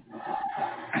 Elder,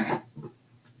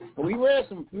 we read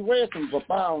some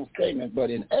profound statements, but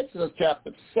in Exodus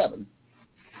chapter 7,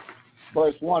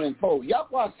 verse 1 and 4,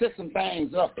 Yahweh set some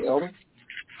things up, Elder.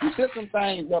 He set some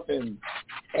things up in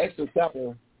Exodus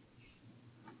chapter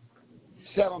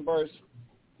 7, verse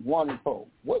 1 and 4.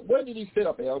 What did he set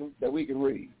up, Elder, that we can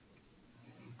read?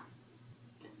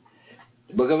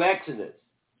 The book of Exodus,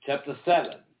 chapter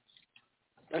 7,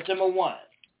 verse number 1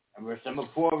 and verse number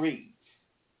 4 reads.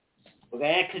 Book of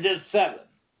Exodus 7,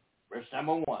 verse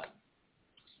number 1.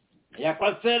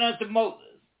 Yahweh said unto Moses,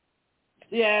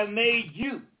 See, I have made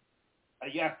you a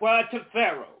Yahweh to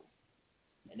Pharaoh,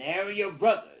 and Aaron your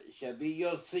brother shall be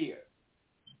your seer.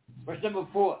 Verse number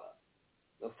 4.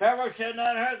 The Pharaoh shall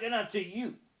not hearken unto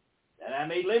you, that I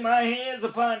may lay my hands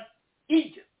upon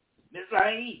Egypt,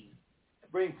 Mizraim,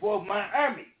 and bring forth my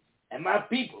army and my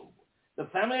people, the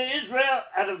family of Israel,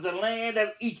 out of the land of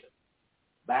Egypt,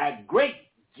 by great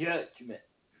judgment.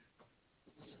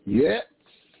 Yeah.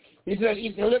 He said,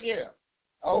 look here.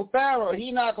 Oh, Pharaoh,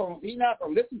 he not gonna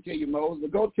listen to you, Moses,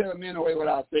 but go tell him anyway what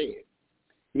I said.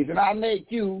 He said, I make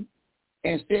you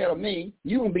instead of me.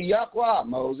 You gonna be Yahweh,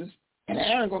 Moses, and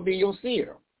Aaron gonna be your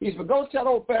seer. He said, go tell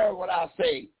old Pharaoh what I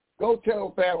say. Go tell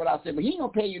old Pharaoh what I say, but he ain't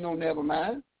gonna pay you no never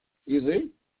mind. You see?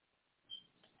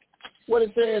 What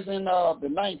it says in the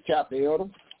 9th chapter, Elder,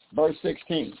 verse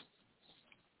 16.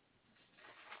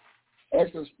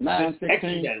 Exodus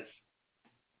 9:16.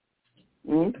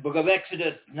 The book of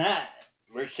Exodus 9,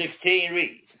 verse 16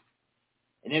 reads,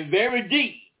 And in very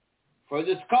deed, for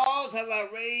this cause have I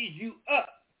raised you up,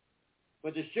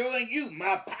 for to showing you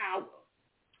my power,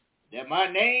 that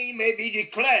my name may be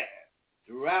declared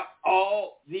throughout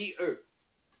all the earth.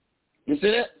 You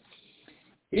see that?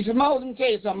 He said, Moses, let me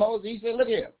tell you something, Moses. He said, look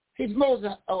here. He said,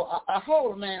 Moses, how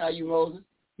old a man are you, Moses?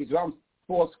 He said, I'm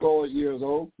 80 years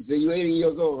old. He said, you're 80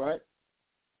 years old, right?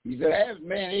 He said, average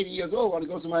man 80 years old want to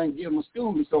go somewhere and give him a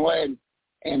spoon somewhere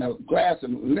and a glass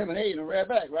of lemonade and right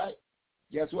back, right?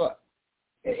 Guess what?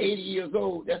 At 80 years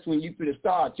old, that's when you could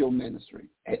start your ministry,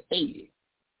 at 80.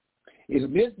 He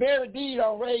said, this very deed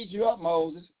I'll raise you up,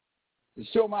 Moses, to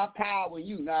show my power in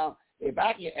you. Now, if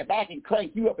I can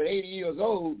crank you up at 80 years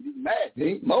old, you mad,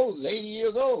 see? Moses, 80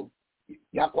 years old.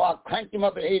 Yahweh cranked him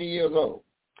up at 80 years old.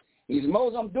 He said,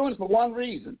 Moses, I'm doing it for one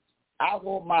reason. I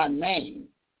want my name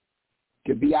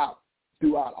to be out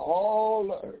throughout all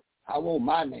the earth. I want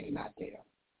my name out there.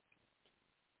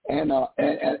 And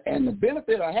the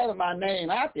benefit of having my name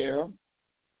out there,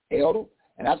 Elder,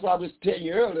 and that's why I was telling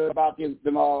you earlier about them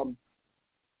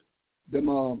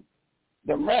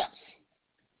reps.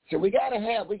 So we gotta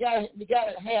have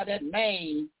that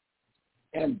name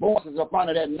and voices up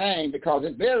under that name because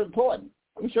it's very important.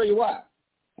 Let me show you why.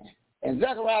 In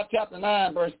Zechariah chapter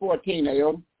 9, verse 14,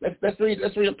 Elder, let's read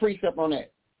a precept on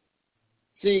that.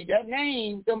 See, that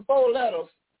name, them 4 letters,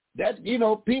 that,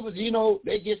 people,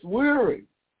 they get worried.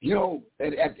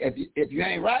 If you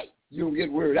ain't right, you'll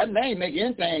get worried. That name make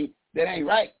anything that ain't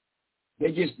right.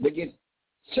 They get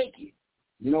shaky.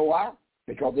 You know why?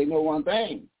 Because they know one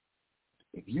thing.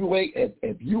 If you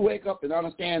wake up and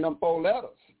understand them 4 letters,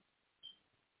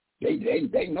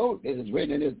 they know this is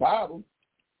written in this Bible.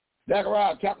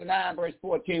 Zechariah chapter 9, verse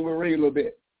 14, we'll read a little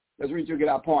bit. Let's read to get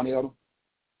our point, Elder.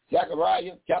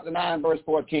 Zechariah chapter 9, verse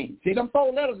 14. See, them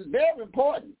 4 letters is very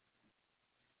important.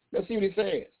 Let's see what it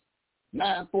says.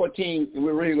 9:14, and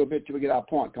we'll read a little bit till we get our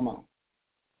point. Come on.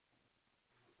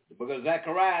 The book of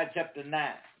Zechariah chapter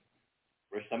 9,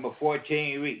 verse number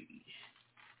 14 reads.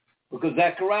 Book of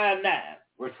Zechariah 9,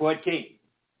 verse 14.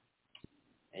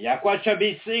 And Yahweh shall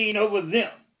be seen over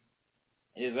them,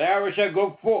 and his arrow shall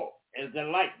go forth as the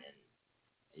lightning.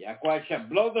 And Yahweh shall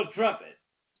blow the trumpet,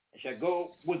 and shall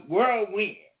go with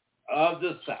whirlwind of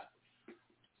the south.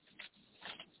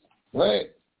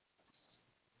 Right.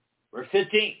 Verse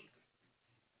 15.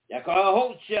 Yahweh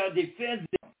host shall defend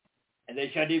them, and they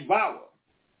shall devour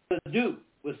the dew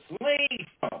with sling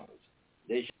stones.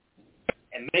 They shall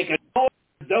and make a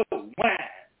dough wine,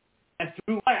 and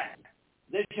through wine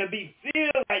they shall be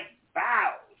filled like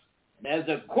bowls, and as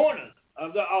the corners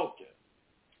of the altar.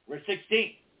 Verse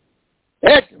 16.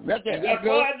 Excellent. That's good,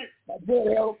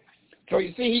 Elder. So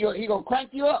you see, he gonna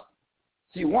crank you up.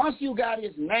 See, once you got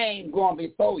his name going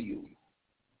before you,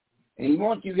 and he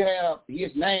wants you to have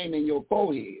his name in your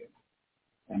forehead,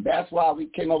 and that's why we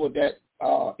came up with that,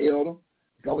 Elder,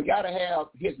 because we got to have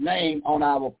his name on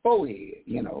our forehead,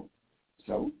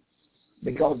 So,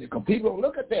 because people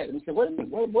look at that and say, what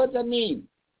does that mean?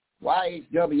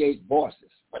 YHWH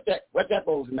voices. What that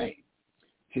supposed to mean?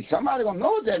 See, somebody gonna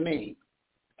know what that means.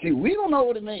 See, we don't know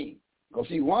what it means. Because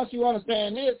see, once you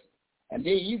understand this, and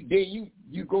then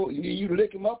you go you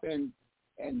lick him up and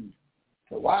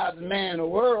the wisest man in the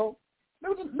world.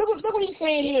 Look what he's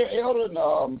saying here, Elder,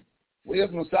 in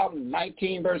Wisdom of Solomon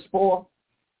 19 verse 4.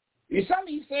 There's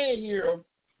something he said here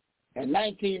in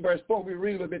 19 verse 4. We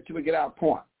read a little bit till we get our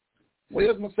point.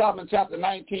 Wisdom of Solomon chapter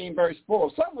 19 verse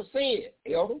 4. Something was said,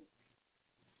 Elder,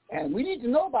 and we need to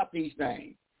know about these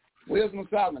things. Wisdom of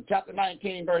Solomon chapter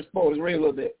 19 verse 4. Let's read a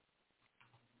little bit.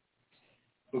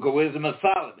 Book of Wisdom of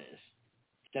Solomon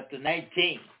chapter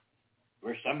 19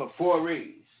 verse number 4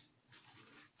 reads.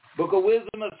 Book of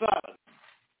Wisdom of Solomon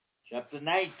chapter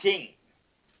 19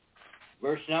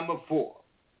 verse number 4.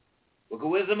 Book of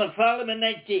Wisdom of Solomon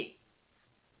 19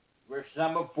 verse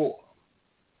number 4.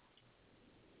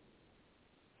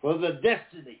 for the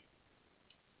destiny.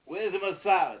 Wisdom of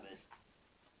Solomon,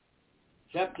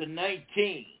 chapter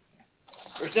 19,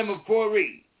 verse number 4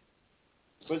 reads,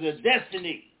 for the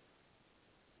destiny,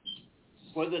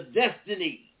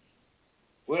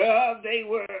 whereof they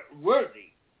were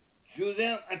worthy, drew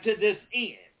them unto this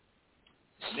end,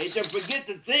 made them forget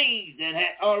the things that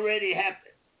had already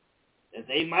happened, that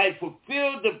they might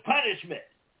fulfill the punishment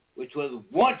which was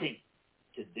wanting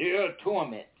to their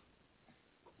torment.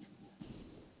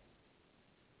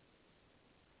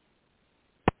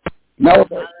 No,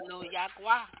 Hallelujah.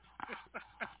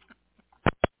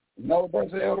 no,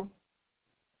 Brother Elder.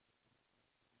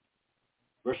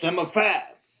 Verse number 5.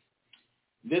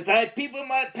 That thy people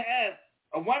might pass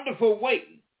a wonderful way,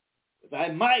 that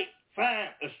I might find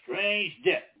a strange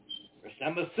death. Verse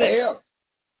number 6. Elder.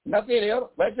 That's it, Elder.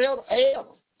 That's Elder. Elder.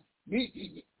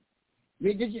 Did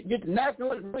the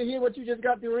nationals really hear what you just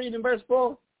got to read in verse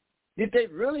 4? Did they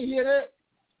really hear that?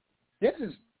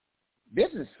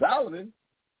 This is Solomon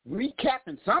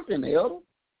recapping something, Elder.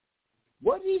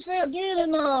 What did he say again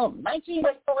in 19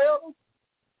 verse 4, Elder?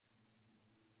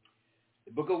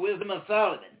 The book of Wisdom of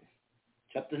Solomon,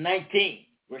 chapter 19,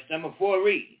 verse number 4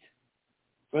 reads,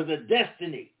 for the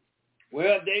destiny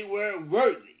whereof they were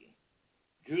worthy,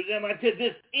 drew them unto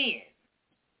this end,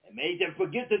 and made them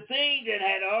forget the things that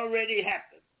had already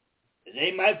happened, that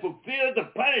they might fulfill the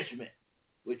punishment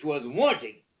which was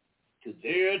wanting to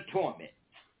their torment.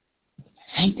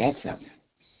 Ain't that something?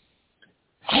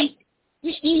 Hey,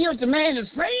 you hear what the man is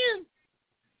saying?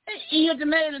 You hear what the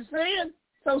man is saying?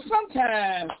 So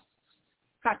sometimes,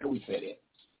 how can we say that?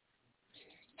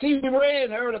 See, we read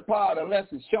in the early part of the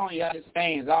lesson showing you how this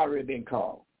thing's already been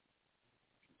called.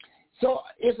 So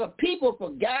it's a people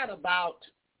forgot about,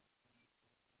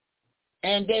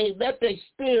 and they let their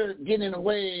spirit get in the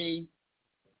way,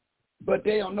 but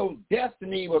they don't know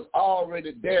destiny was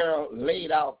already there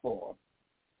laid out for them.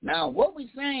 Now, what we're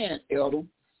saying, Elder,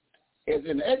 is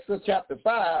in Exile chapter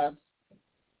 5,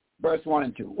 verse 1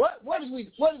 and 2. What is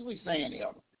we saying,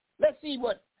 Elder? Let's see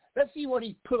what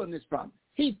he's pulling this from.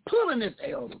 He's pulling this,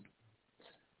 Elder.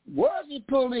 What he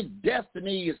pulling his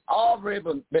destiny is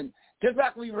already been, just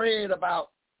like we read about,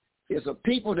 it's a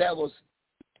people that was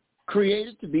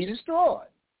created to be destroyed.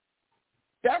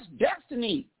 That's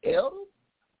destiny, Elder.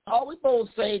 All we both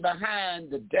say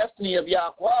behind the destiny of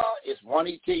Yahweh is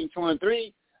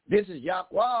 1:18:23. This is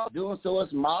Yahweh doing so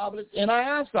it's marvelous in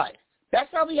our eyesight. That's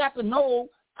how we have to know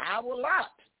our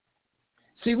lot.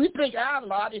 See, we think our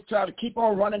lot is trying to keep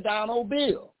on running down old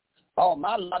Bill. Oh,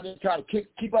 my lot is trying to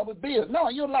keep up with Bill. No,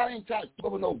 your lot ain't trying to keep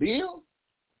up with no Bill.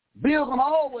 Bill's going to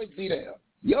always be there.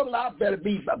 Your lot better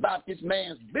be about this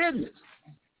man's business.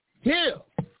 Here,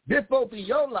 this will be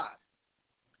your lot.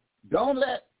 Don't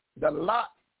let the lot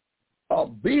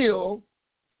of Bill,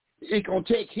 it's going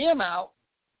to take him out,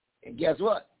 and guess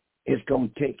what? It's going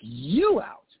to take you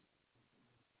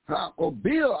out. Well,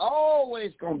 Bill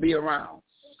always going to be around.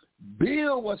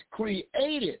 Bill was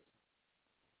created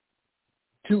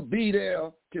to be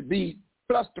there, to be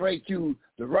frustrate you,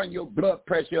 to run your blood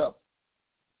pressure up,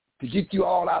 to get you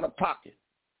all out of pocket,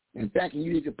 and thinking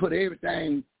you need to put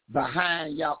everything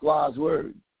behind Yahweh's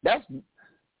word. That's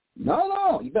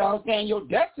no. You better understand your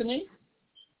destiny.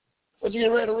 What you get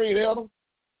ready to read, Elder?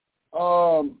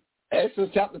 Exodus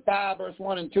chapter 5, verse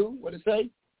 1 and 2. What it say?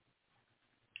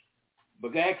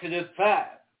 Book of Exodus 5,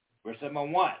 verse number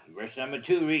 1. Verse number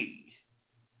 2 reads,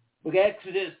 Book of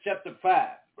Exodus chapter 5,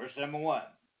 verse number 1.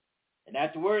 And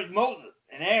afterwards Moses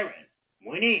and Aaron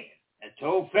went in and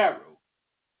told Pharaoh,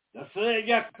 thus said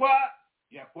Yahweh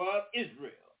of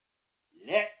Israel,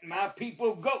 let my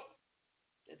people go,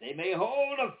 that they may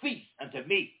hold a feast unto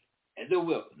me in the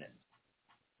wilderness.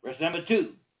 Verse number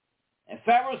 2. And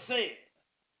Pharaoh said,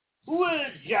 who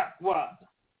is Yahweh,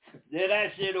 that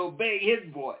I should obey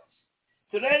his voice,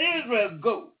 so let Israel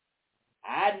go?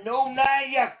 I know not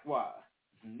Yahweh,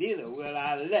 neither will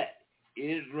I let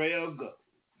Israel go.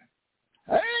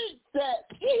 Ain't that?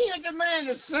 You hear the man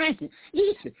is saying?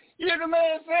 You hear the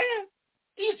man saying?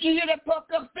 You hear that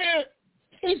puffed up spirit?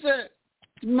 He said,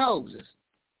 Moses,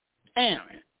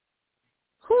 Aaron,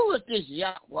 who is this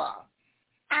Yahweh?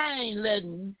 I ain't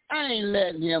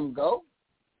letting him go.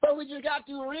 But we just got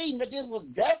through reading that this was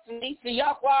destiny. See,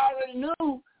 Yahweh already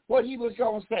knew what he was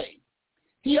going to say.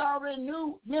 He already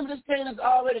knew. Remember, this thing is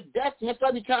already destiny. That's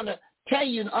why he's trying to tell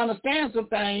you and understand some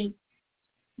things.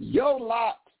 Your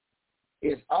lot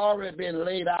is already been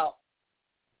laid out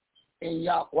in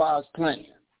Yahweh's plan.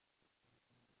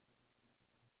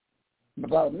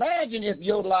 But imagine if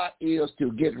your lot is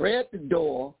to get right at the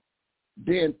door,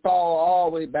 then fall all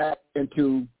the way back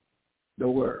into the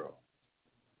world.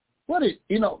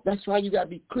 That's why you got to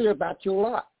be clear about your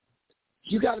lot.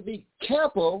 you got to be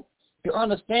careful to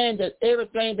understand that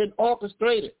everything been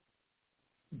orchestrated.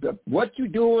 What you're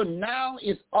doing now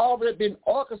is already been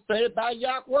orchestrated by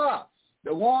Yahweh.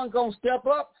 The one going to step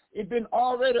up, it's been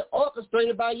already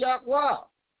orchestrated by Yahweh.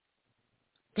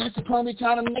 That's the point we're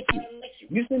trying to make you.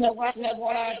 You sitting there watching that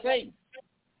what I say.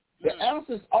 The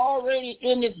answer's already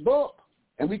in this book,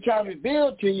 and we try to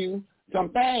reveal to you some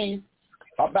things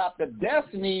about the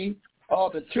destiny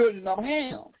of the children of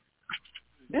Ham.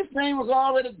 This thing was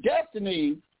already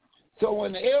destiny. So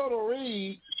when the elder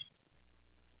reads,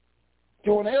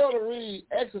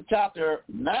 Exodus chapter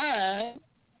 9,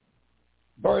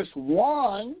 verse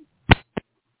 1,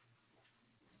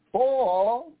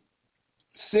 4,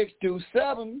 6 to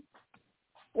 7,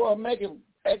 well, make it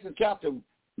Exodus chapter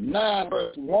 9,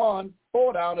 verse 1,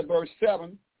 4 down to verse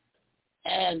 7,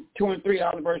 and 2 and 3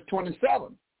 down to verse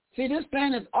 27. See, this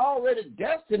thing is already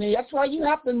destiny. That's why you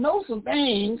have to know some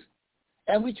things,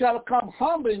 and we try to come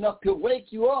humble enough to wake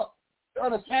you up to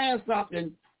understand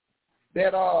something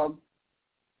that I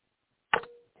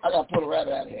got to pull a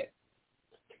rabbit out of the hat.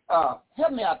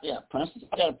 Help me out there, Princess.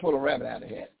 I got to pull a rabbit out of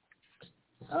the hat.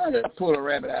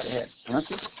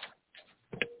 Princess.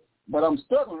 But I'm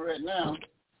struggling right now.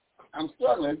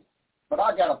 But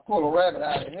I got to pull a rabbit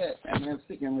out of the hat. And then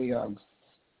secondly, I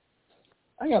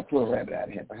got to pull a rabbit out of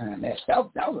the hat behind that. That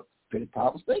was a pretty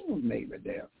powerful statement made right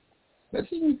there. Let's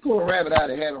see if you pull a rabbit out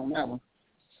of the hat on that one.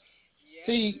 Yeah.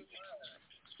 See,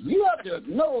 you have to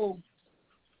know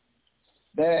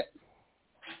that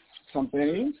some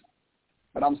things,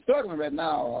 but I'm struggling right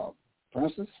now,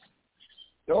 Princess.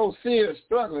 The old seer is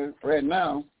struggling right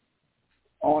now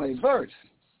on a verse.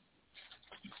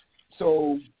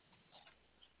 So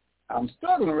I'm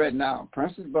struggling right now,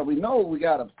 Princess, but we know we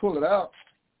got to pull it out.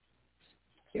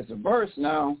 It's a verse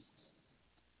now.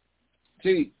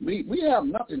 See, we have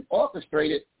nothing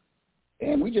orchestrated,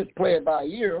 and we just play it by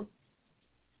ear.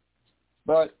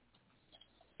 But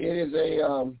it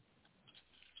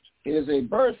is a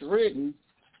verse written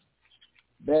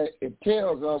that it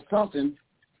tells us something,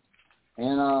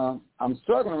 and I'm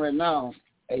struggling right now,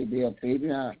 ABLP.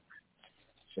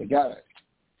 They got it.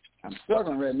 I'm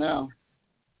struggling right now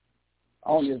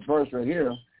on this verse right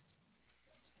here.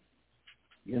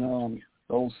 You know,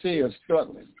 those seers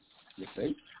struggling, you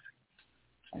see.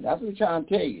 And that's what I'm trying to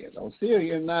tell you. Those seers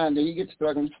here in 9 days, you get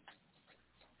struggling.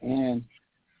 And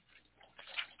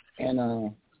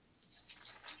I'm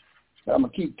going to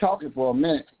keep talking for a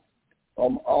minute.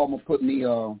 I'm going to put me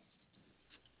a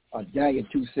Daniel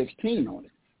 2:16 on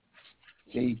it.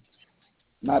 See?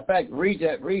 Matter of fact, read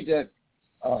that,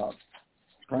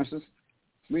 Princess.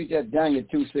 Read that Daniel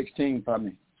 2:16 for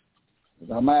me.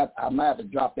 I might have to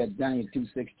drop that Daniel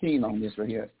 2:16 on this right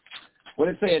here. What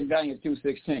does it say in Daniel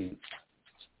 2:16?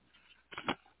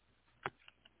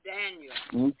 Daniel.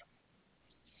 Mm-hmm.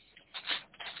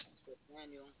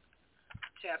 Daniel,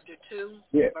 chapter 2,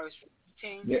 verse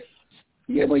 15. Yeah.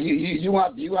 Yeah, but you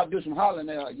want to do some hollering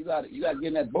there. You got to get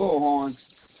in that bullhorn.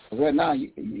 Right now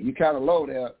you kind of low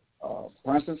there,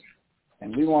 Princess,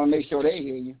 and we want to make sure they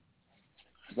hear you.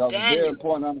 Because it's very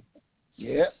important.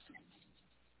 Yeah.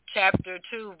 Chapter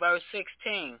 2, verse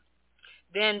 16.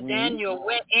 Then Daniel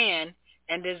went in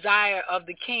and desired of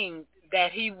the king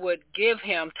that he would give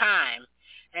him time,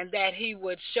 and that he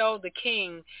would show the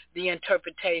king the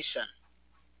interpretation.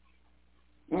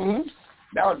 Mm-hmm.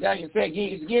 That was Daniel said,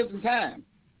 give him time.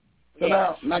 So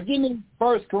yes. now give me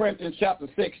 1 Corinthians chapter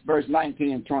 6, verse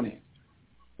 19 and 20.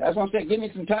 That's what I'm saying. Give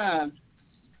me some time,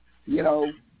 you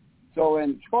know. So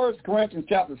in 1 Corinthians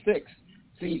chapter 6,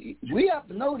 see, we have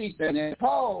to know these things. And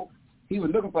Paul, he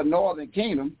was looking for northern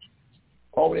kingdom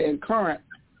over there in Corinth.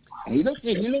 And he looked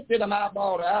at them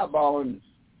eyeball to eyeball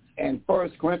in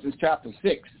 1 Corinthians chapter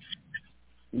 6.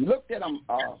 He looked at them,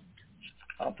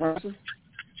 Princess.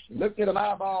 He looked at them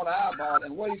eyeball to eyeball,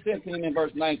 and what he said to him in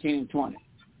verse 19 and 20.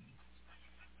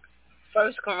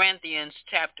 1 Corinthians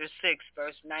chapter 6,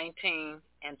 verse 19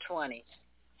 and 20.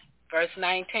 Verse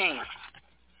 19.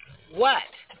 What?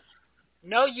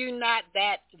 Know you not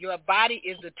that your body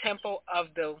is the temple of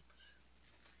the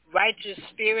righteous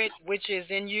spirit which is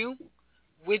in you,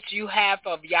 which you have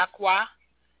of Yahweh,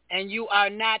 and you are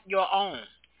not your own?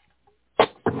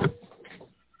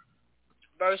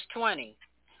 Verse 20.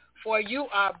 For you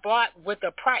are bought with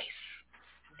a price.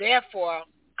 Therefore,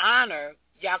 honor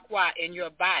Yahweh in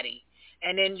your body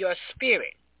and in your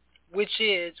spirit, which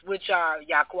are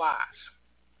Yahweh's.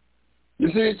 You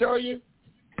see it, show you?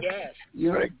 Yes.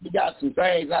 You got some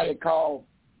things I call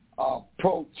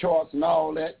pro-choice and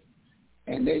all that,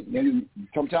 and they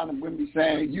sometimes the women be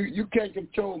saying, you can't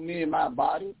control me and my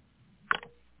body.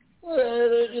 Well,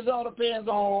 it all depends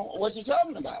on what you're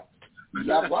talking about.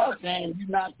 Yahweh saying you're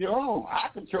not your own. I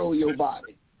control your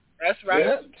body. That's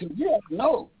right.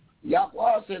 No.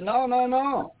 Yahweh said,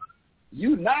 no.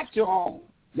 You're not your own.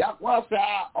 Yahweh said,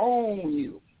 I own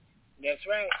you. That's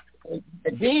right.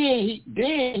 And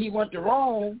then he went to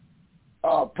Rome,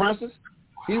 Princess.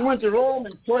 He went to Rome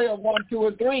in 12, 1, 2,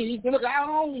 and 3. He said, look, I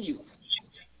own you.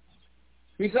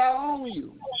 He said, I own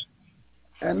you.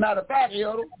 And matter of fact,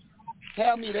 Elder,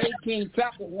 tell me the 18th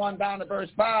chapter, 1 down to verse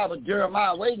 5 of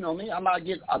Jeremiah waiting on me. I might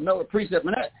get another precept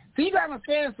in that. See, you got to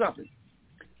understand something.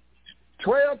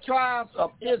 12 tribes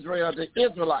of Israel, the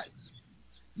Ysrlites.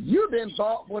 You've been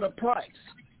bought with a price.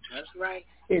 That's right.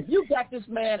 If you got this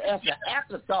man as an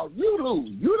afterthought, you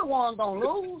lose. You the one going to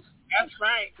lose. That's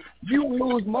right. You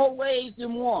lose more ways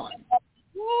than one.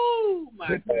 Woo, my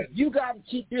goodness. You got to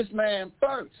keep this man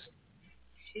first.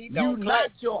 You're not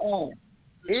your own.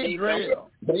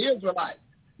 Israel, the Israelites,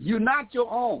 you're not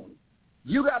your own.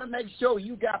 You got to make sure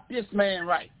you got this man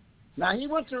right. Now, he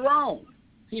went to Rome.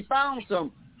 He found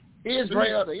some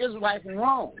Israel, the Israelites in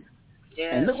Rome.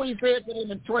 Yes. And look what he said to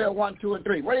them in 12, 1, 2, and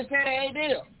 3. What did he say to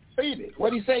Adel? Phoebe,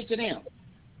 what did he say to them?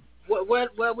 Where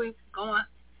we going?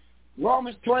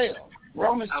 Romans 12,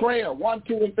 1,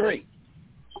 2, and 3.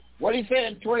 What did he say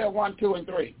in 12, 1, 2, and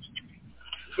 3?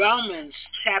 Romans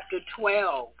chapter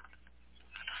 12,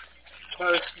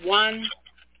 verse 1,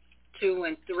 2,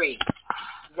 and 3.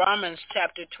 Romans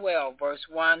chapter 12, verse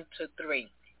 1 to 3.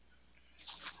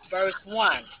 Verse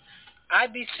 1. I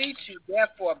beseech you,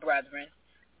 therefore, brethren,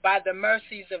 by the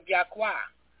mercies of Yahweh,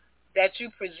 that you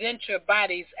present your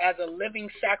bodies as a living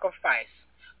sacrifice,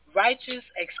 righteous,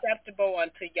 acceptable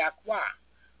unto Yahweh,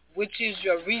 which is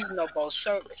your reasonable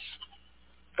service.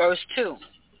 Verse 2.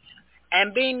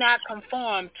 And be not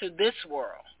conformed to this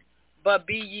world, but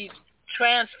be ye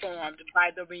transformed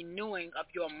by the renewing of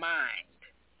your mind,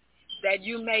 that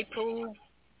you may prove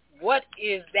what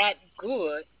is that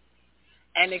good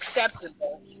and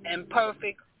acceptable and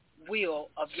perfect will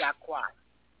of Yahweh.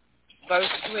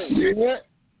 Verse 3. Yeah.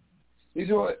 This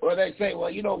is what they say.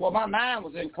 Well, my mind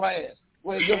was in class.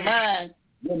 Well, your mind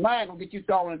will get you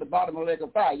thrown at the bottom of the lake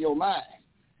of fire. Your mind.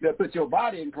 You got to put your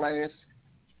body in class.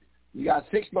 You got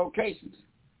 6 locations.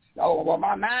 Oh, well,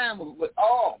 my mind was with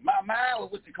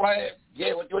the class.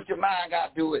 Yeah, what your mind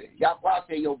got to do with it? Yahweh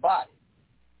say your body.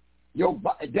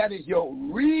 That is your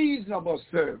reasonable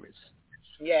service.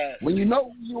 Yes. When you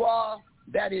know who you are,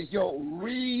 that is your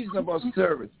reasonable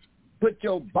service. Put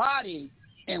your body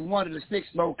in one of the 6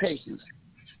 locations.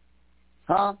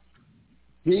 Huh?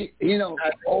 My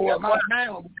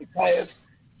mind was with the class.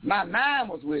 My mind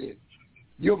was with it.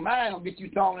 Your mind will get you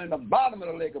thrown in the bottom of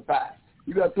the lake of fire.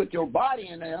 You got to put your body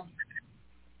in there.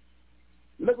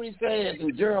 Look what he says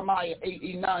in Jeremiah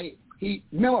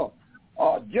 18:9.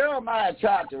 Jeremiah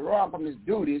tried to run from his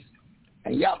duties,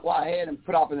 and Yahweh had him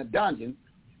put up in a dungeon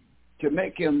to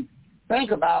make him think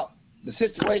about the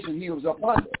situation he was up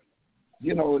under.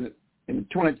 In the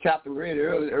 20th chapter, we read the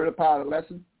early part of the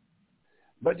lesson.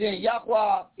 But then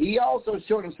Yahweh, he also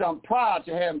showed him something prior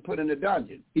to having him put in the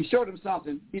dungeon. He showed him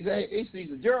something. He said,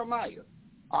 Jeremiah,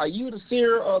 are you the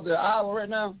seer of the hour right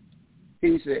now?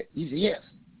 He said, yes.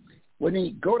 Well,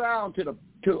 then go down to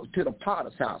the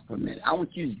potter's house for a minute. I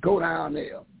want you to go down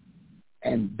there,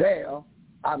 and there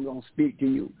I'm going to speak to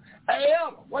you. Hey,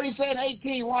 Elder, what did he say in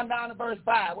 18, 1 down to verse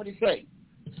 5? What did he say?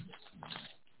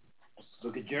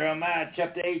 Look at Jeremiah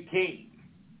chapter 18,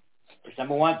 verse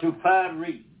number 1 through 5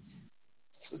 reads.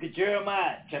 Look at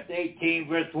Jeremiah chapter 18,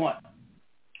 verse 1.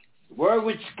 The word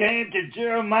which came to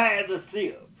Jeremiah the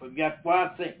seer from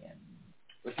Yahweh saying,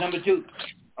 verse number 2,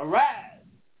 arise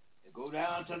and go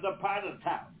down to the potter's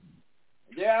house,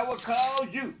 and there I will cause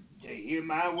you to hear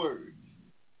my words.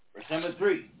 Verse number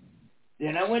 3,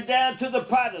 then I went down to the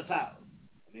potter's house,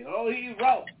 and behold, he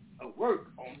wrought a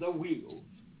work on the wheels.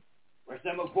 Verse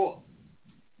number 4,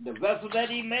 the vessel that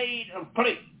he made of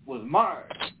clay was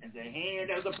marred in the hand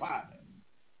of the potter.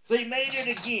 So he made it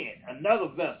again, another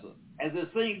vessel, as it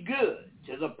seemed good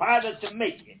to the potter to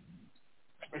make it.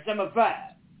 Verse number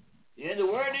 5. Then the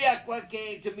word of Yahweh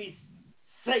came to me,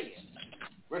 saying,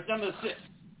 verse number 6,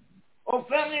 O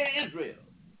family of Israel,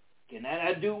 cannot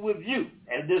I do with you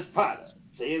as this potter,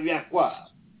 saith Yahweh?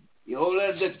 Behold,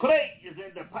 as the clay is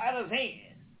in the potter's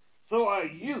hand, so are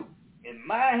you in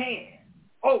my hand,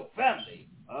 O family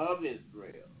of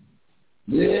Israel.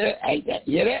 Yeah, ain't that?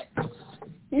 Hear that?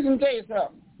 He can tell you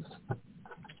something.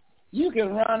 You can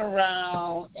run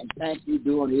around and think you're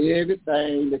doing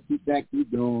everything that you think you're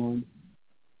doing.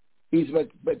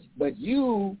 But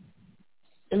you,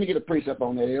 let me get a precept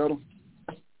on that, Elder.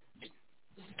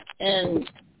 And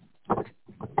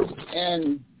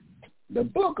the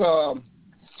book of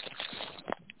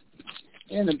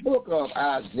in the book of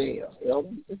Isaiah, Elder,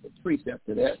 it's a precept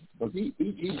to that, because he's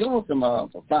doing some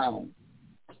profound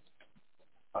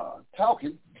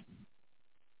talking.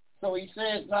 So he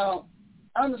says, now,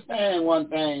 understand one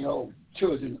thing, oh,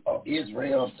 children of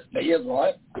Israel, the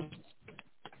Israelites.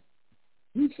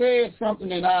 He said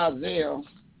something in Isaiah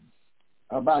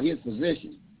about his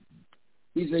position.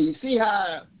 He said, you see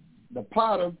how the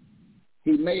potter,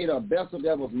 he made a vessel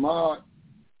that was marred,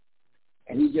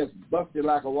 and he just busted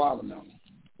like a watermelon.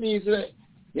 He said,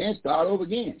 then start over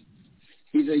again.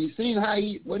 He said, you seen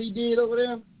what he did over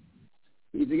there?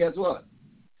 He said, guess what?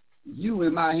 You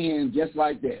in my hand just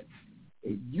like that.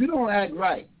 If you don't act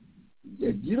right,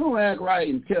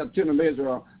 and tell children of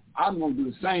Israel, I'm going to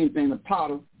do the same thing the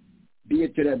potter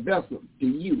did to that vessel, to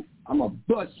you. I'm going to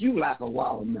bust you like a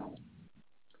watermelon.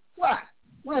 Why?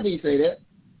 Why did he say that?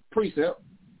 Precept.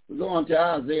 We go on to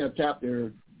Isaiah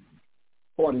chapter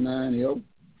 49 here.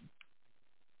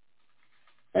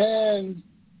 And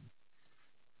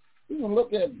we're going to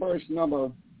look at verse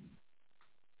number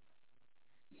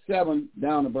 7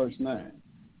 down to verse 9.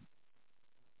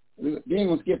 Then we're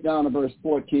going to skip down to verse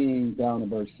 14 down to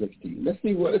verse 16. Let's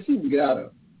see what we get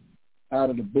out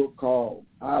of the book called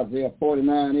Isaiah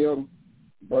 49 here,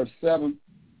 verse 7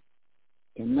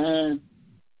 to 9.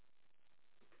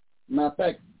 Matter of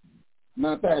fact,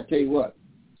 I tell you what,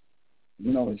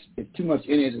 it's too much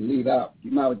in it to leave out.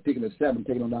 You might have taken the 7,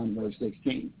 take it on down to verse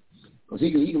 16. Because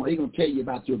he's going to tell you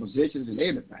about your positions and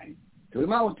everything. So we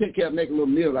might want to take care of making a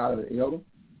little meal out of it, Elder.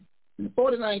 In the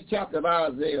 49th chapter of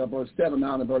Isaiah, verse 7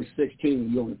 down to verse 16,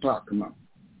 you're on the clock. Come on.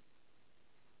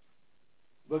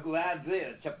 Book of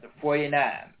Isaiah, chapter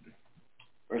 49,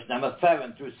 verse number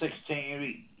 7 through 16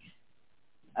 reads,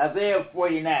 Isaiah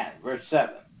 49, verse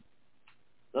 7.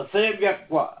 The Savior,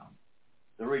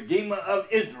 the Redeemer of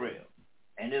Israel,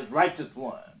 and his righteous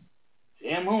one, to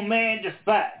him whom man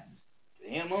despised, to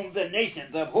him whom the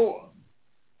nations abhor,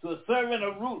 to a servant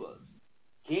of rulers,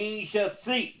 kings shall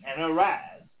see and arise.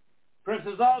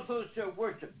 Princes also shall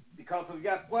worship, because of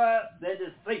Yahweh that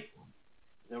is faithful,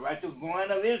 the righteous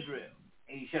one of Israel,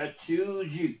 and he shall choose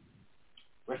you.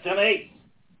 Verse 8,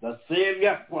 the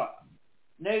Savior,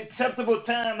 in the acceptable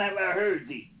time have I heard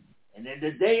thee, and in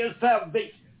the day of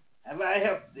salvation have I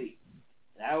helped thee.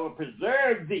 And I will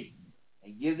preserve thee,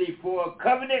 and give thee for a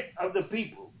covenant of the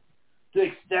people, to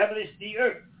establish the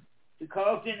earth, to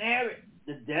cause to inherit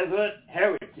the desolate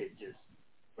heritages.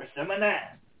 Verse 9,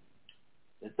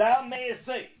 that thou mayest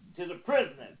say to the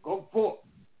prisoner, go forth,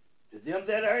 to them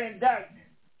that are in darkness,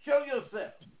 show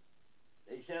yourself.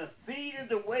 They shall feed in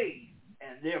the ways,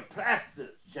 and their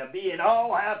plasters shall be in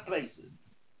all high places.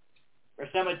 Verse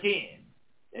 10,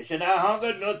 they shall not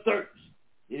hunger nor thirst,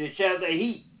 neither shall the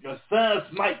heat nor sun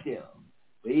smite them.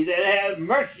 But he that has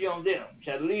mercy on them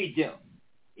shall lead them,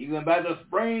 even by the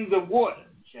springs of water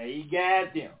shall he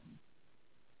guide them.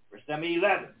 Verse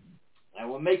 11, I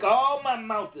will make all my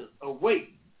mountains a way,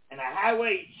 and a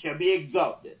highway shall be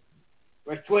exalted.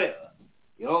 Verse 12,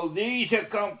 behold, these shall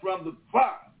come from the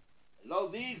far, and lo,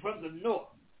 these from the north,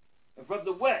 and from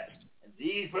the west, and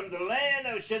these from the land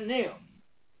of Shanim.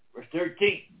 Verse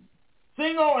 13,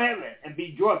 sing, O heaven, and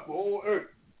be joyful, O earth,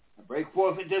 and break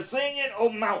forth into singing, O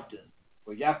mountains,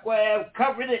 for Yahweh hath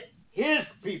comforted his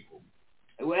people,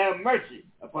 and will have mercy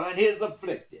upon his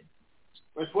afflicted.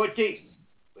 Verse 14,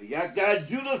 but Yahweh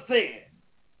Judah said,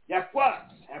 Yahweh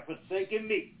hath forsaken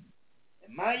me,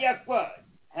 and my Yahweh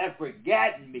hath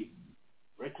forgotten me.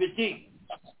 Verse 15,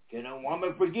 can a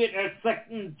woman forget her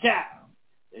second child,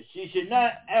 that she should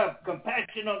not have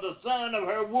compassion on the son of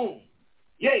her womb?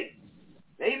 Yea,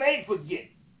 they may forget,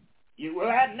 yet will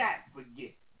I not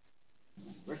forget.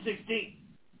 Verse 16,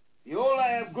 behold, I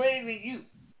have graven you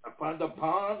upon the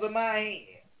palms of my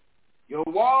hand. Your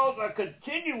walls are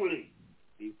continually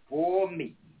before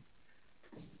me.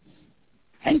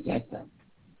 Ain't that something?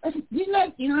 That's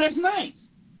nice.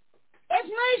 That's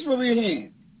nice for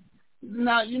reading.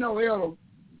 Now, Elder,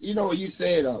 you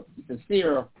said,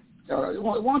 sincere, why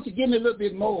don't you give me a little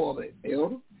bit more of it,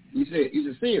 Elder? You said,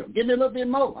 sincere, give me a little bit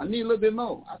more. I need a little bit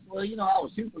more. I said, well, I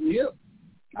was shooting from the hip.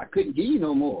 I couldn't give you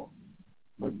no more.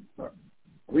 But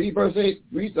read verse 8,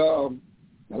 read the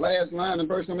last line in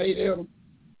verse number 8, Elder.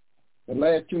 The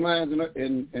last two lines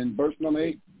in verse number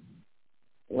 8.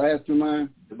 The last two lines.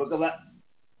 The book of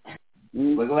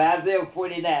Isaiah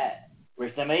 49,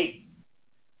 verse number 8.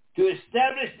 To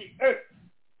establish the earth,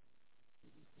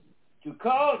 to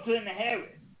cause to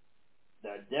inherit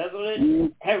the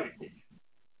desolate heritage.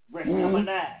 Verse number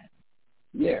 9.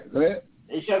 Yeah, go ahead.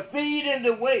 They shall feed in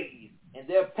the ways, and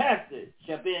their pastures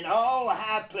shall be in all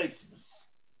high places.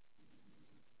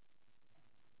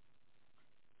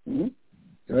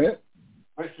 Go ahead.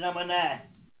 Verse number 9.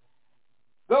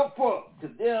 Go forth to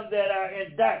them that are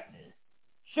in darkness.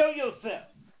 Show yourself.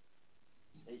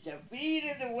 They shall feed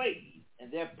in the way,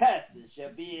 and their pastors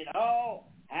shall be in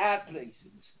all high places.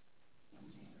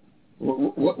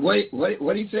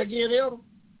 What he said again, Elder?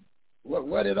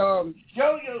 What did Show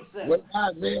yourself. What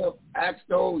Isaiah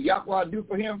asked old Yahweh do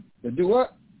for him? To do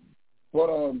what? For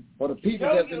the people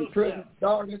Show that's in yourself. prison,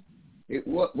 darkness.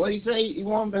 What he say? He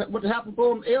wanted what to happen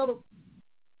for him, Elder?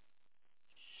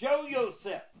 Show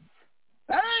yourself.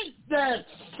 Ain't that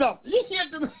something? You hear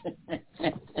the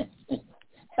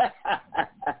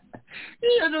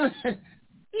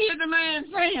hear the man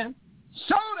saying,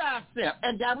 "Show thyself,"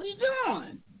 and that's what he's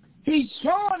doing. He's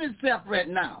showing himself right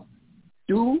now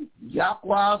through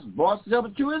Yahweh's voices of the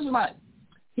true Israelite.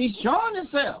 He's showing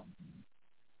himself.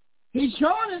 He's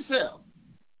showing himself.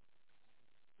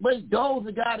 But it's those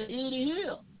that got an ear to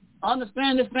hear.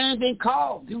 Understand this man been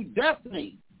called through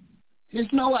destiny.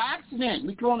 It's no accident.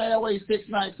 We come on that way 6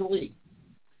 nights a week.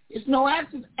 It's no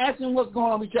accident. Asking what's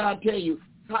going on, we try to tell you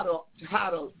how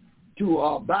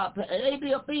to bypass. It ain't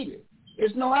be offended.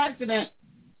 It's no accident.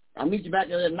 I'll meet you back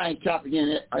at that 9th chapter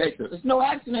again. It's no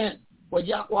accident what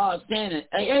Yahweh is standing.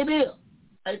 Hey, Bill.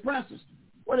 Hey, Princess.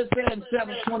 What it said in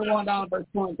 7:21 down verse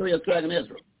 23 of 2nd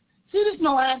Israel. See, there's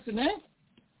no accident.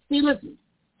 See, listen.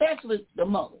 Especially the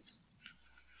mothers.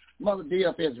 Mother D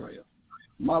of Israel.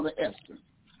 Mother Esther.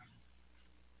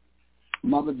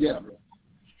 Mother Deborah.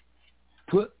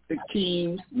 Put the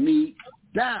king's meat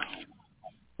down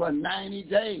for 90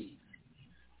 days.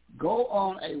 Go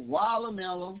on a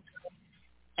watermelon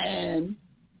and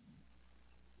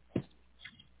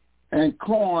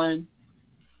corn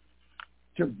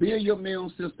to build your immune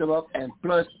system up and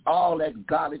flush all that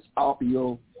garbage off of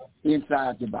your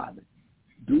inside your body.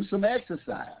 Do some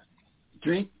exercise.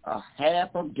 Drink a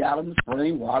half a gallon of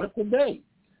spring water per day.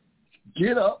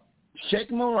 Get up, shake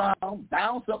them around,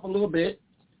 bounce up a little bit,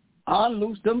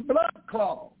 unloose them blood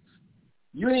clots.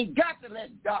 You ain't got to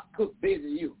let Doc Cook busy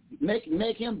you. Make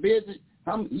him busy.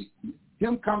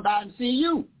 Him come by and see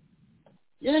you.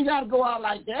 You ain't got to go out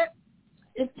like that.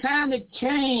 It's time to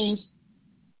change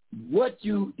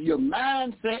your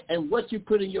mindset and what you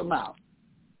put in your mouth.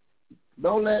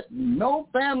 Don't let no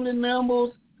family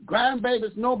members,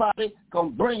 grandbabies, nobody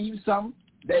come bring you something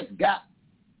that's got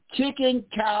chicken,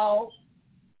 cow,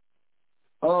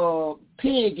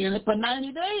 pig in it for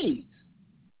 90 days.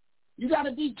 You got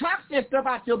to detox that stuff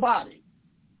out your body.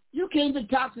 You can't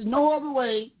detox it no other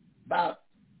way by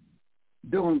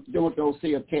doing what those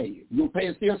seals tell you. You pay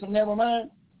a seal some never mind?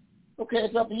 Okay,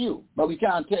 it's up to you. But we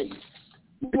can't tell you.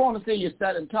 We want to see you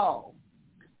standing tall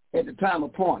at the time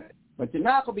appointed. But you're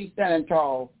not going to be standing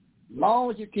tall as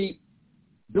long as you keep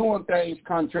doing things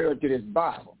contrary to this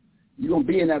Bible. You're going to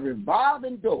be in that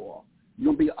revolving door.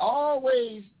 You're going to be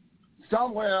always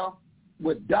somewhere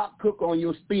with Doc Cook on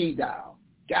your speed dial.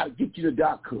 Got to get you to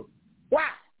Doc Cook. Why?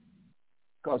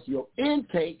 Because your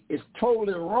intake is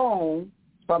totally wrong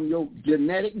from your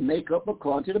genetic makeup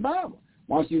according to the Bible.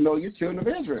 Once you know you're children of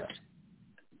Israel.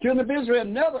 Children of Israel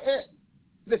never ate.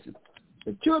 Listen,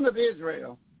 the children of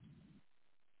Israel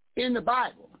in the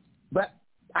Bible, but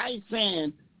I ain't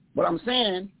saying, but I'm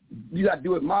saying you got to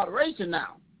do it in moderation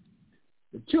now.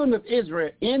 The children of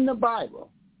Israel in the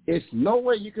Bible, it's no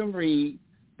way you can read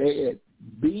they ate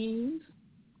beans,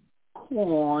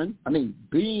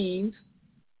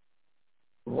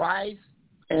 rice,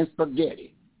 and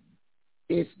spaghetti.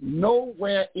 It's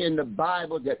nowhere in the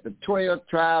Bible that the 12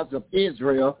 tribes of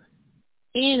Israel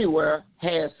anywhere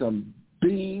has some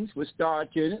beans with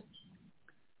starch in it,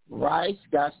 rice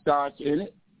got starch in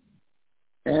it,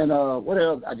 and what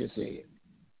else I just said?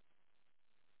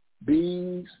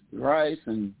 Beans, rice,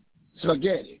 and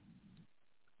spaghetti.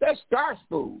 That's starch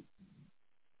food.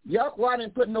 Yahweh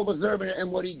didn't put no preservative in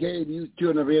what he gave you,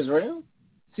 children of Israel.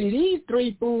 See, these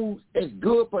 3 foods is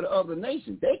good for the other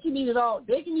nations. They can eat it all.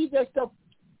 They can eat that stuff.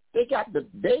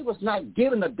 They was not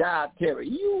given the dietary.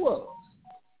 You was.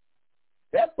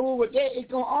 That food was there.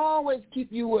 It's going to always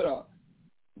keep you with a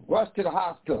rush to the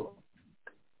hospital.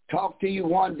 Talk to you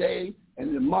one day,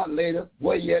 and a month later,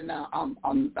 where you at now? I'm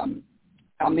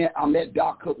at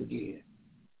Doc Cook again.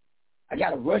 I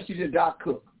got to rush you to Doc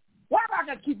Cook. Why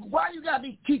you got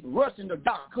to keep rushing to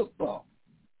Doc Cook for?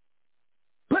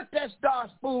 Put that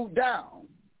starch food down.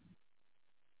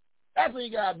 That's what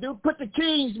you got to do. Put the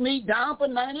king's meat down for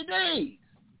 90 days.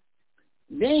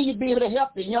 Then you'll be able to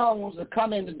help the young ones that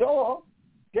come in the door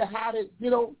to how to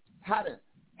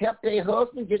help their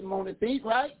husband get them on their feet,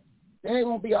 right? Then they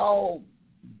won't be all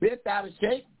bent out of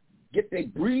shape, get their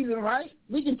breathing right.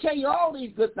 We can tell you all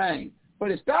these good things.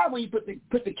 But it starts when you put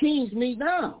the king's meat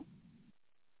down.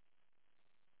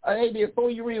 Hey, before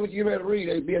you read what you ready to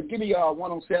read, give me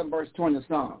 107 verse 20 of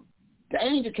Psalm. The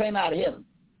angel came out of heaven.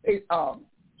 The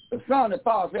son that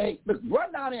falls, hey, look,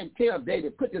 run down there and tell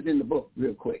David, put this in the book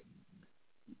real quick.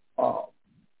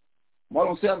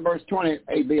 107 verse 20,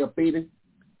 A.B.L. Phoebe.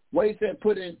 What he said,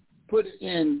 put it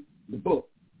in the book.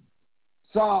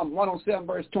 Psalm 107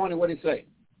 verse 20, what did he say?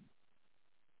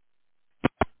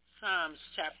 Psalms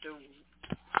chapter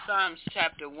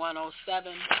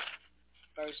 107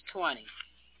 verse 20.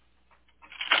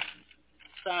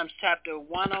 Psalms chapter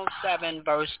 107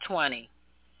 verse 20.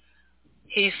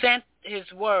 He sent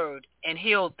his word and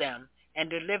healed them and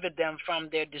delivered them from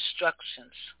their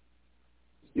destructions.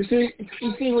 You see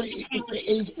what he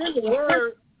said,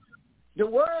 the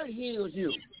word heals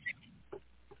you.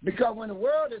 Because when the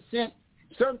word is sent,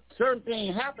 certain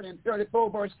things happen in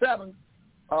 34 verse 7,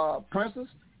 Princess.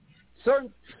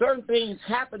 Certain things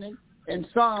happening in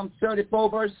Psalm 34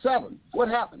 verse 7. What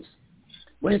happens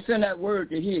when he send that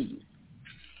word to heal you?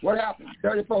 What happens?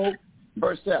 34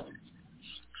 verse 7.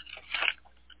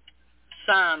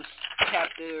 Psalms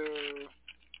chapter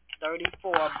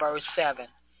 34 verse 7.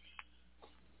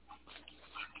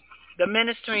 The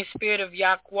ministering spirit of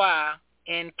Yahweh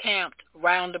encamped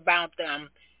round about them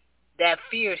that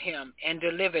feared him and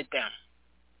delivered them.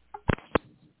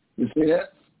 You see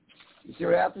that? You see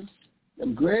what happens?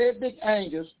 Them great big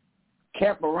angels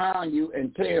kept around you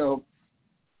until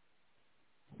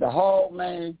the whole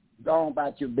man gone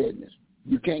about your business.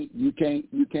 You can't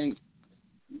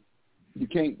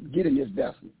get in this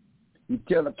vessel. You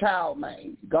tell the cow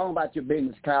man, go on about your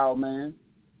business, cow man.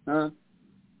 Huh?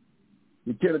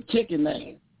 You tell the chicken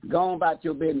man, go on about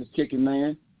your business, chicken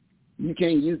man. You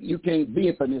can't be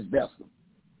up in this vessel.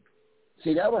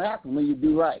 See, that will happen when you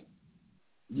do right.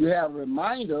 You have a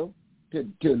reminder to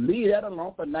leave that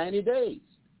alone for 90 days.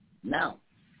 Now,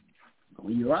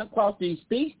 when you run across these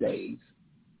feast days,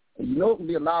 and you know it can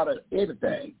be a lot of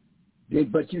everything,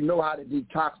 but you know how to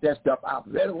detox that stuff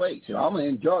out right away. So I'm going to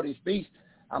enjoy these feasts.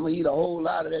 I'm going to eat a whole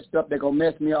lot of that stuff that's going to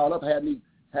mess me all up, have me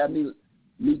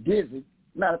dizzy.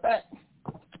 Matter of fact,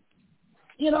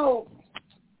 you know,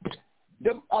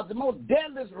 the most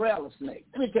deadliest rattlesnake.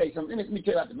 Let me tell you something. Let me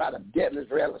tell you about the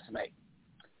deadliest rattlesnake.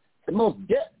 The most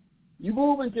you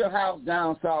move into your house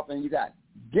down south and you got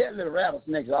deadly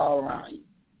rattlesnakes all around you.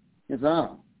 It's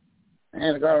on.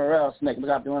 And I got a rattlesnake. We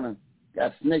got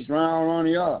got snakes around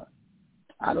the yard.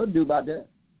 I don't know what to do about that.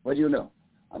 What do you know?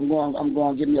 I'm going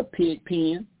to give me a pig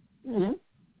pen. I'm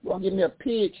going to give me a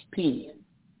pig's pen.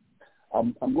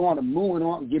 I'm going to move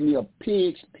on and give me a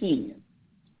pig's pen.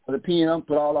 For the pen, I'm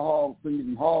put all the hogs, put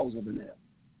some hogs up in there.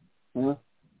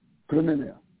 Put them in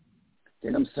there.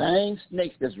 Then them same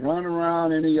snakes that's running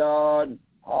around in the yard and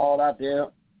all out there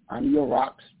under your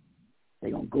rocks, they're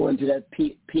going to go into that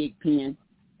pig pen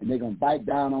and they're going to bite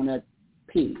down on that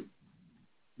pig.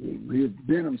 They will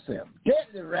bend themselves.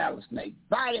 Deadly rattlesnake.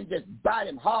 Just bite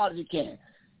him hard as you can.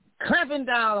 Clamp him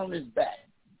down on his back.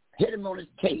 Hit him on his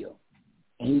tail.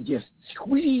 And you just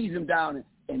squeeze him down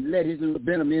and let his little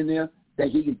venom in there that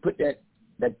he can put that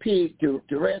pig to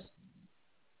rest.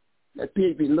 That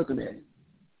pig be looking at him.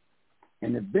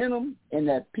 And the venom in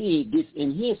that pig gets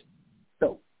in his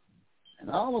throat. And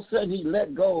all of a sudden he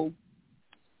let go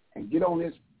and get on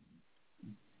his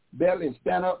belly and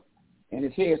stand up, and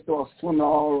his head starts swimming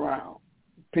all around.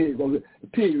 The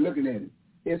pig looking at him.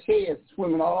 His head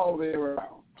swimming all the way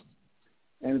around.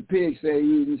 And the pig say,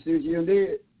 you see what you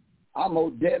did? I'm more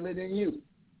deadly than you.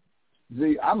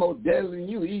 See, I'm more deadly than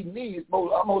you. Eating me,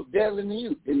 I'm more deadly than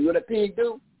you. And what the pig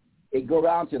do? It go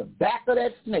around to the back of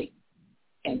that snake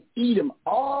and eat him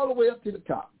all the way up to the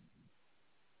top.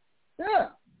 Yeah.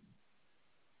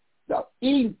 The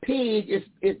eating pig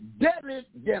is deadlier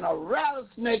than a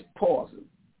rattlesnake poison.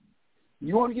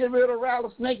 You want to get rid of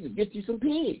rattlesnakes, get you some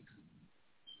pigs.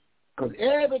 Because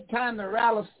every time the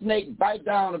rattlesnake bites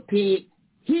down a pig,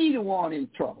 he the one in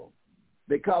trouble.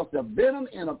 Because the venom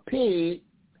in a pig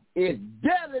is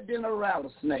deadlier than a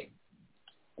rattlesnake.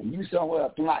 And you somewhere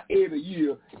like every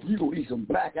year, you going to eat some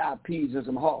black-eyed peas and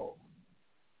some hogs.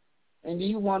 And then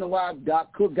you wonder why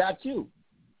Doc Cook got you.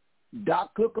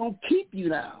 Doc Cook going to keep you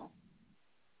down.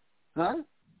 Huh?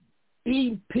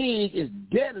 Eating pig is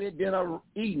deadlier than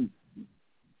eating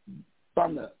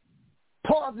from the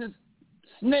poisonous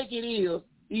snake it is,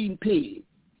 eating pig.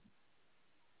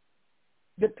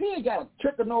 The pig got a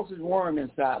trichinosis worm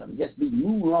inside him. Just be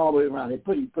moving all the way around. They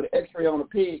put an X-ray on the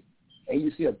pig, and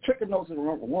you see a trichinosis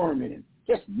worm in him,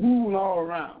 just moving all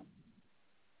around.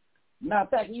 Matter of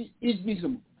fact, it used to be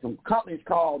some companies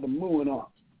called the Moving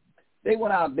Arms. They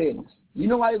went out of business. You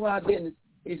know why they went out of business?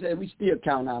 They said, we still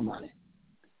count our money.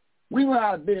 We went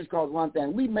out of business because one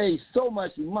thing. We made so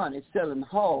much money selling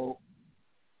hog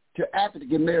to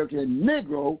African American,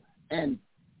 Negro, and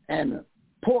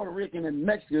Puerto Rican and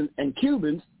Mexican and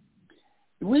Cubans.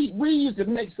 We used to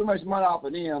make so much money off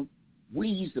of them. We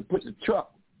used to put the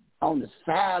truck on the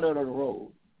side of the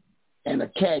road and a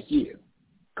cashier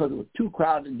because it was too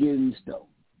crowded to get in the store.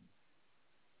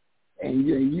 And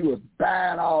you were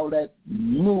buying all that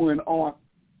mooing on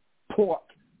pork,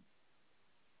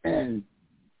 and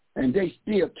they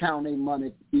still count their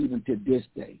money even to this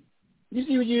day. You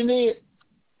see what you need?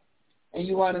 And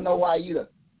you want to know why you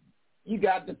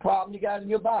got the problem you got in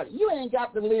your body. You ain't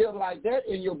got to live like that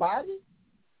in your body.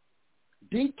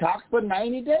 Detox for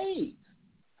 90 days.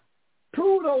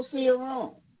 Prove those fear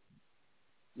wrong.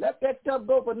 Let that stuff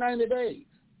go for 90 days.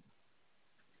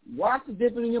 Watch the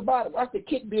difference in your body. Watch the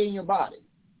kick be in your body.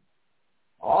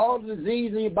 All the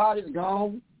disease in your body is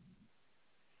gone.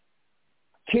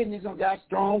 Kidneys have got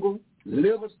stronger.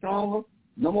 Liver stronger.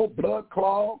 No more blood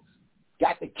clogs.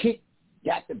 Got the kick.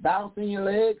 Got the bounce in your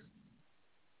legs.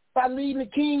 By leaving the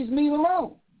king's meat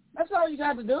alone. That's all you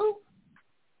got to do.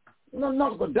 No,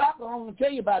 the doctor don't want to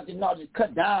tell you about this. No, just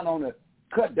cut down on it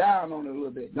a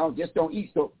little bit. No, just don't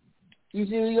eat so. You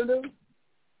see what you do?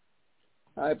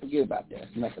 All right, forget about that.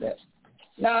 Enough of that.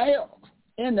 Now,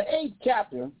 in the 8th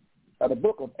chapter of the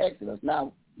book of Exodus,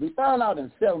 now, we found out in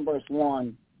 7 verse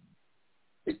 1,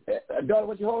 daughter,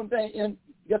 what you holding thing? You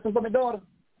got something for me, daughter?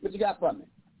 What you got for me?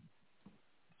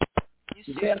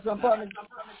 You have something for me?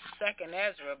 Second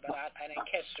Ezra, but I didn't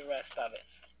catch the rest of it.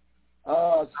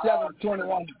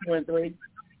 7:21 to 23.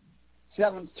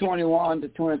 7:21 to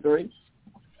 23. Okay.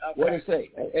 What does it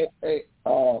say?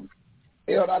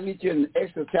 I'll meet you in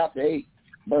Exodus chapter 8,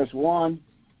 verse 1,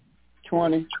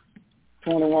 20,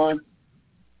 21,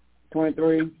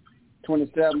 23,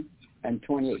 27, and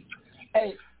 28.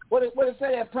 Hey, what did it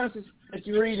say there, Princess, that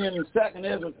you read in 2nd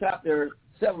Ezra chapter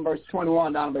 7, verse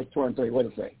 21 down to verse 23? What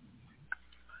did it say?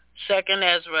 2nd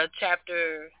Ezra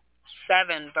chapter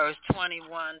 7, verse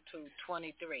 21 to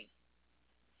 23.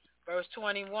 Verse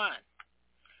 21.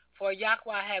 For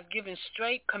Yahweh have given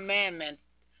straight commandment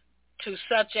to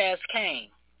such as came,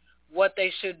 what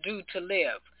they should do to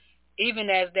live, even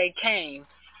as they came,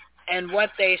 and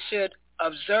what they should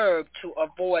observe to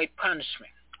avoid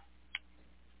punishment.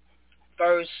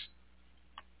 Verse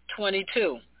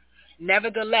 22.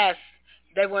 Nevertheless,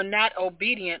 they were not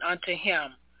obedient unto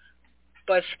him,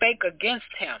 but spake against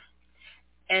him,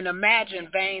 and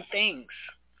imagined vain things.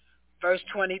 Verse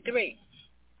 23.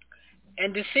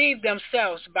 And deceived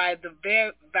themselves by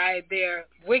their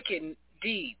wicked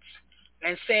deeds,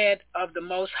 and said of the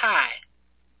Most High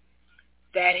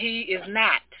that he is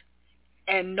not,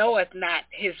 and knoweth not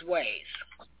his ways.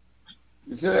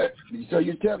 So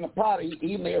you're telling the potter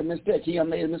he made a mistake. He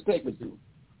made a mistake with you.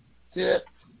 See that?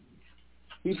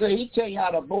 He said he tell you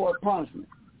how to avoid punishment.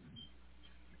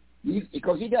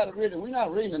 Because he got to read it. We're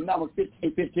not reading the number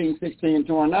 15, 15, 16, and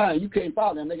 29. You can't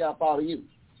follow them. They got to follow you.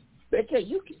 They can't.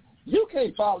 You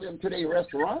can't follow them to their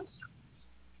restaurants.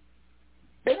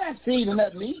 They're not feeding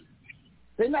that meat.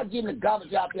 They're not getting the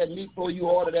garbage out that meat before you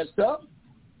order that stuff.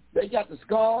 They got the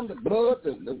scum, the blood,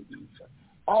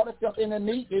 all the stuff in the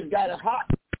meat. They've got it hot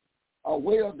or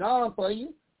well done for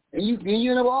you, and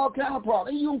you have all kind of problems.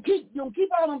 And you don't keep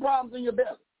all them problems in your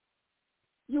belly.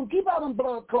 You don't keep all them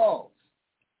blood clots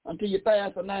until you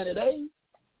fast for 90 days.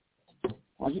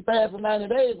 Once you fast for 90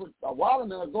 days with a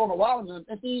watermelon, going to watermelon,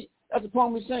 and see, that's the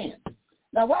point we're saying.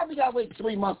 Now, why we got to wait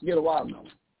 3 months to get a watermelon?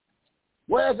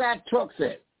 Where's our trucks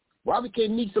at? Why we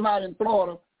can't meet somebody in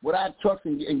Florida with our trucks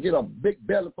and get a big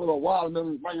belly full of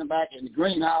watermelons, bring them back in the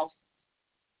greenhouse?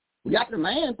 We got the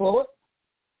land for it.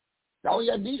 All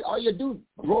you do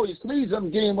is roll your sleeves up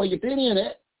and get in where you fit in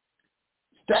at.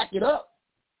 Stack it up.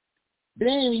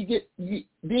 Then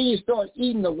you start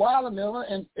eating the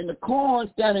watermelon and the corn,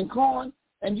 standing corn,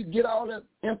 and you get all the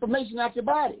information out your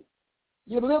body.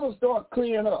 Your liver starts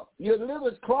clearing up. Your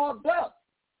liver's clogged up.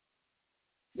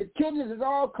 Your kidneys is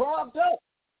all clogged up.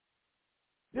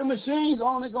 The machines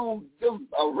only going to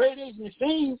radiation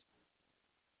machines.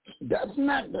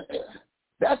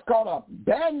 That's called a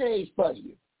Band-Aid for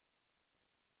you.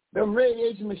 Them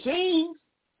radiation machines,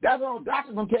 that's what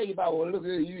doctors going to tell you about. Well, look,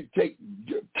 you take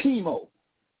chemo.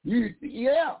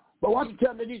 But why don't you tell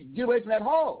them they need to get away from that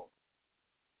hog?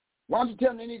 Why don't you tell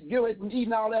them they need to get away from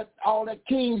eating all that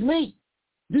king's meat?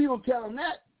 You don't tell them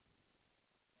that.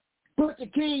 Put the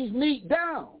king's meat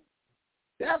down.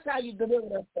 That's how you deliver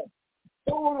that stuff.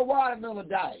 Go on a watermelon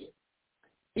diet.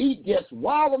 Eat just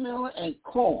watermelon and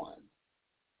corn.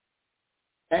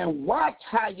 And watch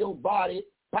how your body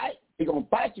bite. It's going to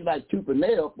bite you like tooth and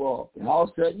nail and all of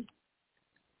a sudden,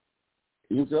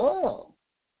 You say, oh,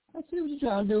 I see what you're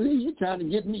trying to do here. You're trying to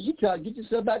get me. You're trying to get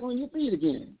yourself back on your feet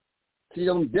again. See,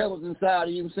 those devils inside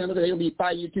of you, Senator, they'll be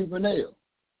fighting you tooth and nail.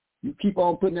 You keep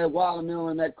on putting that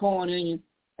watermelon and that corn in you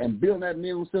and building that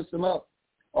immune system up,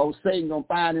 or Satan going to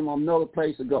find him on another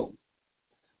place to go.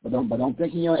 But don't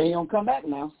think he ain't going to come back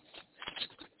now.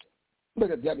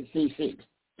 Look at WCC.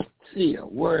 See,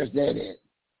 where is that at?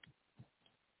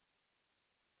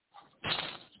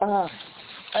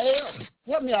 Elder,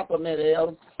 help me out for a minute,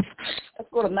 Elder. Let's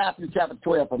go to Matthew chapter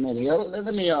 12 for a minute, Elder.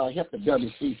 Let me help the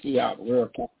WCC out, the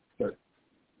World Council Church.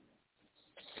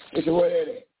 It's where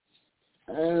it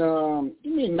at. And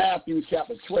give me Matthew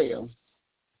chapter 12.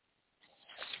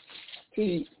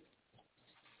 See,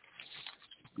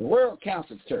 the World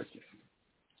Council Churches.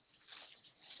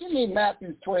 Give me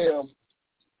Matthew 12,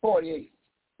 48.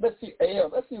 Let's see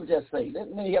what that says.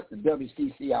 Let me help the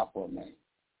WCC out for a minute.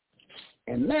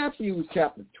 In Matthew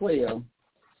chapter 12,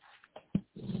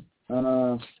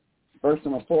 verse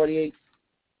number 48,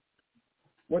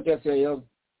 what that say, Elder?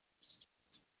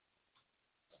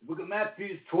 Book of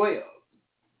Matthew 12,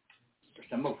 verse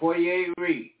number 48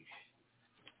 reads,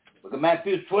 Book of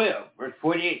Matthew 12, verse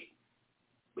 48.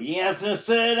 But he answered and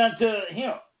said unto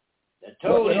him that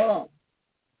told him. Hold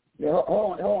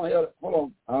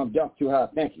on. I'm jumped too high.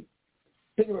 Thank you.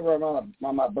 Pick it up on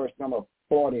my verse number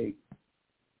 48.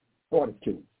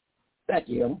 42. Thank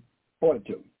you, Elder.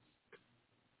 42.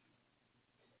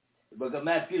 The book of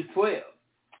Matthew 12,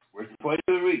 verse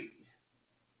 42 reads,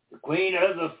 The queen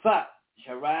of the south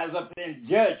shall rise up in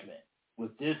judgment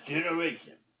with this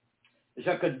generation. It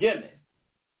shall condemn it.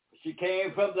 She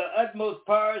came from the utmost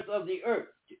parts of the earth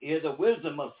to hear the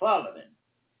wisdom of Solomon.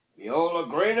 Behold, a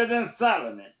greater than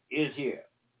Solomon is here.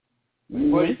 Verse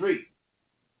 43.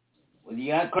 When the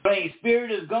unclean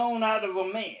spirit is gone out of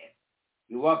a man,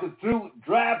 he walketh through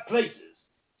dry places,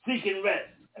 seeking rest,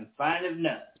 and findeth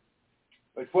none.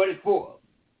 Verse 44.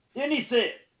 Then he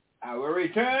said, I will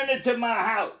return into my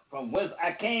house from whence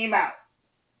I came out.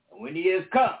 And when he is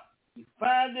come, he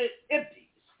finds it empty,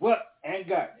 swept, and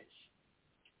garnished.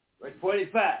 Verse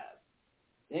 45.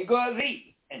 Then goeth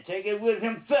he, and taketh with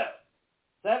himself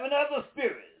 7 other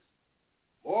spirits,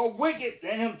 more wicked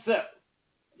than himself.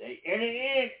 They enter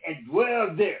in and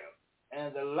dwell there.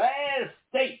 And the last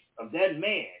state of that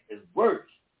man is worse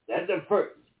than the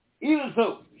first. Even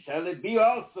so shall it be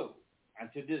also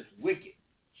unto this wicked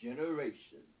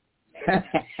generation.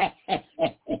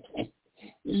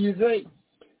 You say,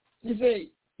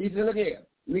 look here,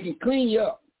 we can clean you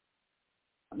up.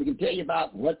 We can tell you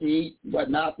about what to eat, what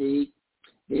not to eat.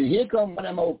 Then here come one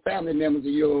of them old family members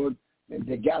of yours, and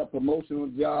they got a promotional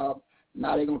job.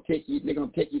 Now they're gonna take you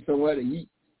somewhere to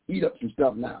eat up some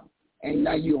stuff now. And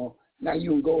now you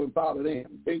can go and follow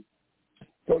them. See?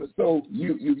 So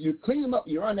you clean them up,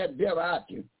 you run that devil out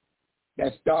you.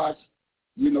 That starts,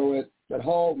 that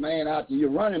hog man out you, you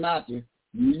run him out you.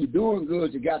 You're doing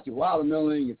good, you got your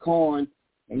watermelon and your corn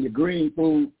and your green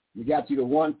food. You got you the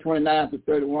 129 to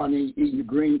 31 and eating your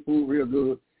green food real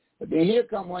good. But then here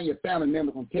come one of your family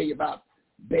members going to tell you about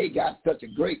they got such a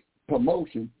great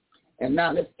promotion, and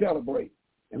now let's celebrate.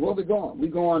 And where we going? We're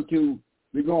going to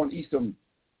eat some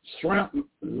shrimp,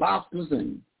 lobsters,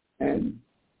 and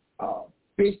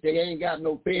fish that ain't got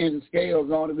no fins and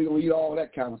scales on it. We're going to eat all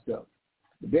that kind of stuff.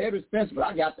 It's very expensive, but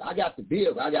I got the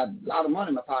bills. I got a lot of money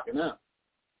in my pocket now.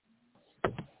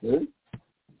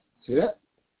 See that?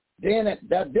 Then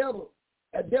that devil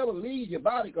leaves your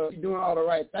body because he's doing all the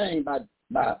right thing by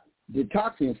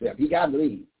detoxing himself. He got to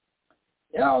leave.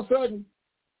 And all of a sudden,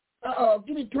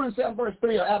 give me 27 verse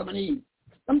 3 of Adam and Eve.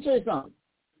 Let me tell you something.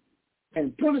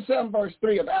 And 27 verse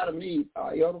 3 of Adam and Eve,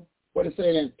 what it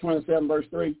say in 27 verse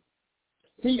 3?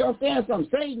 See, you understand something?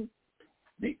 Satan,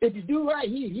 if you do right,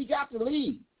 he got to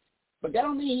leave. But that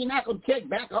don't mean he's not going to check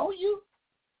back on you.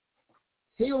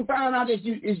 He don't find out that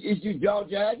you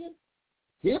jaw-jagging.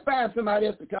 He'll find somebody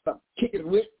else to kind of kick it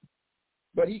with.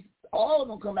 But all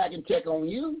going to come back and check on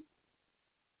you.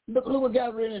 Look what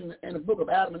got written in the book of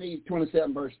Adam and Eve,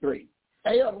 27 verse 3.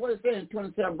 Hey, what it say in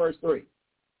 27 verse 3?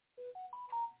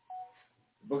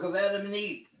 Book of Adam and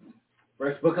Eve.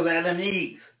 First book of Adam and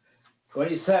Eve,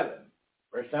 27,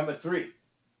 verse number 3.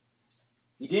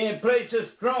 He then placed his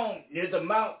throne near the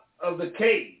mouth of the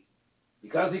cave,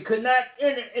 because he could not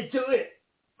enter into it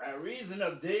by reason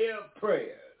of their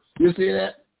prayers. You see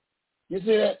that?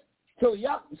 So,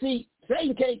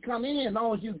 Satan can't come in as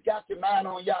long as you got your mind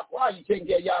on Yahweh. You taking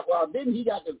care of Yahweh. Then he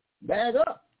got to bag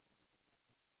up.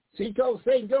 See, he told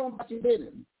Satan, go on about your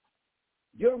business.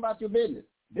 Go on about your business.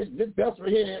 This vessel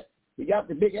here, he got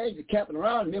the big angel camping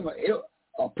around him.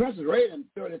 Princess Raven,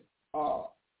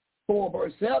 34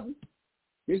 verse 7.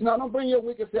 He's not going to bring your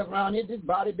wicked self around here. This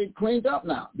body been cleaned up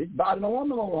now. This body don't want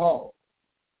no hog,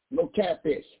 no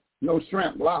catfish, no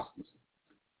shrimp, lobsters,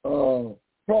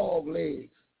 frog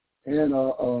legs, and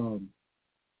what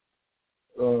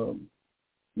do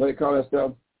they call that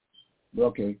stuff?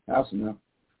 Okay, house enough.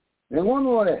 And one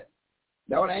more of that.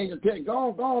 That what the angel tell you,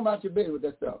 go on about your business with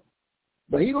that stuff.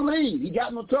 But he don't leave. He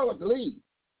got no trouble to leave.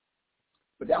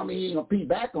 But that don't mean he ain't going to peep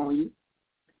back on you.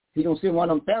 He going to send one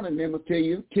of them family members to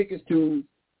you, tickets to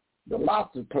the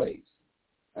lobster place.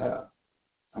 I'm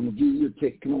going to give you a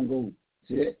ticket. Come on, go.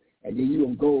 See that? And then you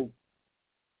going to go.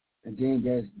 And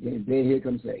then here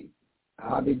comes say,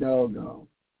 I'll be doggone.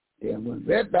 Then went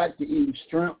right back to eating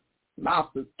shrimp,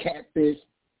 lobster, catfish,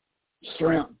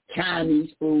 shrimp,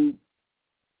 Chinese food,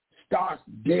 starch,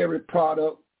 dairy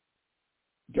product,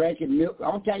 drinking milk. I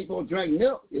don't tell you supposed to drink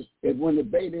milk. It's when the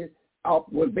baby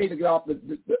get off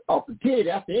the kid,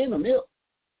 that's the end of milk.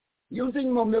 You don't drink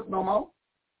no milk no more.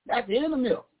 That's the end of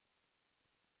milk.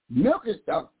 Milk is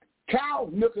the cow's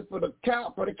milk is for the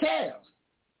calves.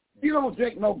 You don't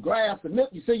drink no glass of milk.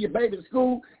 You send your baby to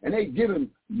school and they give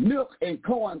him milk and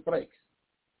cornflakes.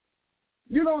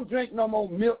 You don't drink no more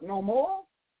milk no more.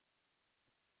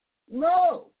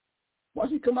 No.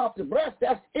 Once you come off the breast,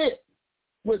 that's it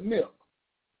with milk.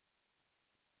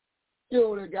 You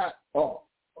only got a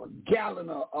gallon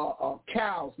of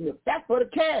cow's milk. That's for the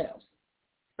calves.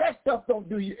 That stuff don't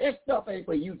do you. That stuff ain't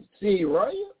for you to see,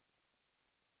 right?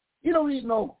 You don't eat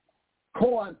no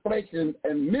cornflakes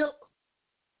and milk.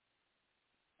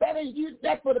 That ain't you.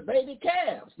 That's for the baby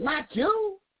calves, not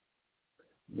you.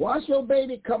 Once your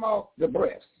baby come off the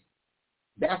breast,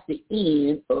 that's the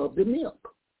end of the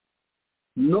milk.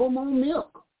 No more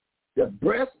milk. The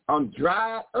breasts are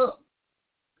dried up.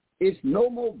 It's no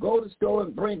more go to the store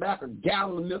and bring back a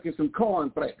gallon of milk and some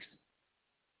cornflakes.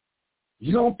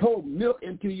 You don't pour milk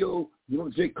into you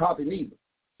don't drink coffee neither.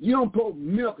 You don't pour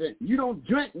milk in. You don't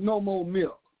drink no more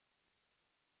milk.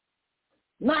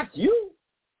 Not you.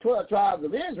 12 tribes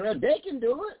of Israel, they can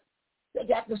do it. They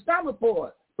got the stomach for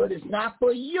it. But it's not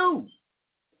for you.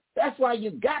 That's why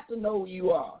you got to know who you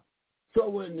are. So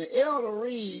when the elder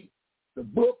reads the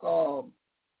book of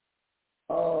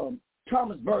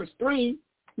Thomas, verse 3,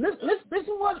 listen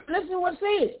what it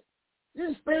says. This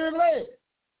is spirit-led.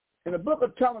 In the book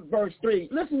of Thomas, verse 3,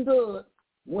 listen to it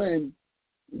when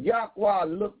Yahweh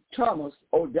looked Thomas,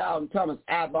 down Thomas,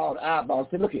 eyeball to eyeball,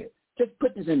 said, look here, just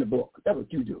put this in the book. That's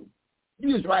what you do.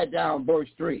 You just write down verse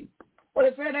 3. What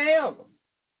it said to elder?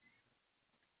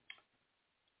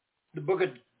 The book of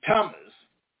Thomas,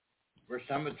 verse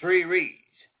number 3 reads,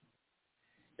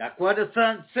 like what the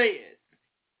Son said,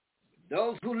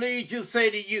 those who lead you say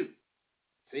to you,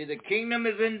 see, the kingdom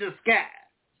is in the sky,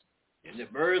 and the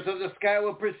birds of the sky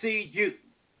will precede you.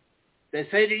 They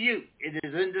say to you, it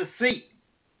is in the sea.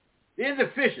 Then the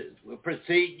fishes will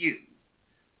precede you.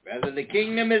 Rather, the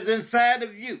kingdom is inside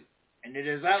of you, and it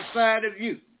is outside of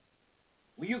you.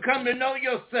 When you come to know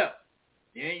yourself,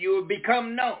 then you will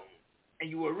become known, and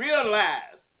you will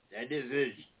realize that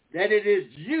it is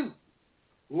you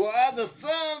who are the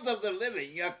sons of the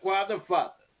living Yahweh the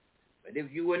Father. But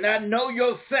if you will not know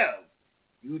yourself,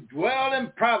 you dwell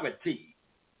in poverty,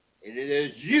 and it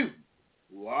is you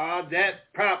who are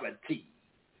that poverty.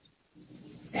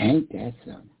 Ain't that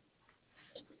something?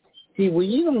 See, when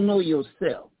you don't know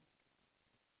yourself,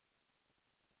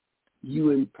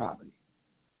 you in poverty.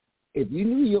 If you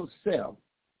knew yourself,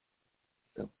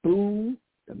 the food,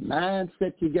 the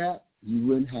mindset you got, you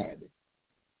wouldn't have it.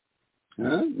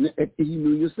 Huh? If you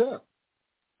knew yourself.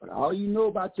 But all you know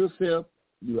about yourself,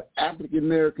 you're an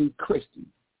African-American Christian.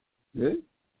 Yeah?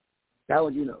 That's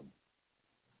what you know.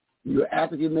 You're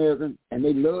African-American, and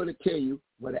they love to tell you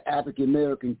what an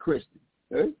African-American Christian.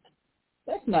 Yeah?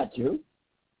 That's not you.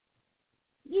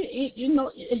 You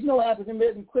know, there's no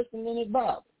African-American Christian in this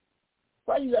Bible.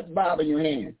 Why you got the Bible in your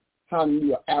hand? How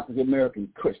you are African-American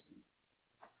Christian?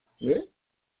 Yeah?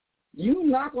 You're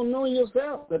not going to know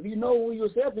yourself. If you know who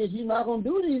yourself is, you're not going to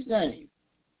do these things.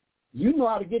 You know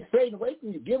how to get Satan away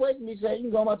from you. Get away from me, Satan. You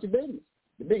can go about your business.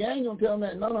 The big angel don't tell them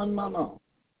that. No.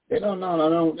 They don't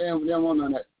want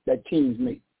none of that king's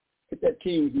meat. Get that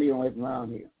king's meat away from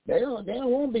around here. They don't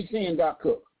want to be seeing Doc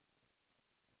Cook.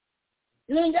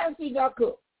 You ain't got to see Doc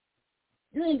Cook.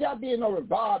 You ain't got to be in no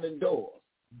revolving doors,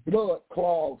 blood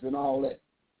clogs and all that.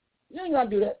 You ain't got to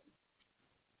do that.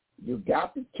 You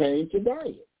got to change your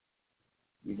diet.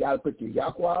 You got to put your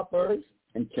Yahweh first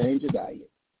and change your diet.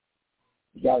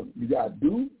 You got to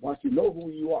do once you know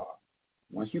who you are.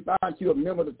 Once you find you're a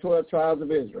member of the 12 tribes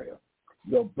of Israel,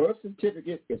 your birth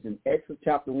certificate is in Exodus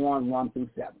chapter 1, 1 through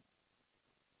 7.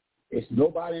 It's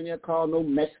nobody in there called no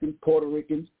Mexicans, Puerto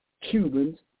Ricans,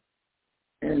 Cubans,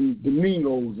 and the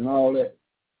Negroes and all that.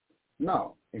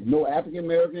 No, there's no African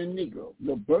American and Negro.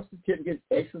 No birth certificate,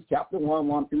 Exodus chapter 1,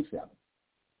 1 through 7.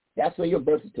 That's where your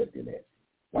birth certificate is.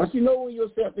 Once you know where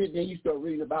yourself is, then you start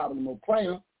reading the Bible more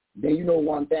plainer, then you know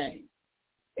one thing.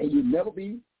 And you'll never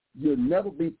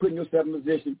be putting yourself in a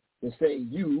position to say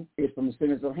you is from the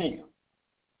descendants of Ham.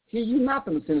 See, you're not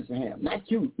from the descendants of Ham.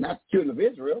 Not you, not the children of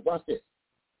Israel. Watch this.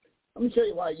 Let me show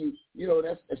you why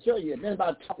that's show you. And then if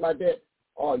I talk like that,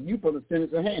 are you from the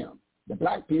descendants of Ham? The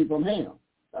black people from Ham.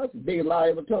 That's the biggest lie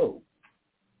ever told.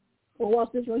 Well,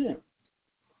 watch this right here.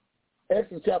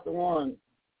 Exodus chapter 1,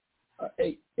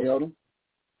 8, Elder.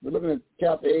 We're looking at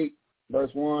chapter 8, verse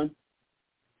 1,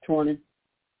 20,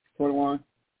 21,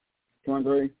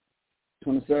 23,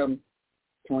 27,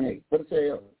 28. What does it say,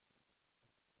 Elder?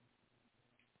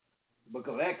 Book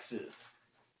of Exodus,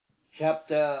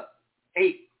 chapter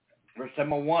 8, verse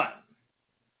number 1,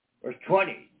 verse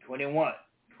 20, 21,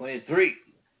 23,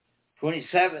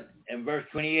 27, and verse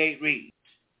 28 reads.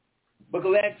 Book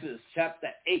of Exodus, chapter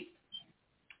 8,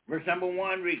 verse number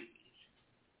 1 reads.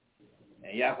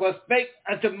 And Yahweh spake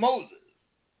unto Moses,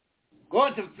 go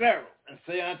unto Pharaoh, and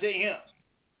say unto him,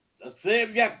 thus saith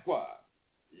Yahweh,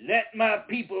 let my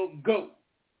people go,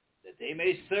 that they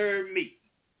may serve me.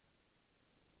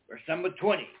 Verse number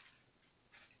 20.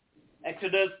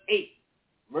 Exodus 8,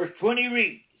 verse 20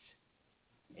 reads,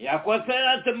 and Yahweh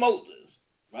said unto Moses,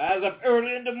 rise up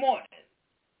early in the morning,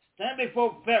 stand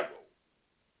before Pharaoh,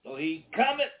 so he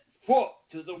cometh forth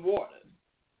to the water,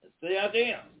 and say unto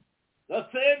him, thus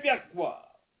saith Yahweh,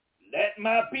 let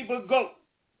my people go,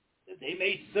 that they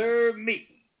may serve me.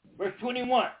 Verse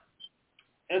 21,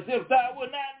 as if thou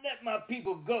wilt not let my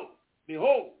people go,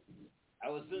 behold, I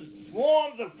will send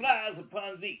swarms of flies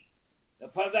upon thee,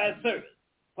 upon thy servants,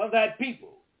 upon thy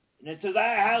people, and into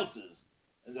thy houses,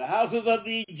 and the houses of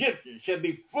the Egyptians shall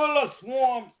be full of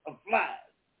swarms of flies,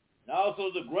 and also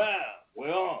the ground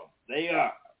whereon they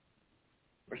are.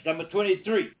 Verse number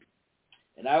 23,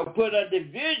 and I will put a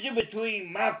division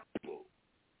between my people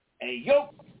and your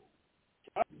people.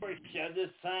 Tomorrow shall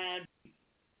this sign be.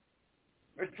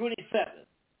 Verse 27,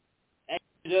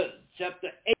 Exodus chapter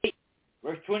 8,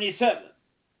 verse 27.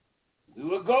 We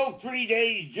will go 3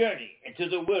 days' journey into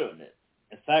the wilderness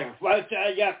and sacrifice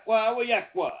to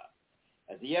Yahweh,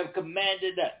 as he have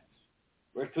commanded us.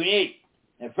 Verse 28,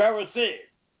 and Pharaoh said,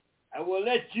 I will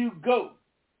let you go,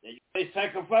 that you may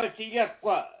sacrifice to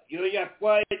Yahweh, your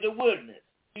Yahweh in the wilderness.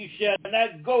 You shall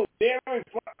not go very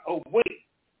far away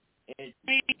and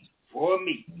speak for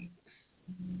me.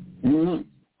 Mm-hmm.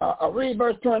 I'll read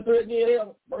verse 23 again.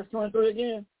 Verse 23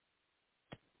 again.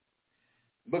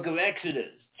 Book of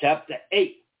Exodus, chapter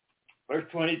 8, verse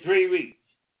 23 reads,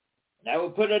 and I will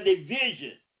put a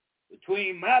division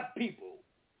between my people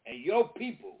and your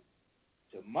people.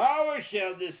 Tomorrow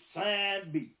shall this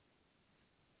sign be.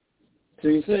 So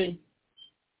you see,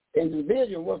 and the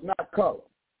division was not color.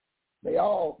 They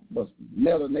all was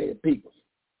melanated peoples.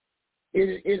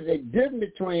 It is a difference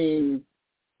between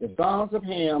the sons of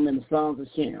Ham and the sons of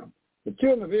Shem. The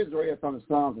children of Israel are from the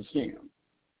sons of Shem.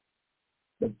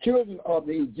 The children of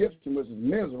the Egyptian, which is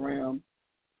Mizraim,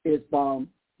 is from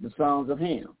the sons of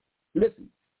Ham. Listen,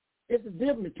 it's a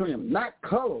difference between them, not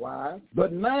color-wise,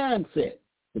 but mindset.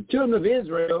 The children of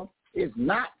Israel is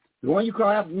not, the one you call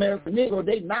African American Negro,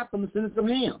 they not from the descendants of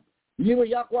Ham. You know what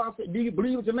Yahweh said? Do you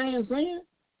believe what the man is saying?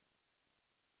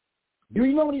 Do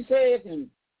you know what he says in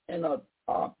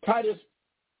Titus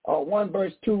 1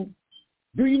 verse 2?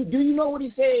 Do you know what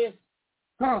he says?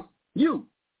 Huh? You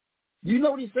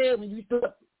know what he says when you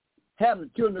start having the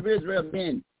children of Israel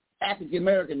being African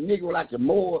American Negro like the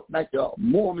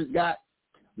Mormons got?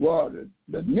 Well,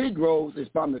 the Negroes is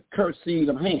from the cursed seed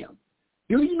of Ham.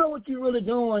 Do you know what you're really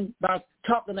doing by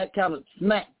talking that kind of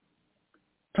smack?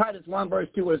 Titus 1 verse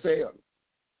 2 will say.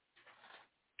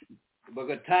 The book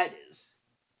of Titus,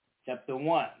 chapter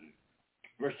 1,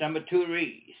 verse number 2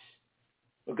 reads,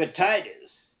 book of Titus,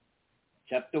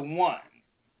 chapter 1,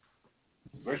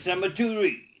 verse number 2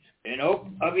 reads, in hope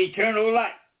of eternal life,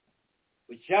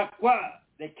 which Yahweh,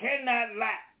 they cannot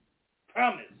lie,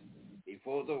 promised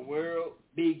before the world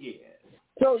began.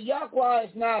 So Yahweh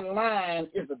is not lying.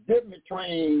 It's a difference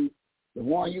between the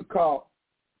one you call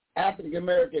African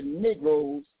American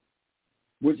Negroes,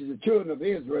 which is the children of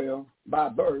Israel by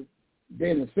birth,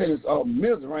 then the descendants of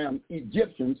Mizraim,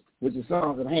 Egyptians, which is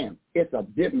sons of Ham. It's a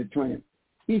difference between them.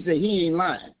 He said he ain't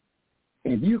lying.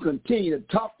 And if you continue to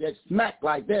talk that smack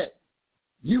like that,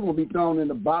 you will be thrown in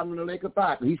the bottom of the lake of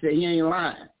fire. He said he ain't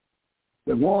lying.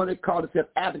 The one that called himself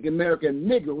African American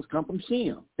Negroes come from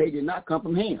Shem. They did not come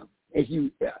from Ham. If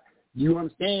you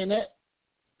understand that?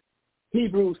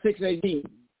 Hebrews 6:18.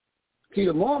 See,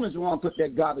 the Mormons want to put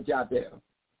that garbage out there.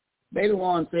 They the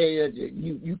one say that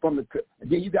you from the.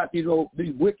 Then you got these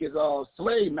wicked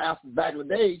slave masters back in the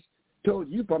days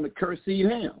told you from the cursed seed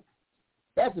Ham.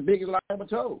 That's the biggest lie ever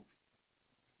told.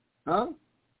 Huh?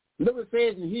 Look what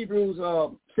it says in Hebrews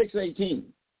 6:18.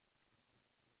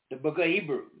 The book of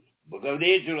Hebrews, book of the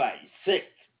Israelites, 6,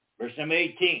 verse number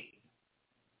 18.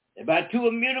 About two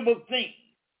immutable things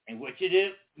in which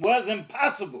was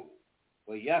impossible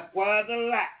for Yahweh to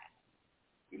lie.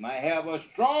 We might have a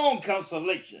strong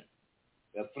consolation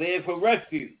that fled for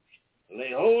refuge, to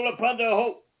lay hold upon the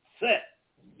hope set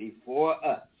before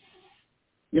us.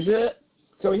 You see it?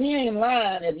 So he ain't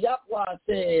lying. If Yahweh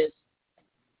says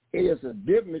it is a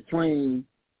difference between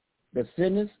the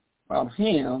sentence of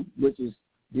Ham, which is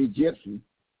the Egyptian,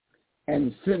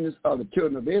 and the sentence of the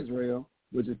children of Israel,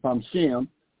 which is from Shem,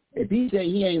 if he say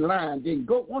he ain't lying, then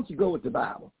why don't you go with the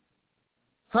Bible?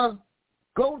 Huh?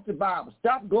 Go with the Bible.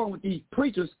 Stop going with these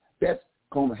preachers that's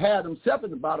going to have themselves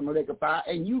in the bottom of their fire,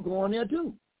 and you going there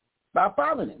too by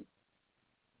following him.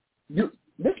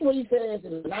 This is what he says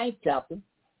in the 9th chapter,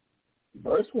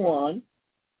 verse 1,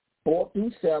 4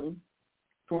 through 7,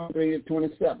 23 to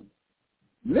 27.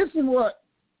 Listen what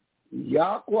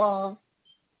Yahweh,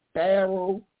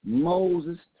 Pharaoh,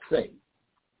 Moses say.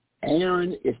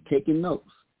 Aaron is taking notes.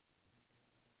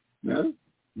 Now,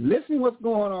 listen what's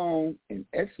going on in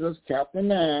Exodus chapter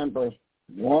 9, verse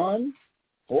 1,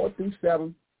 4 through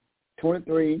 7,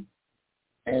 23,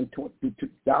 and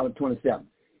 27.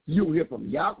 You'll hear from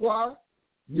Yahweh,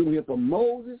 you'll hear from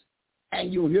Moses,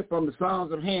 and you'll hear from the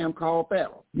sons of Ham called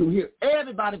Pharaoh. You'll hear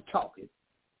everybody talking.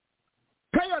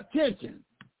 Pay attention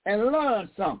and learn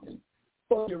something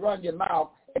before you run your mouth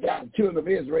about the children of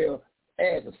Israel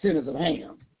as the sinners of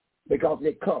Ham, because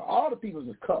they color. All the peoples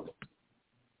are colored.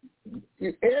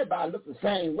 Everybody looks the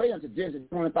same way until Genesis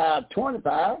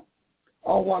 25:25.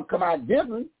 All one come out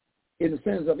different is the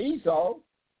sins of Esau,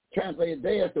 translated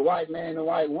there as the white man and the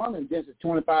white woman, Genesis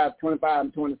 25,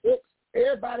 and 26.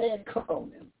 Everybody had color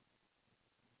on them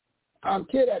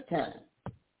until that time.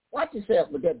 Watch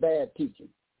yourself with that bad teaching.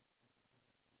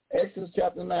 Exodus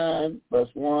chapter 9, verse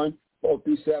 1, 4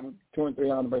 through 7,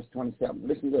 23 on verse 27.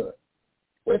 Listen to it.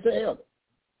 Where's the elder?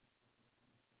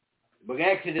 Book of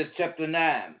Exodus chapter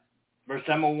 9, verse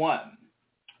number 1,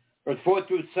 verse 4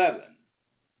 through 7,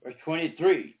 verse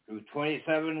 23 through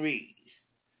 27 reads.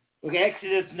 Book of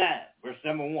Exodus 9, verse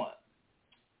number 1.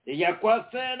 The Yahweh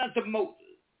said unto Moses,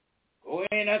 go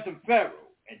in unto Pharaoh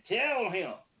and tell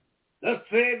him, thus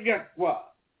saith Yahweh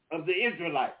of the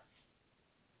Israelites,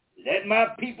 let my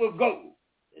people go,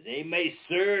 that they may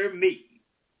serve me.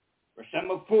 Verse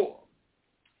number 4.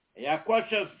 Yahweh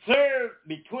shall serve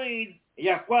between the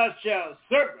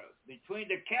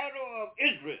cattle of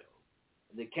Israel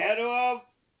and the cattle of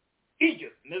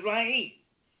Egypt, Mizraim.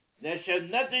 There shall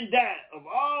nothing die of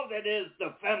all that is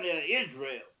the family of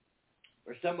Israel.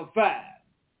 Verse number 5.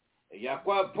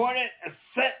 Yahweh appointed a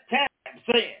set time,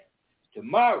 saying,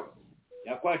 tomorrow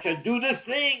Yahweh shall do this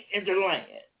thing in the land.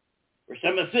 Verse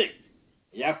number 6.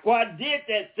 Yahweh did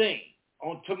that thing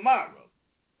on tomorrow,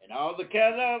 and all the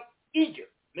cattle of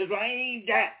Egypt, Mizraim,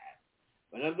 died.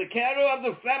 But of the cattle of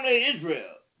the family of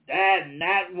Israel died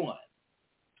not one.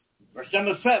 Verse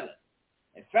number 7.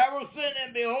 And Pharaoh said,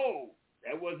 and behold,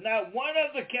 there was not one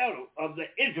of the cattle of the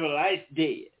Israelites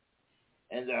dead.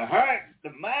 And the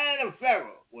mind of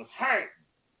Pharaoh was hardened,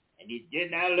 and he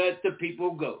did not let the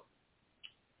people go.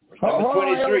 Verse number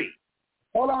 23.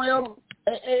 Hold on, Elder.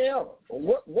 Hey, Elder.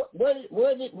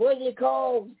 What did they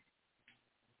call,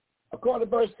 according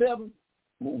to verse 7,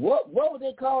 what were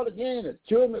they called again? The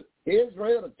children of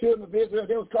Israel, the children of Israel,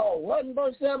 they was called what in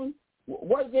verse 7?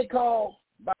 What is they called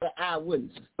by the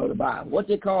eyewitnesses of the Bible? What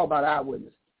they called by the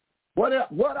eyewitnesses? What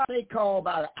are they called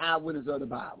by the eyewitnesses of the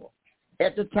Bible?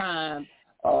 At the time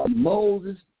of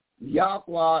Moses,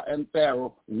 Yahweh, and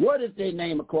Pharaoh, what is their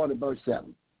name according to verse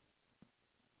 7?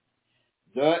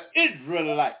 The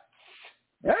Israelites.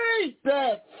 Ain't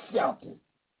that something?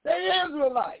 The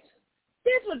Israelites.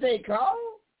 That's what they call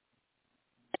them.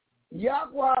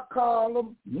 Yahweh called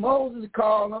them, Moses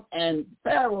called them, and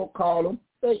Pharaoh called them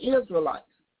the Israelites.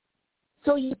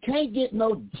 So you can't get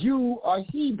no Jew or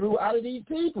Hebrew out of these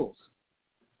peoples.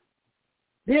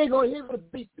 They ain't going to hear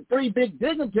the three big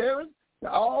dignitaries, the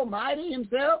Almighty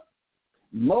himself,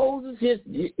 Moses,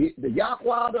 the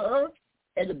Yahweh of the earth,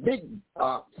 and the big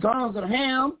sons of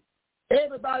Ham.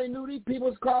 Everybody knew these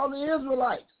peoples called the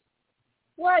Israelites.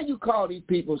 Why you call these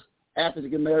peoples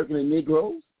African American and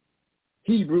Negroes,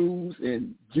 Hebrews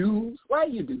and Jews? Why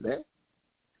you do that?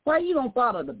 Why you don't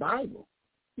follow the Bible?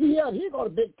 Yeah, here go the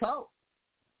big talk.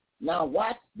 Now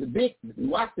watch the big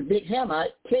Hamite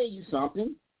tell you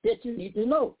something that you need to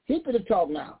know. He could have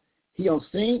talked now. He don't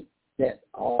see that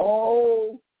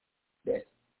all that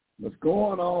was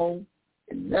going on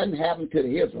and nothing happened to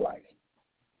the Israelites.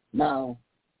 Now,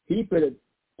 he could have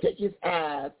take his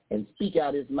eyes and speak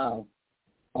out his mouth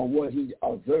on what he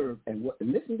observed. And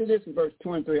listen to this in verse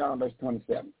 23 on verse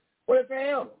 27. What is the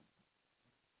elder?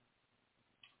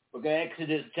 Book of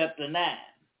Exodus chapter 9,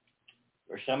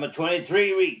 verse number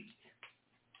 23 reads,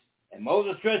 And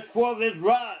Moses stretched forth his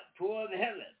rod toward the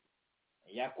heaven,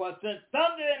 and Yahweh sent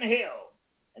thunder and hail,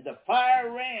 and the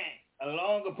fire ran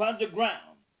along upon the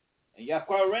ground, and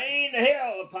Yahweh rained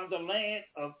hail upon the land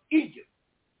of Egypt.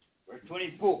 Verse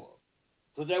 24,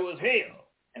 So there was hail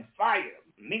and fire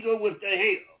mingled with the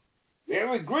hail,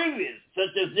 very grievous,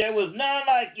 such as there was none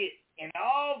like it in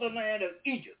all the land of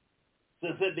Egypt,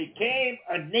 since it became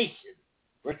a nation.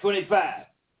 Verse 25,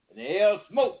 And the hail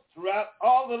smote throughout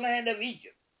all the land of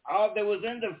Egypt, all that was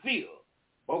in the field,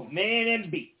 both man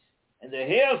and beast. And the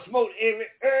hail smote every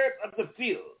herb of the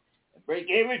field, and brake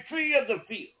every tree of the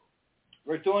field.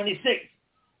 Verse 26,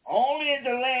 Only in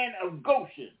the land of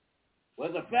Goshen,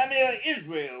 where the family of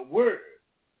Israel were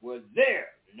there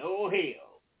no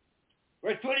hail.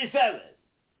 Verse 27,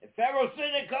 And Pharaoh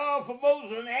sent and called for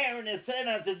Moses and Aaron and said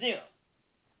unto them,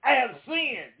 I have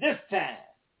sinned this time.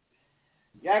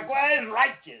 Yahweh is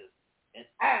righteous, and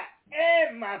I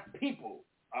and my people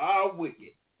are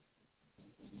wicked.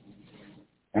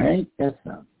 Ain't that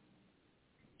something?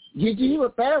 Did you hear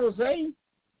what Pharaoh say?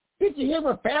 Did you hear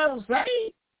what Pharaoh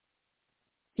say?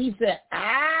 He said,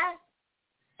 I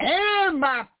and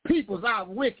my peoples are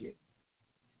wicked.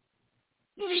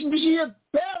 Did you hear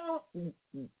Pharaoh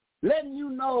letting you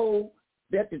know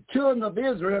that the children of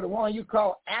Israel, the one you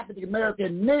call African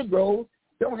American Negroes,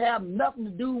 don't have nothing to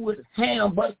do with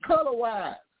Ham but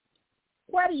color-wise?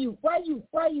 Why you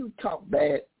talk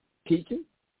bad, teacher?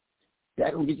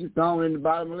 That gonna get you thrown in the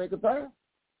bottom of the lake of fire?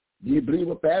 Do you believe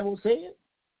what Pharaoh said?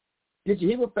 Did you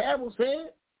hear what Pharaoh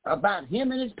said about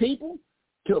him and his people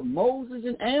to Moses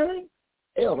and Aaron?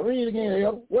 Elder, read it again,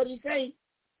 Elder. What did he say?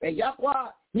 And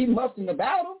Yahweh, he mustn't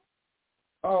about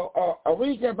them.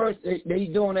 Read that verse that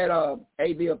he's doing at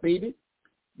A.B. or Phoebe.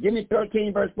 Give me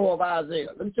 13 verse 4 of Isaiah.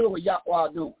 Let me see what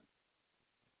Yahweh doing.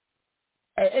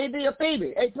 Hey, A.B. or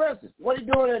Phoebe, hey, Preston, what are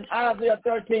you doing in Isaiah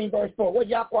 13 verse 4? What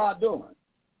Yahweh doing?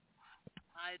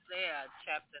 Isaiah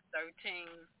chapter 13,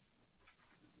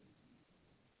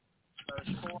 verse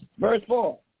 4. Verse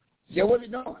 4. Yeah, what are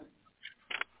you doing?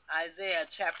 Isaiah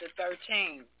chapter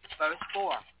 13, verse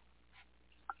 4.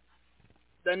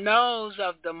 The nose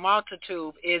of the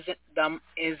multitude is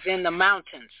in the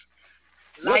mountains.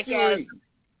 Like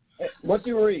What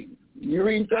you read? You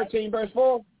reading 13 verse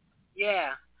 4?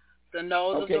 Yeah. The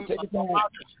nose okay, of the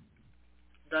multitude.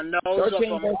 The nose of the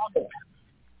multitude.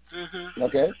 Mm-hmm.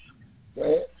 Okay. Go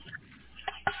ahead.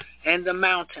 In the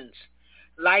mountains.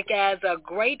 Like as a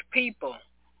great people.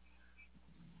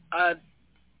 I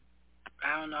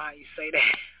don't know how you say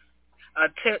that.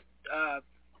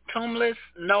 A tumultuous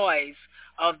noise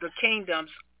of the kingdoms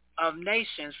of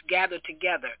nations gathered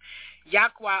together.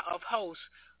 Yahweh of hosts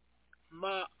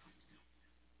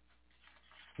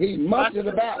he mustered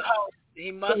about.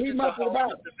 He mustered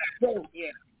about.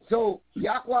 So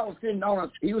Yahweh was sitting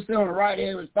on the right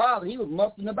hand of his father. He was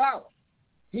mustering about.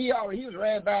 He was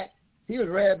read back. He was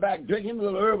read back drinking a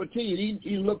little herbal tea.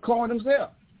 He looked corn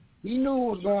himself. He knew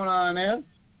what was going on there.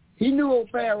 He knew old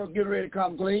Pharaoh was getting ready to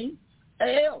come clean.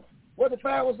 Hey, what the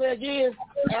Pharaoh said again,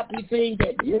 after he seen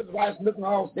that the Israelites looking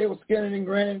off, they were skinning and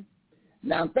grinning.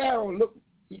 Now Pharaoh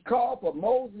he called for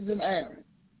Moses and Aaron,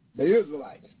 the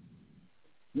Israelites.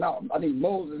 No, I mean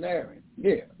Moses and Aaron.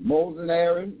 Yeah, Moses and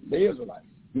Aaron, the Israelites.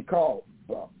 He called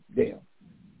for them.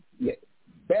 Yeah,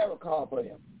 Pharaoh called for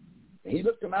them. And he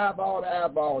looked them eyeball to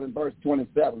eyeball in verse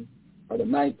 27 of the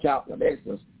 9th chapter of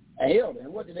Exodus. And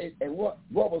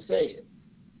what was said?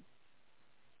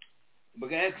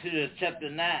 Book of Exodus chapter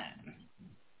 9,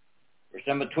 verse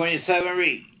number 27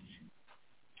 reads,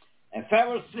 And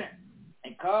Pharaoh sent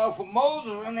and called for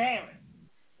Moses and Aaron,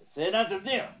 and said unto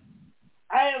them,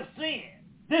 I have sinned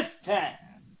this time.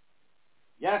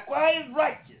 Yahweh is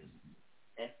righteous,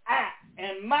 and I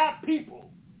and my people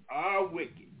are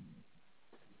wicked.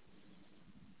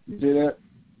 You see that?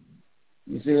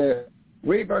 You see that?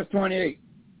 Read verse 28.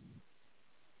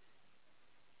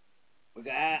 We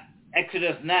got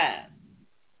Exodus 9,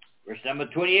 verse number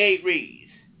 28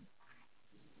 reads,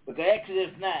 Book of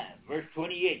Exodus 9, verse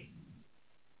 28.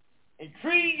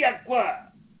 Entreat Yahweh,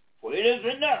 for it is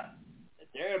enough that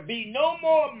there be no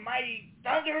more mighty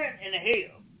thundering and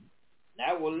hail. And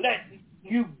I will let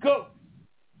you go,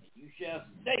 and you shall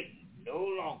stay no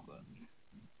longer.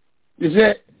 You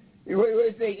see,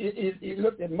 He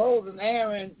looked at Moses and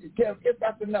Aaron and tell him,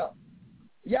 that's enough.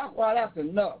 Yahweh, that's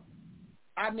enough.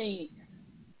 I mean,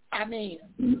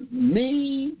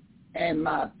 me and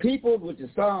my people, with the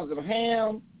sons of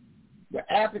Ham,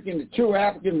 the true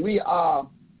African, we are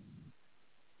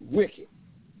wicked.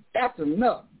 That's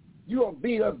enough. You gonna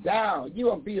beat us down.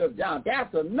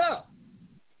 That's enough.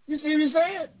 You see what he's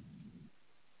saying?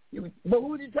 But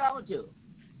who is he talking to?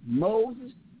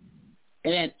 Moses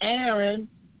and Aaron,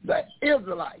 the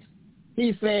Israelites.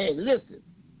 He said, listen,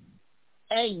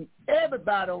 ain't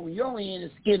everybody on your end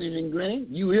is skinny and green,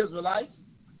 you Israelites.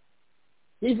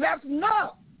 He said, that's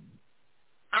enough.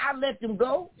 I let them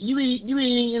go. You ain't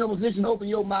in a position to open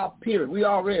your mouth, period. We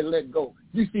already let go.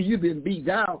 You see, you've been beat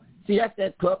down. See, that's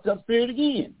that puffed up spirit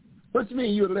again. What you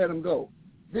mean you let them go?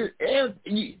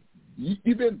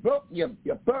 You've been broke. Your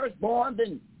firstborn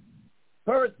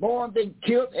been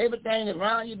killed. Everything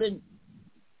around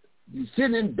you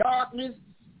sitting in darkness.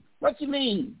 What you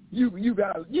mean? You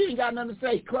ain't got nothing to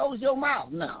say. Close your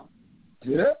mouth now.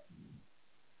 Yeah.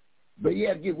 But you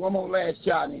have to get one more last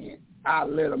shot in. I'll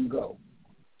let them go.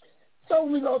 So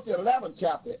when we go to the 11th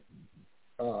chapter,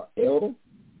 Elder,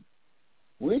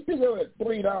 we pick up at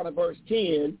 3 down to verse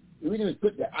 10. We just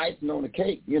put the icing on the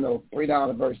cake, 3 down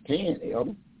to verse 10,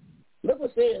 Elder. Look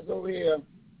what it says over here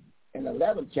in the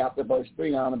 11th chapter, verse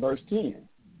 3 down to verse 10.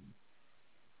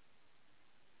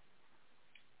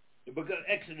 The book of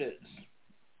Exodus,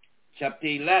 chapter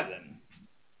 11,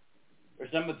 verse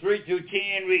number 3 through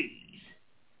 10 reads,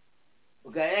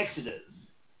 book of Exodus,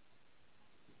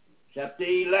 chapter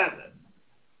 11,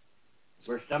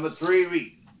 verse number 3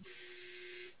 reads,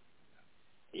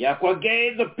 Yahweh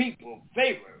gave the people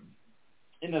favor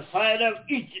in the sight of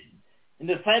Egypt, in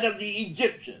the sight of the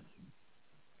Egyptians.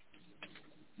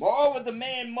 Moreover, the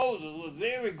man Moses was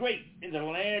very great in the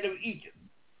land of Egypt,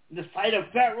 in the sight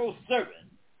of Pharaoh's servant,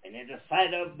 and in the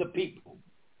sight of the people.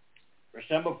 Verse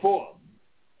number 4.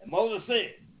 And Moses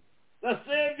said, thus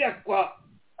said Yahweh,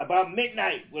 about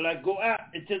midnight will I go out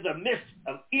into the midst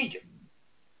of Egypt.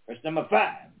 Verse number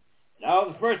 5. And all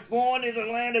the firstborn in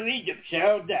the land of Egypt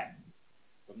shall die,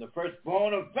 from the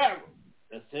firstborn of Pharaoh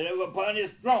that sitteth upon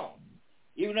his throne,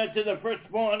 even unto the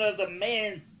firstborn of the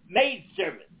man's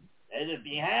maidservant that is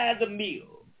behind the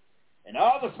mill, and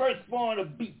all the firstborn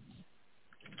of beasts.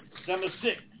 Number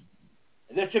 6.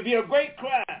 And there shall be a great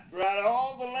cry throughout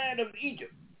all the land of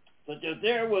Egypt, such as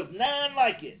there was none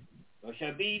like it, nor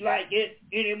shall be like it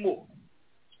any more.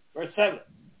 Verse 7.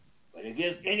 But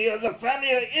against any of the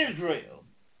family of Israel,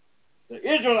 the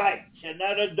Israelites shall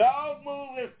not a dog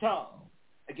move his tongue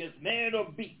against man or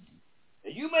beast.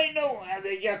 And you may know how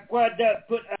the Yahweh does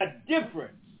put a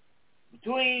difference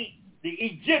between the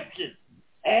Egyptians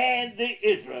and the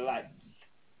Israelites.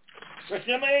 Verse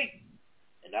number 8.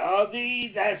 And all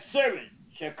these thy servants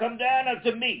shall come down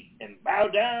unto me, and bow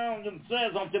down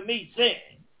themselves unto me,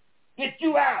 saying, get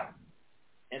you out,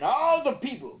 and all the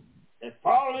people that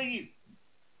follow you.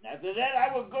 And after that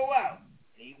I will go out.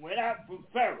 And he went out from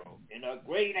Pharaoh in a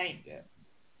great anger.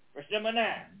 Verse number 9.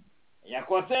 And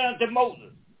Yahweh said unto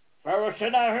Moses, Pharaoh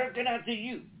shall not hearken unto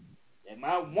you, that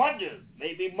my wonders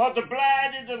may be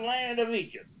multiplied in the land of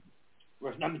Egypt.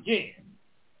 Verse number 10.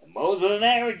 And Moses and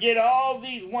Aaron did all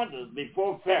these wonders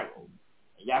before Pharaoh.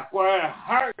 And Yahweh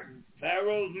hardened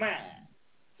Pharaoh's mind,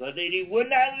 so that he would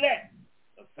not let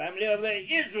the family of the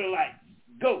Israelites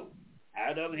go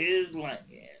out of his land.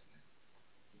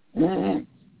 Mm-hmm.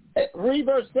 Read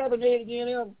verse 7 and 8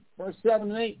 again, verse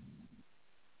 7 and 8.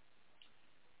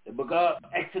 The book of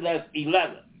Exodus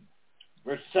 11,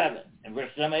 verse 7, and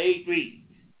verse number 8 reads,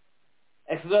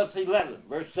 Exodus 11,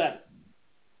 verse 7.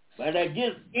 But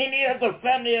against any of the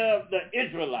family of the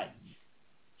Israelites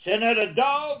shall not a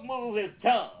dog move his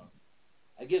tongue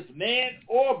against man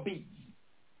or beast,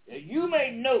 that you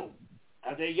may know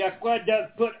how the Yahweh does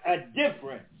put a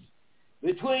difference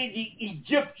between the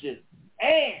Egyptians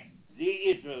and the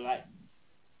Israelites.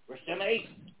 Verse number 8.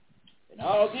 And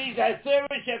all these thy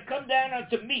servants shall come down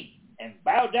unto me, and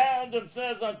bow down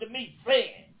themselves unto me,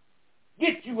 saying,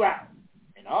 get you out,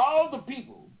 and all the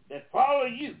people that follow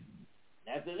you.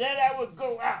 And after that I will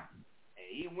go out. And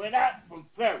he went out from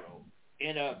Pharaoh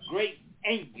in a great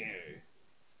anger.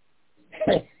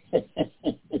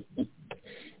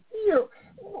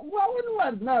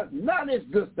 Why none of this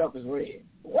good stuff is read?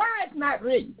 Why it's not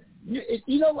written?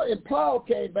 You know what? And Paul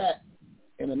came back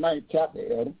in the 9th chapter,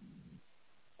 Elder.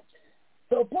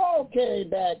 So Paul came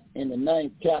back in the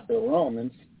 9th chapter of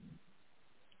Romans,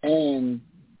 and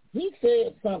he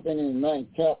said something in the 9th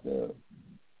chapter,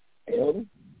 Elder.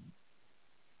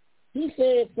 He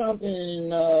said something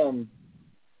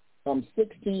from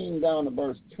 16 down to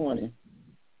verse 20.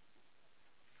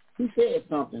 he said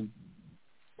something.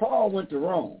 Paul went to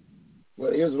Rome,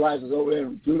 where the Israelites was over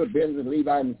there, Judah, Benjamin,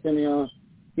 Levi, and Simeon.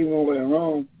 He went over in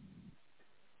Rome,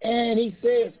 and he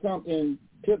said something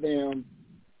to them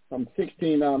from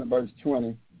 16 down to verse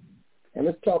 20. And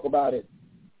let's talk about it.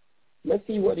 Let's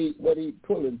see what he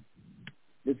pulling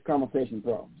this conversation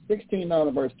from. 16 down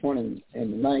to verse 20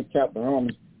 in the 9th chapter of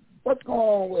Romans. What's going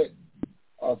on with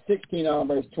 16 down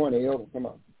to verse 20? Come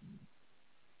on.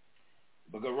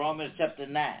 Book of Romans chapter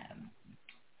 9,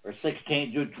 verse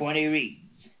 16 through 20 reads.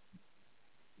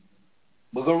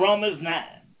 Book of Romans 9,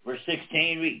 verse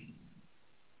 16 reads.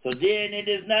 So then it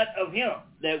is not of him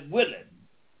that willeth,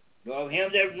 nor of him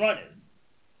that runneth,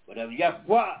 but of Yahweh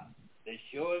that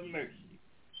showeth mercy.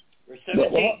 Verse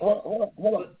 17. Hold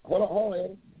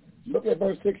on. Look at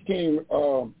verse 16.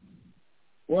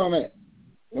 Where I'm at?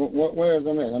 Where is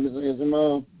I'm at?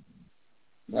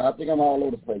 I think I'm all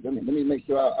over the place. Let me make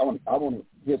sure. I want to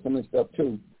hear some of this stuff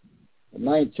too. The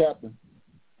 9th chapter.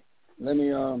 Let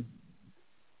me. I'm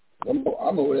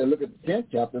over there. Look at the 10th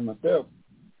chapter myself.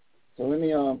 So let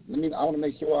me. I want to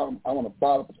make sure I want to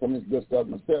follow some of this good stuff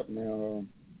myself. Now,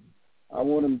 I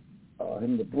want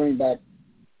him to bring back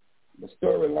the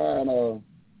storyline of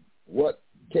what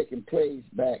taking place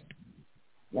back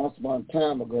once upon a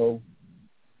time ago.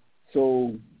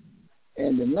 So,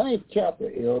 in the 9th chapter,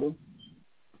 Elder,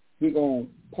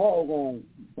 Paul gonna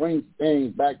bring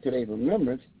things back to their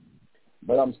remembrance.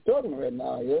 But I'm struggling right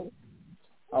now, Elder.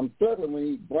 I'm struggling when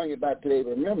he bring it back to their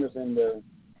remembrance in the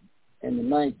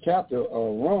 9th chapter of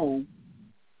Rome.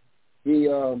 He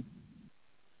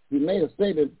made a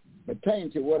statement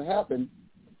pertaining to what happened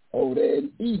over there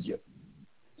in Egypt.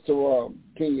 So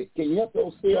can you help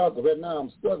those see out? Because right now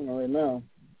I'm struggling right now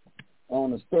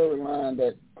on the storyline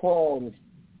that Paul is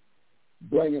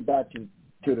bringing back to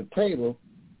the table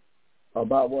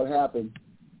about what happened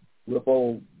with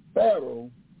old Pharaoh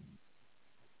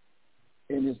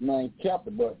in this 9th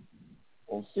chapter. But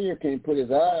old seer can't put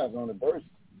his eyes on the verse.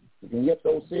 You can get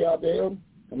those see out there?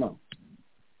 Come on.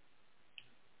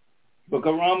 Book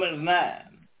of Romans 9,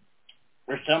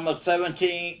 verse number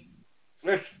 17.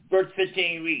 Verse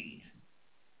 15 reads,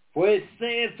 For it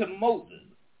saith to Moses,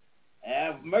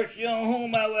 Have mercy on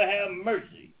whom I will have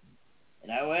mercy,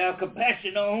 and I will have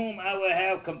compassion on whom I will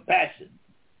have compassion.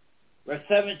 Verse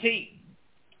 17,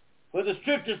 For the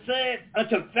scripture said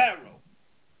unto Pharaoh,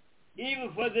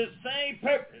 Even for this same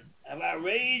purpose have I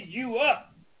raised you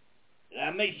up, that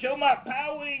I may show my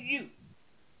power in you,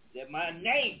 that my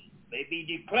name may be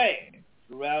declared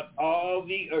throughout all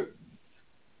the earth.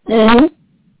 Mm-hmm.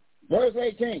 Verse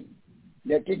 18.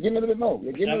 Yeah, give me a little bit more.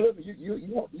 Give me a little bit.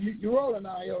 You rolling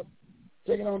now, yo.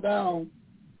 Take it on down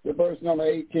to verse number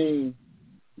 18,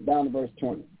 down to verse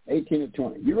 20. 18 to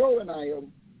 20. You rolling now, yo.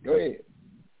 Go ahead.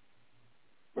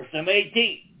 Verse number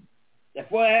 18.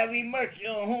 Therefore have he mercy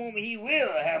on whom he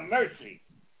will have mercy,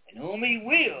 and whom he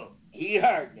will he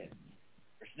hardeneth.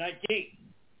 Verse 19.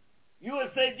 You will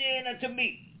say then unto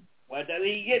me, Why doth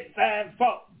he yet find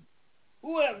fault?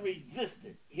 Who hath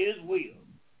resisted his will?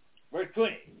 Verse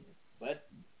 20, but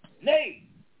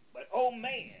O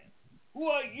man, who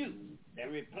are you that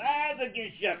replies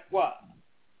against Yahweh?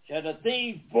 Shall the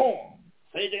thing form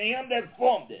say to him that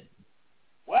formed it,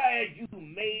 Why have you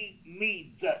made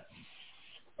me thus?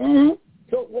 Mm-hmm.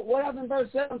 So what happened in verse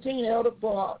 17, Elder,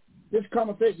 for this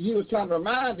conversation? He was trying to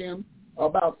remind him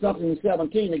about something in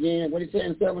 17 again. What did he say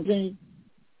in 17?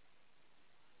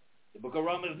 The book of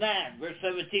Romans 9, verse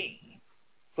 17.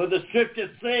 For the scripture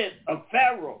says of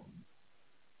Pharaoh,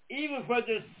 Even for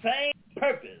the same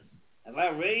purpose have I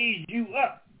raised you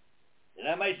up, that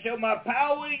I might show my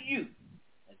power in you,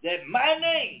 and that my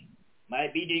name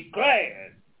might be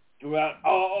declared throughout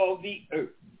all the earth.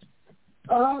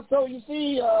 So you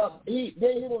see, he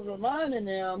was reminding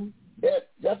them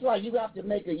that's why you got to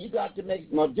make an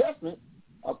adjustment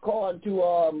according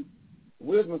to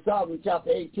Wisdom of Solomon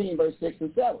chapter 18, verse 6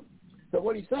 and 7. So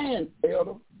what he's saying,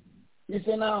 Elder, he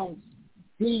said now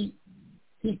he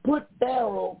put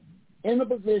Pharaoh in the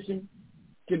position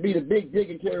to be the big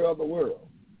dignitary of the world,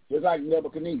 just like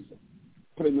Nebuchadnezzar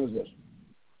put him in position.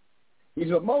 He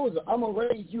said, Moses, I'm going to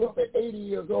raise you up at 80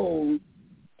 years old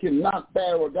to knock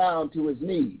Pharaoh down to his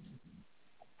knees.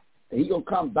 And he's going to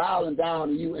come bowing down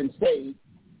to you and say,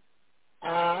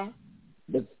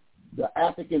 the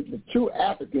Africans, the true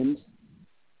Africans,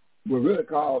 were really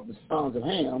called the sons of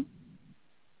Ham.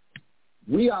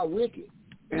 We are wicked.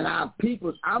 And our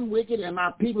people, I'm wicked and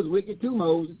my people's wicked too,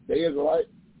 Moses. The Israelites.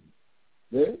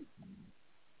 Yeah?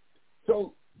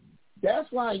 So that's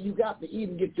why you got to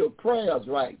even get your prayers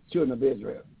right, children of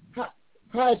Israel.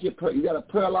 How is your prayer? You got a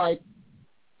prayer life?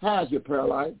 How is your prayer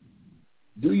life?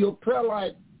 Do your prayer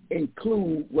life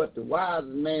include what the wisest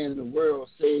man in the world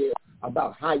said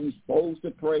about how you're supposed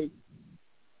to pray?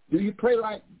 Do you pray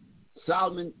like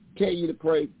Solomon tell you to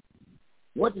pray?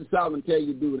 What did Solomon tell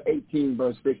you to do in 18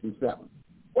 verse 6 and 7?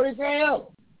 What did he say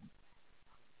else?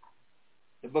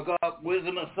 The book of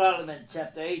Wisdom of Solomon,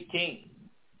 chapter 18,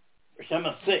 verse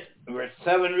 6, verse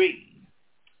 7 reads,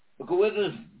 book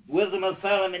of Wisdom of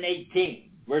Solomon 18,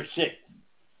 verse 6.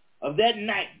 Of that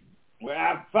night where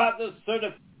our fathers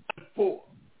certified for,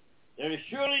 there is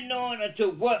surely known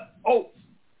unto what oath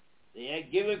they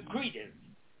had given credence,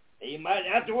 that you might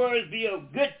afterwards be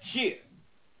of good cheer.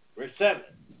 Verse 7.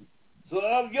 So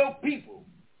of your people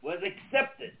was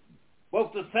accepted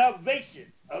both the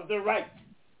salvation of the right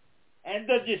and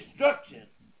the destruction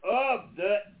of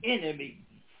the enemy.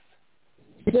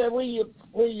 He said, when you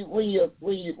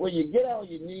get on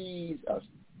your knees,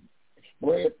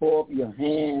 spread forth your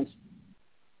hands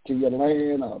to your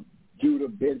land of Judah,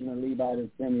 Benjamin, Levi,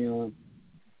 and Simeon.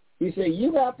 He said,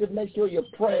 you have to make sure your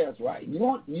prayers right. He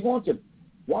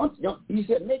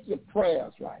said, make your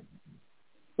prayers right.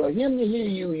 For him to hear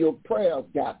you, your prayers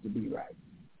got to be right.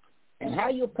 And how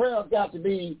your prayers got to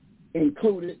be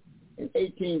included in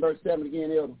 18 verse 7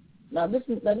 again, Elder. Now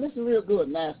listen real good.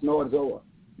 Mass noise over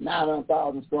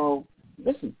 900,000 strong.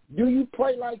 Listen, do you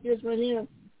pray like this right here?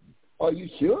 Or you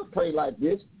should pray like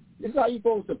this. This is how you're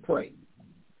supposed to pray.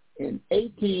 In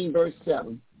 18 verse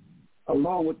 7,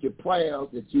 along with your prayers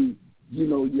that you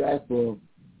ask for,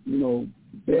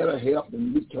 better help,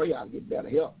 and we pray out to get better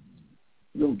help.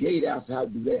 You don't gauge out how to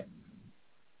do that.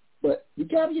 But you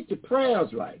got to get your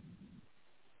prayers right.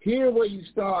 Here where you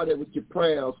started with your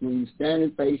prayers when you stand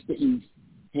and face the east,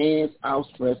 hands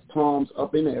outstretched, palms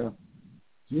up in air.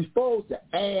 You're supposed to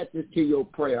add this to your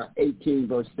prayer, 18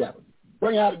 verse 7.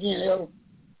 Bring it out again, Elder.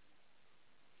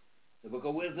 The book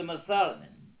of Wisdom of Solomon,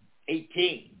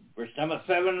 18, verse number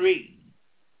 7 reads,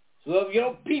 so of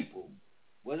your people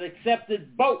was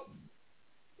accepted both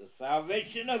the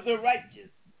salvation of the righteous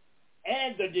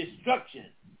and the destruction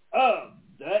of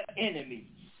the enemies.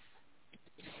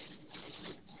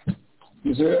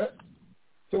 You see that?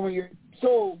 So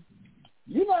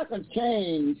you're not going to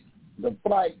change the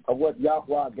plight of what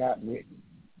Yahweh got written.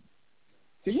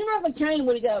 So you're not going to change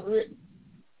what he got written.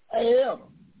 Hey, Elder.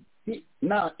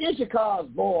 Now, Issachar's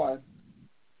boy,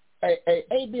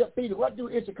 A.B. Peter, what do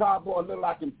Issachar boy look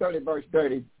like in 30 verse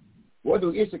 30? What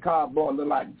do Issachar boy look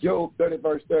like? Job 30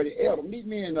 verse 30. Elder, meet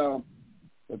me in the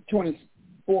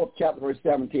 24th chapter verse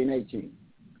 17, 18.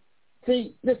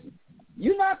 See, listen,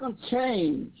 you're not going to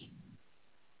change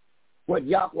what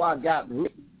Yahweh got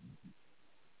written.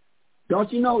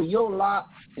 Don't you know your lot,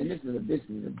 and this is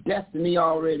a destiny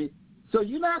already, so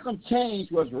you're not going to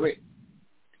change what's written.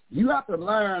 You have to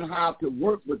learn how to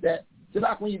work with that. Just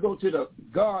like when you go to the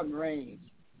gun range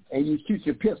and you shoot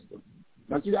your pistol.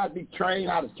 Don't you got to be trained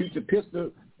how to shoot your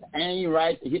pistol, to aim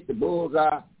right, to hit the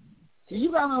bullseye? See,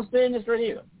 you got to understand this right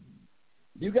here.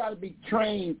 You got to be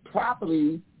trained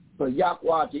properly for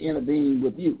Yahweh to intervene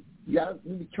with you. You got to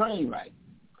be trained right.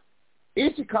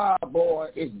 Issachar boy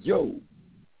is Job.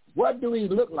 What do he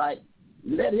look like?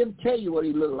 Let him tell you what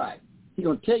he look like. He's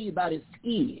going to tell you about his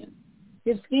skin.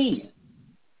 His skin.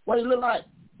 What he look like?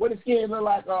 What his skin look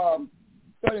like?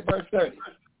 30 verse 30.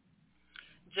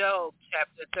 Job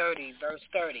chapter 30, verse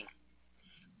 30.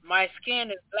 My skin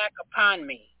is black upon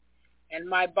me, and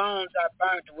my bones are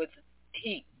burnt with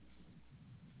heat.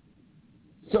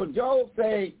 So Job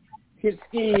say his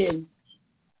skin,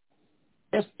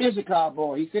 that's Issachar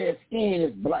boy. He said his skin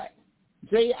is black.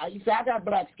 See, he said, I got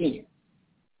black skin.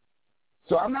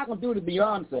 So I'm not going to do the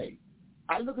Beyonce.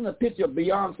 I look in a picture of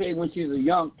Beyonce when she was a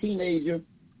young teenager,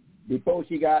 before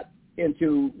she got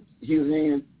into, she was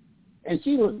in, and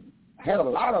she had a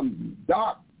lot of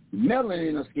dark melanin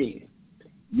in her skin.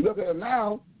 You look at her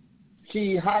now,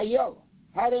 she's high yellow.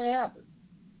 How did it happen?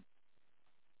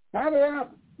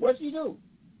 What'd she do?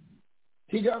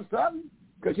 She done something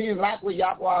because she didn't like what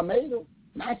Yahweh made her.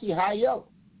 Now she high yellow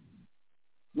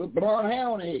with blonde hair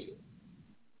on her head.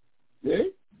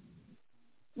 See?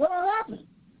 What happened?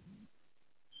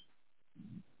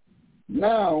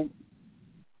 Now,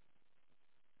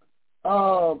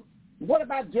 what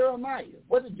about Jeremiah?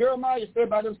 What did Jeremiah say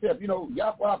about himself?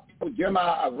 Yahweh put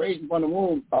Jeremiah raised from the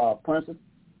womb, princess.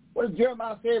 What did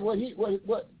Jeremiah say? What he looked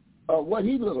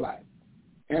like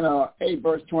in 8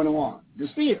 verse 21? The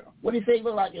seer. What did he say he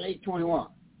looked like in 8:21?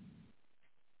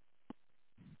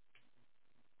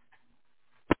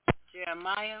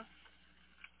 Jeremiah.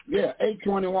 Yeah,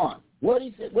 8:21. What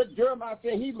Jeremiah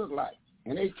said he looked like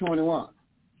in 8:21?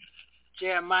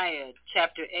 Jeremiah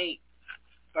chapter 8,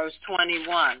 verse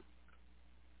 21.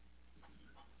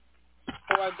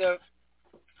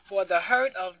 For the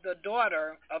hurt of the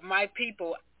daughter of my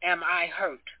people am I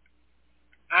hurt.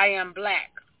 I am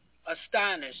black,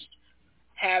 astonished,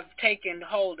 have taken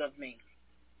hold of me.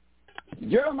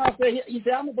 Jeremiah said, he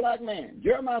said, I'm a black man.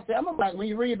 Jeremiah said, I'm a black man.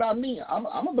 You read about me, I'm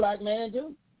a black man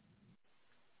too.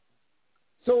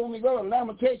 So when we go to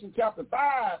Lamentations chapter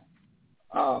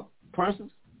 5,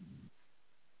 Princess,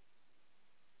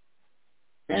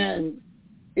 and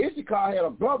Issachar had a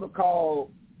brother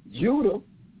called Judah.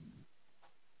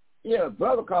 Yeah, a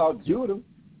brother called Judah.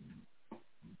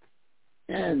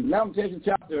 And Lamentations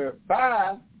chapter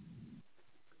 5,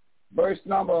 verse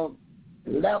number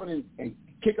 11 and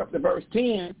kick up to verse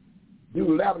 10,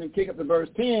 do 11 and kick up to verse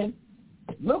 10.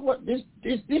 Look what this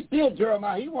still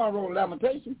Jeremiah. He want to wrote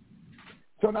Lamentation.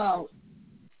 So now,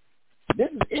 this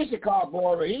is Issachar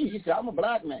boy. He said, I'm a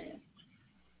black man.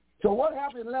 So what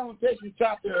happened in Lamentation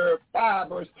chapter 5,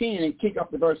 verse 10, and kick up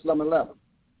to verse 11?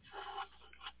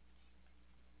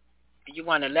 You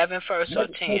want 11 first or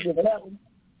 10?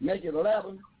 Make it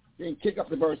 11, then kick up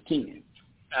to verse 10.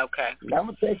 Okay.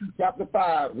 Lamentation chapter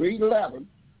 5, read 11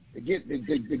 to get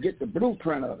the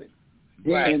blueprint of it.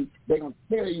 Then right. They're going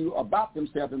to tell you about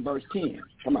themselves in verse 10.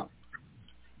 Come on.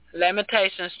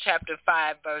 Lamentations chapter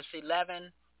 5, verse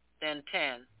 11, then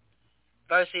 10.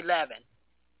 Verse 11.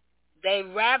 They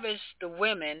ravished the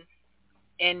women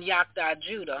in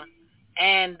Judah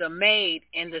and the maid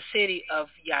in the city of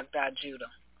Judah.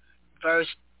 Verse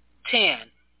 10.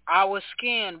 Our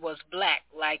skin was black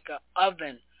like an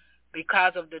oven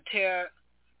because of the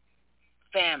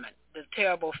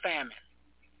terrible famine.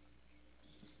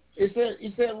 He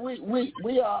said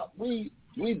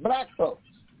we black folks.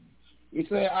 He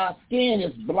said our skin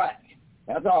is black.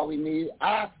 That's all we need.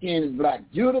 Our skin is black.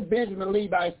 Judah, Benjamin,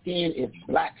 Levi's skin is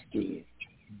black skin.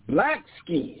 Black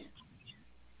skin.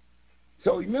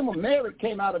 So remember, Mary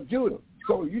came out of Judah.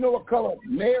 So you know what color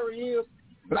Mary is?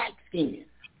 Black skin.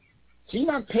 She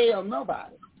not pale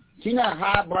nobody. She not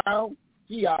high brown.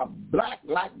 She are black,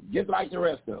 just like the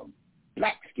rest of them.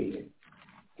 Black skin.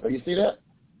 So you see that?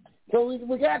 So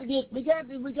we got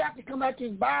to come back to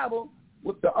this Bible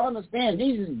with the understanding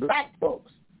these is black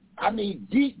folks. I mean,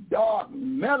 deep, dark,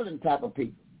 melanin type of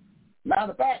people.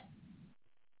 Matter of fact,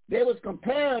 they was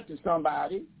compared to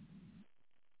somebody,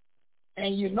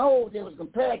 and you know they was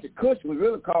compared to Cush, was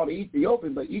really called the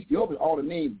Ethiopian, but Ethiopian all the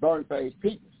means burnt-faced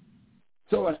people.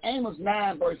 So in Amos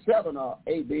 9, verse 7,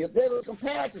 they were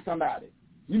compared to somebody.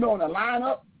 You know, in the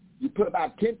lineup, you put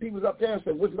about 10 people up there and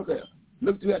say, look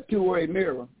through that two-way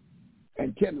mirror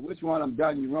and tell me which one I'm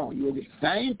done you wrong. You will get the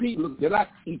same people look just like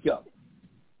each other.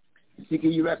 See,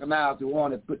 can you recognize the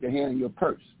one that put their hand in your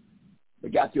purse? They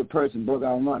got your purse and broke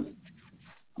out running.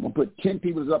 I'm going to put 10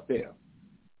 people up there.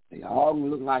 They all going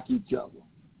to look like each other.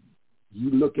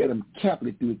 You look at them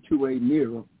carefully through a two-way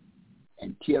mirror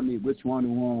and tell me which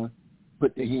one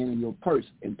put their hand in your purse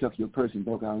and took your purse and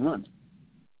broke out running.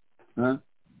 Huh?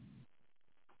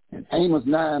 And Amos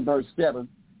 9, verse 7,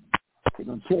 they're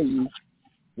going to tell you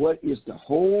what is the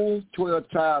whole 12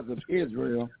 tribes of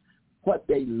Israel, what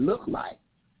they look like,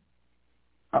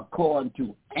 according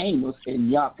to Amos,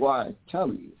 and Yahweh is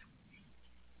telling you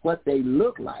what they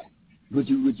look like. Would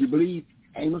you believe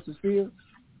Amos is still?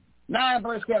 9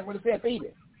 verse 7, what it said,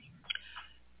 Peter?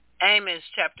 Amos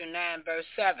chapter 9, verse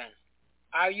 7.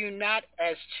 Are you not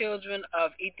as children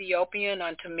of Ethiopian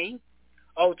unto me,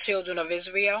 O children of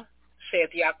Israel,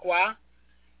 saith Yahweh?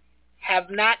 Have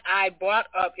not I brought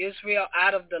up Israel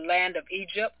out of the land of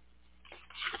Egypt,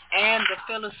 and the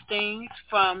Philistines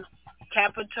from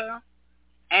Cappator,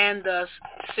 and the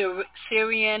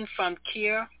Syrian from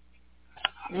Kir?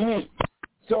 Mm-hmm.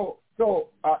 So,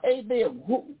 A.B.,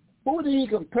 who did he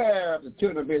compare the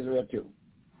children of Israel to?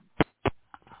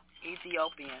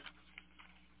 Ethiopian.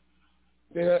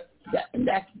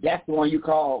 That's the one you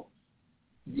call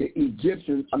the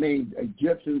Egyptian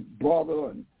brother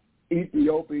and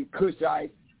Ethiopian,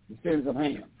 Cushite, descendants of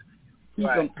Ham. He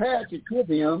compared you to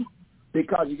them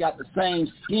because you got the same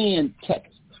skin texture.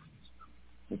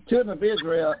 The children of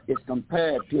Israel is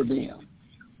compared to them.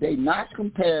 They not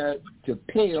compared to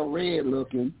pale red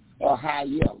looking or high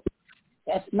yellow.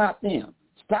 That's not them.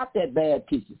 Stop that bad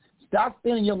teaching. Stop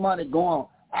spending your money going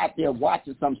out there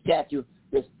watching some statue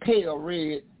that's pale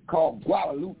red called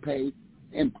Guadalupe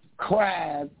and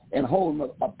crying and holding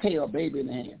a pale baby in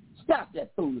the hand. Stop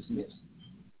that foolishness.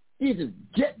 These are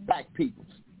jet black people.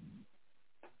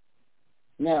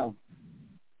 Now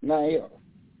here,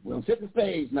 we'll set the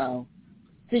stage now.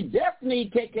 See, destiny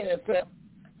take care of itself.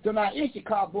 So now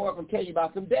Issachar boy can tell you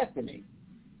about some destiny.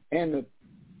 And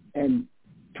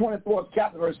 24th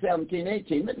chapter, verse 17,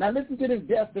 18. Now listen to this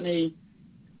destiny.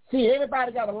 See,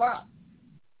 everybody got a lot.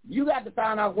 You got to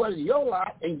find out what is your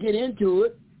lot and get into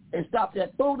it and stop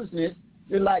that foolishness.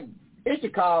 Just like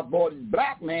Issachar's boy, this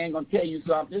black man, going to tell you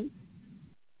something.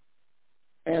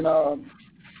 And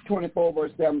 24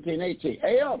 verse 17, 18.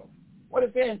 Hey, Elder, what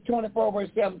it says in 24 verse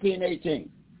 17, 18?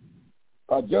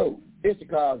 Job,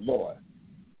 Issachar's boy.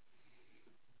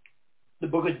 The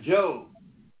book of Job,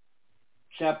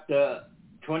 chapter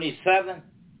 27.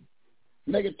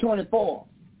 Make it 24,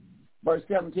 verse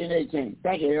 17, 18.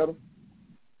 Thank you, Elder.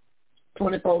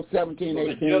 24, 17,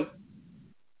 18.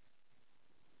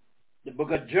 The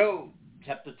book of Job,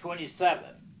 chapter 27.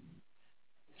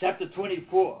 Chapter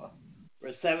 24,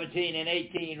 verse 17 and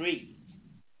 18 reads,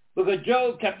 Book of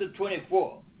Job, chapter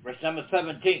 24, verse number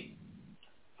 17.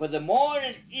 For the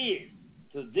morning is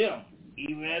to them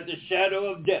even as the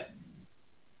shadow of death.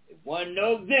 If one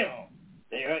knows them,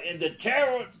 they are in the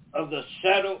terror of the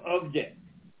shadow of death.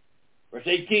 Verse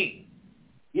 18.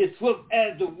 He is swift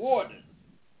as the waters.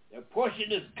 Their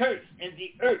portion is cursed in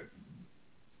the earth.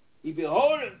 He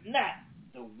beholdeth not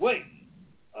the way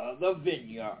of the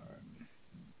vineyard.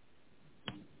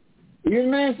 You know what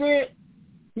the man said?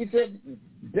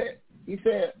 He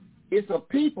said it's a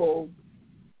people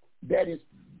that is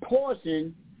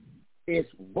portion is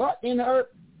what in the earth?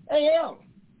 Hey, El,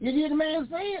 you hear the man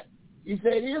say it? He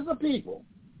said it is a people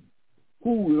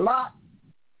who lot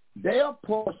their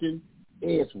portion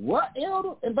is what,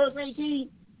 Elder? In verse 18?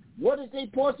 What is their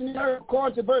portion in the earth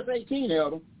according to verse 18,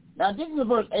 Elder? Now, this is what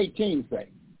verse 18 say.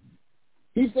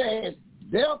 He says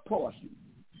their portion,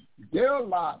 their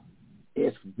lot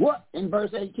is what in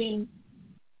verse 18?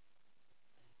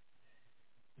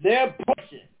 Their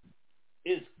portion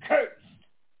is cursed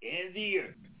in the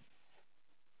earth.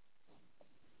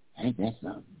 Ain't that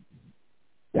something?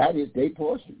 That is their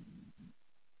portion.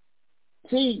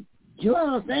 See, you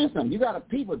understand something. You got a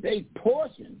people, their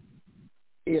portion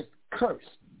is cursed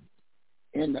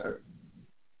in the earth.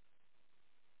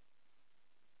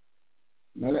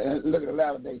 Now, look at the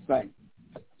Latter-day Saints.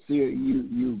 See,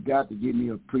 you got to give me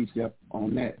a precept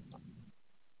on that.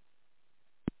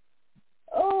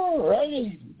 All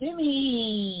righty. Give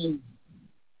me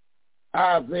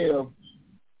Isaiah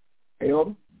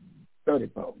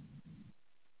 34.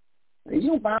 And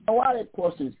you find out why that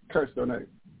portion is cursed on earth.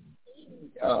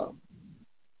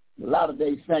 The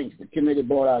Latter-day Saints, the committee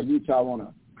board out of Utah, want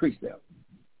a precept.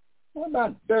 What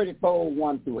about 34,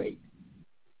 1 through 8?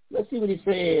 Let's see what he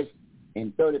says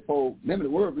in 34. Remember, the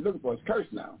word we're looking for is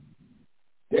cursed now.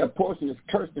 Their portion is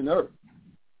cursed in the earth.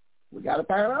 We got to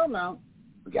find it out now.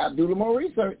 We got to do a little more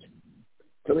research.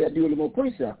 So we got to do a little more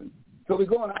precepting. So we're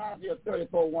going to Isaiah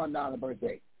 34, 1 down to verse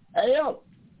 8. Hey, yo,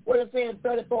 what does it say in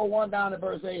 34, 1 down to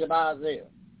verse 8 of Isaiah?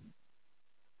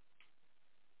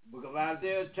 Book of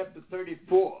Isaiah, chapter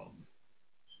 34,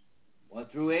 1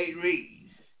 through 8 reads,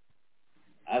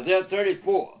 Isaiah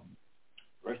 34,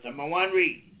 verse number 1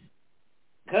 reads,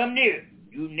 Come near,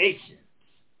 you nations,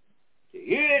 to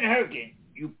hear and hearken,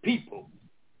 you people,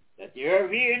 that the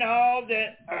earth hear and all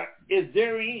that is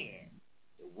therein,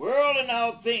 the world and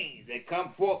all things that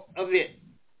come forth of it.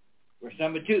 Verse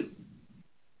number 2,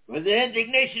 For the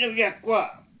indignation of Yahweh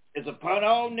is upon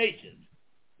all nations,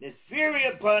 and his fury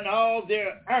upon all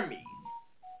their armies.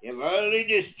 He have utterly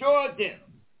destroyed them.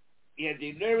 He have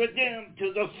delivered them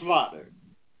to the slaughter.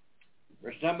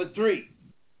 Verse number 3,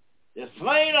 The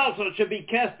slain also shall be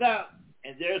cast out,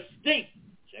 and their stink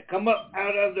shall come up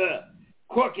out of the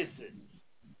carcasses.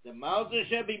 The mountains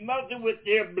shall be melted with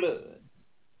their blood.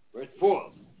 Verse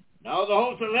 4, And all the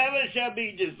hosts of heaven shall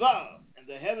be dissolved, and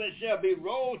the heavens shall be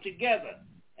rolled together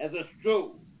as a straw.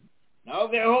 And all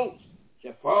their hosts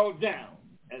shall fall down,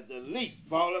 as the leaf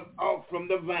falleth off from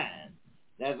the vine,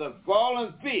 and as a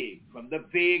fallen fig from the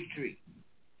fig tree.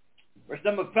 Verse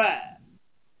number 5,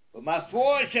 For my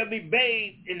sword shall be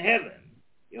bathed in heaven.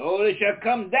 Behold, it shall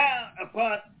come down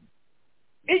upon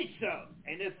Esau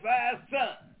and his 5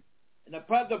 sons, and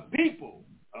upon the people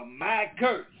of my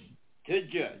curse to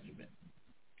judgment.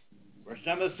 Verse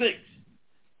number 6,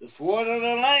 The sword of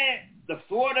the land, the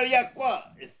sword of Yahweh,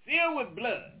 is filled with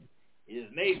blood. It is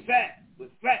made fat with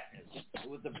fatness,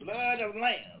 with the blood of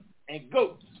lambs and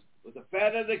goats, with the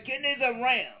fat of the kidneys of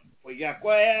rams. For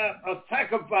Yahweh hath a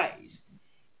sacrifice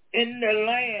in the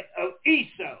land of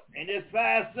Esau and his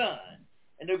 5 sons,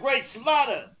 and the great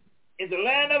slaughter in the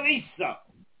land of Esau.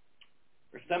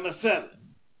 Verse number 7,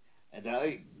 And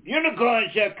the unicorn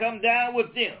shall come down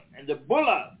with them, and the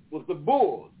bullock with the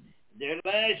bulls. Their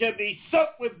land shall be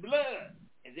soaked with blood,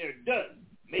 and their dust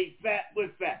made fat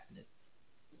with fatness.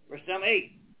 Verse number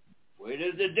 8, For it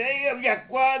is the day of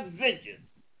Yahweh's vengeance,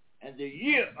 and the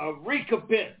year of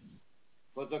recompense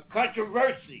for the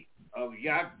controversy of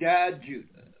Yahweh Judah.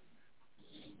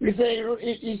 He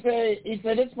said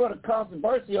it's for the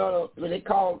controversy of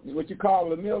what you call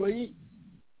the Middle East.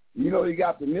 You know, you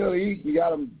got the Middle East, you got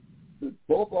them,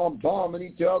 both of them bombing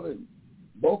each other,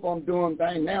 both of them doing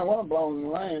things. Now one of them belongs in the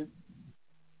land.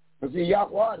 But see,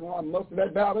 Yahweh won most of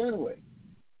that battle anyway.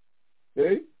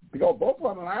 See? Because both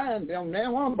of them lying, now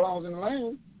one of them belongs in the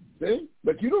land. See?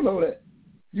 But you don't know that.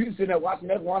 You just sitting there watching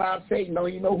that one-eyed Satan,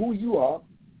 you know who you are.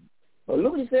 But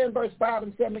look what he said in verse 5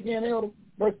 and 7 again, Elder.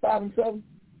 Verse 5 and 7.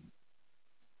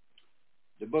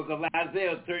 The book of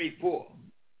Isaiah 34,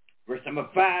 verse number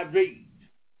 5 reads,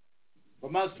 For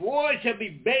my sword shall be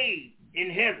bathed in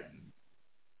heaven.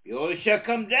 Behold, it shall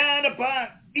come down upon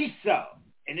Esau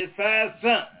and his 5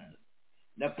 sons,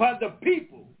 and upon the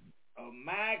people of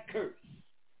my curse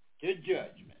to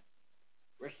judgment.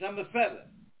 Verse number 7.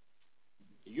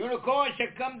 The unicorn shall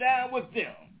come down with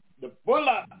them, the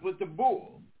bullock with the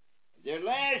bull. Their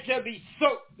land shall be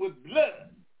soaked with blood,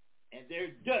 and their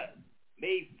dust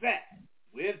made fat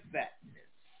with fatness.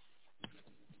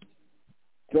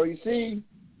 So you see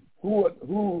who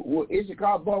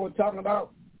Issachar boy was talking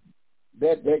about?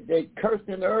 That they cursed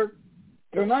in the earth.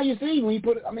 So now you see when you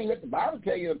put it, let the Bible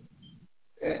tell you,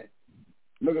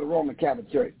 look at the Roman Catholic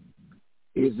Church.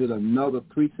 Is it another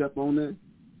precept on that?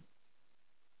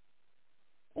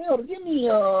 Give me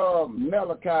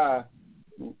Malachi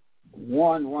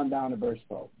 1 down to verse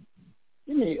 4.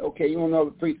 Give me, you don't know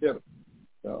the precept.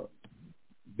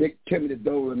 Big Timothy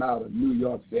Dolan out of New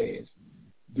York says,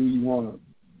 you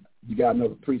got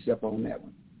another precept on that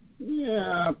one?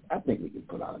 Yeah, I think we can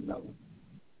put out another one.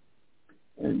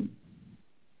 And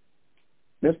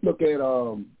let's look at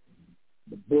the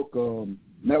book of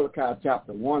Malachi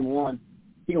chapter 1:1.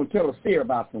 He's going to tell us here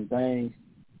about some things.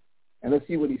 And let's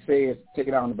see what he says. Take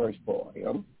it out to verse 4. You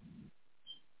know?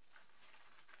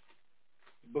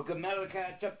 The book of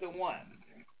Malachi chapter 1,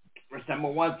 verse number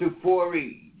 1 through 4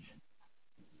 reads,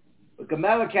 Book of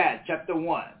Malachi chapter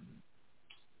 1,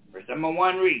 verse number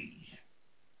 1 reads,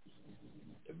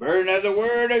 The burden of the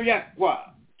word of Yahweh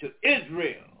to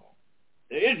Israel,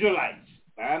 the Ysrlites,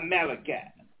 by Malachi.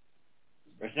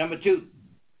 Verse number 2,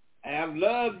 I have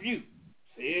loved you,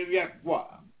 saith Yahweh.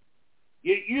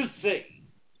 Yet you say,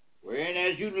 wherein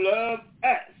as you love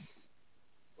us,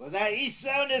 was I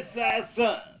Esau and his 5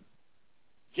 sons,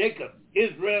 Jacob,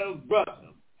 Israel's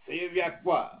brother, saith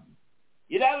Yahweh.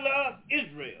 Yet I love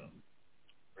Israel.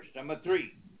 Verse number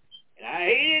 3, and I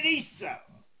hated Esau,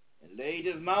 and laid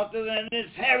his mountains and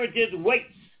his heritage waste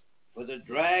for the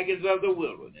dragons of the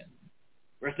wilderness.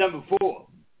 Verse number 4,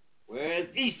 whereas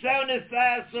Esau and his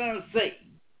 5 sons say,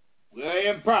 we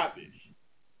are impoverished,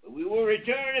 but we will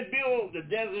return and build the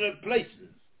desolate places.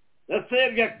 Thus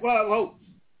saith Yahweh of hosts,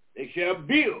 they shall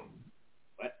build,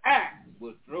 but I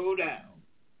will throw down.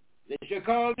 They shall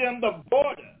call them the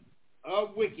border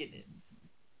of wickedness,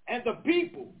 and the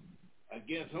people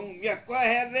against whom Yahweh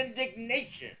have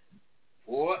indignation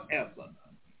forever.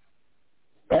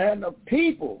 And the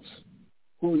peoples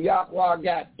who Yahweh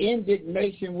got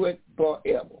indignation with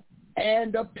forever.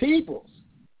 And the peoples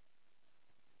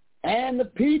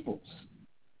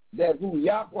that who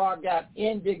Yahweh got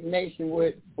indignation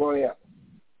with forever.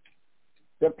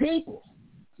 The people,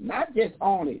 not just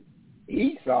only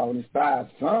Esau and his 5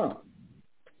 sons,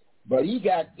 but he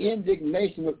got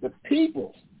indignation with the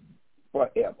people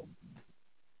forever.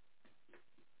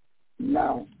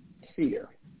 Now, fear.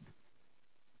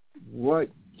 What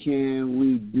can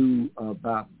we do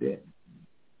about that?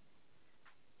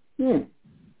 It's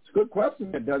a good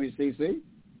question at WCC.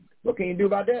 What can you do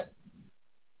about that?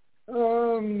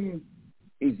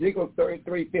 Ezekiel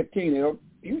 33:15.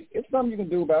 It's something you can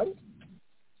do about it.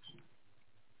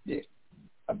 Yeah,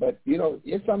 but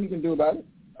it's something you can do about it.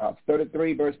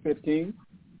 33 verse 15.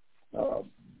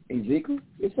 Ezekiel,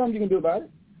 it's something you can do about it.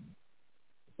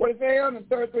 What is there in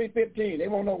 33:15? They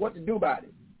won't know what to do about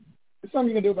it. It's something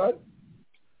you can do about it.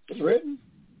 It's written.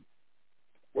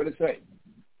 What does it say?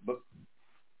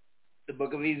 The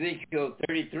book of Ezekiel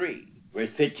 33, verse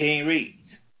 15 reads,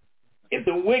 If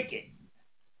the wicked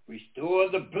restore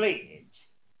the pledge,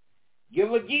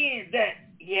 give again that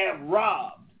he have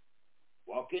robbed,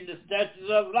 walk in the statutes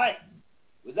of life,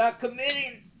 without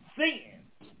committing sin,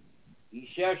 he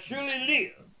shall surely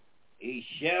live, he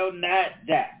shall not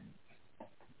die.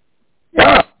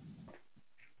 Yeah.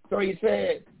 So he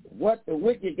said, what the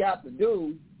wicked got to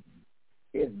do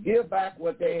is give back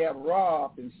what they have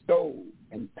robbed and stole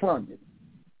and plundered.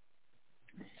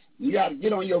 You got to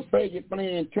get on your face, you're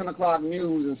playing 10 o'clock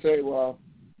news and say, well,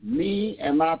 me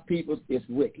and my people is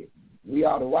wicked. We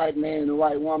are the white man and the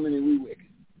white woman, and we wicked.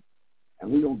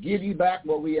 And we're going to give you back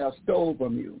what we have stole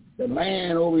from you. The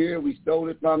land over here, we stole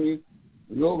it from you.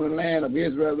 We over in the land of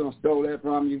Israel, we're going to steal that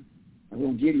from you. And we're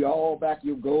going to give you all back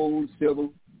your gold, silver.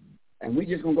 And we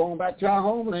just going to go on back to our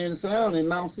homeland and sound in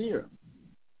Mount Seir.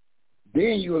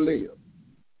 Then you'll live.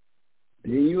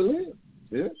 Then you'll live.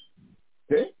 See?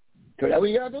 See? So that's what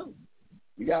you got to do.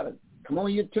 You got to come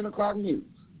on your 10 o'clock news.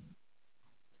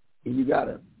 And you got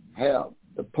to have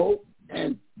the Pope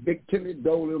and Big Timothy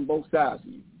Dolan on both sides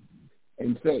of you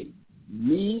and say,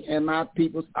 me and my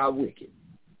peoples are wicked.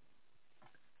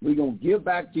 We're going to give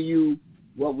back to you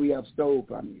what we have stole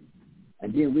from you.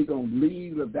 And then we're going to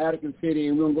leave the Vatican City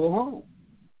and we're going to go home.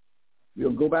 We're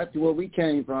going to go back to where we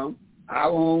came from, our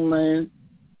homeland,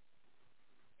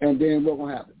 and then what's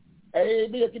going to happen? Hey,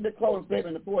 Bill, give the closing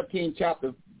statement in the 14th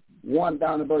chapter, 1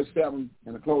 down to verse 7,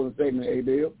 and the closing statement, hey,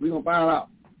 Bill. We're going to find out.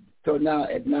 So now,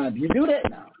 if you do that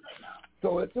now,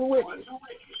 so it's the wicked.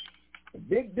 The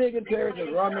big dignitaries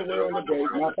that run the world today.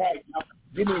 Matter of fact,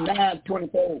 give me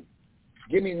 9:24.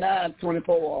 Give me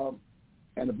 9:24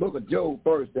 and the book of Job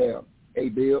first there, hey,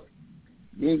 Bill.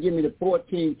 Then give me the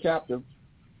 14th chapter,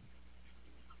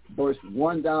 verse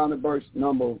 1 down to verse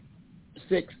number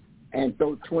 6, and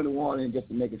throw 21 in just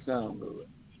to make it sound good.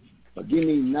 But give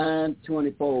me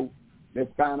 9:24.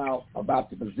 Let's find out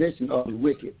about the position of the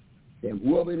wicked. Then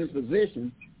whoever in his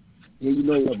position, then you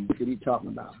know what wicked he's talking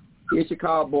about. It's your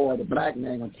cowboy, the black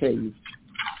man, going to tell you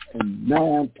in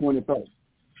 9:24.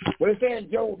 What it says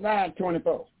in Job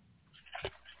 9:24?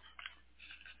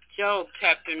 Job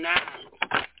chapter 9,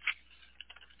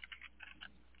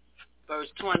 verse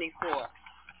 24.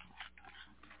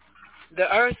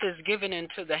 The earth is given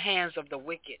into the hands of the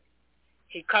wicked.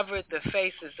 He covereth the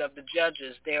faces of the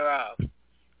judges thereof.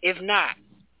 If not,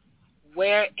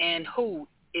 where and who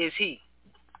is he?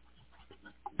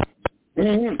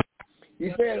 Mm-hmm. He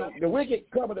said the wicked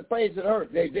cover the face of the earth.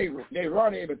 They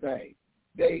run everything.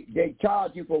 They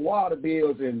charge you for water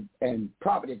bills and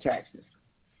property taxes.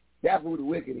 That's who the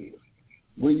wicked is.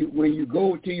 When you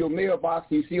go to your mailbox,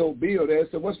 you see old Bill there.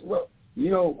 So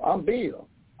I'm Bill.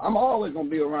 I'm always gonna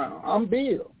be around. I'm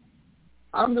Bill.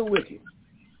 I'm the wicked.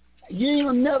 You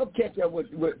ain't never catch up with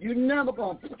you never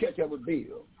gonna catch up with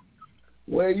Bill.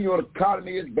 Well, the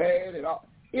economy is bad and all.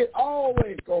 It's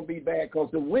always gonna be bad because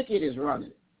the wicked is running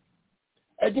it.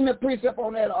 Hey, give me a precept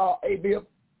on that, hey Bill.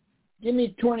 Give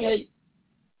me 28,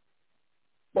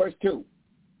 verse 2.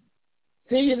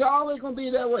 See, it's always gonna be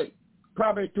that way.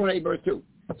 Proverbs 28, verse 2.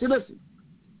 See, listen.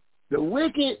 The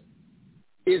wicked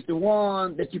is the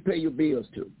one that you pay your bills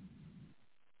to.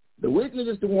 The wicked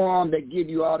is the one that give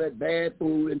you all that bad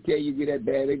food until you get that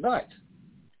bad advice.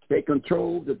 They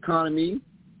control the economy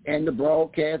and the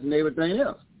broadcast and everything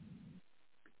else.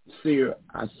 Sir,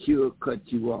 I should cut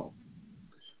you off.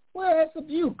 Well, that's if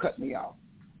you cut me off.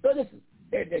 But listen,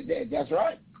 that's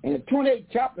right. And the 28th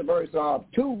chapter, verse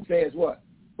 2 says what?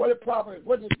 What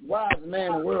does wise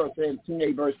man in the world say in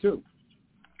 28 verse 2?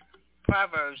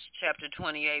 Proverbs chapter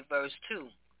 28, verse 2.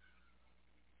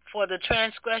 For the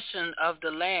transgression of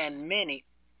the land, many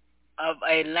are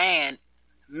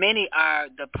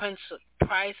the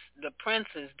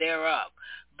princes thereof,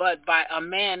 but by a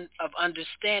man of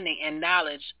understanding and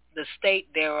knowledge, the state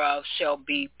thereof shall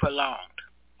be prolonged.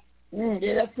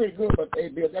 Yeah, that's pretty good, but hey,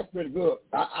 Bill, that's pretty good.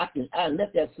 I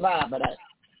let that slide, but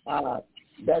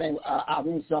that ain't. I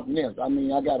read something else. I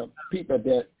mean, I got to peep at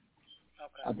that.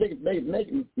 Okay. I think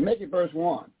make it verse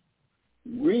 1.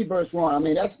 Read verse 1. I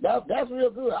mean, that's real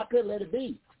good. I could let it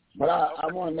be, but I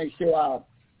want to make sure I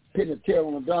pin the tail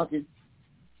on the donkey.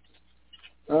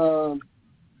 I'm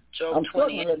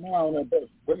struggling right now on that verse.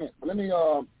 Wait a minute. Let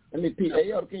me peep.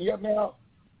 Hey, Elder, can you help me out?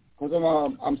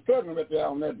 Because I'm struggling right there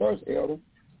on that verse, Elder.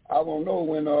 I won't know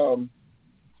when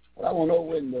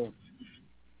the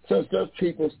such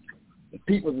peoples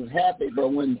is happy, but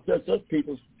when such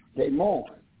peoples they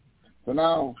mourn. So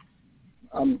now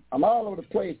I'm all over the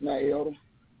place now, Elder.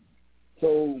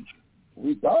 So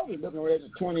we thought we were looking at the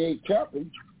 28th chapter.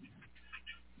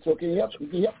 So can you help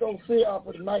those see off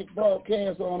of the night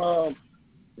broadcast on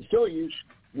to show you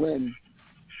when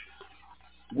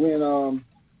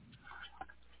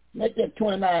make that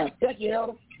 29. Thank you,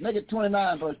 Elder. Make it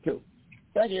 29 verse 2.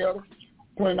 Thank you, Elder.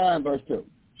 29 verse 2.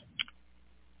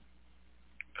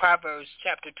 Proverbs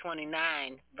chapter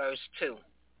 29, verse 2.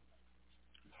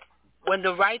 When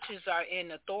the righteous are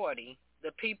in authority,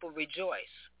 the people rejoice.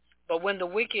 But when the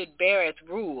wicked beareth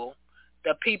rule,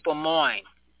 the people mourn.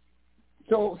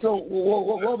 So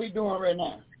what we doing right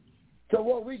now?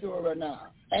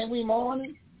 Ain't we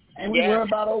mourning? Ain't we worrying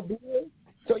about old Bill?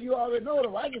 So you already know the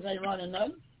righteous ain't running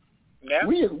nothing. Yeah.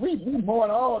 We mourn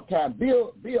all the time.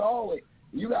 Bill always.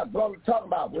 You got brothers talking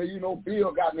about, well,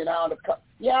 Bill got me down the cut.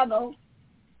 Yeah, I know.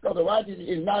 Because the righteous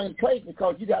is not in place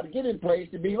because you got to get in place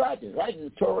to be righteous. Righteous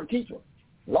is Torah keeper,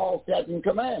 law, statutes, and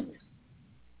commandments.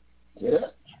 See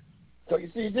that? So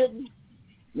you see the difference?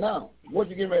 Now, what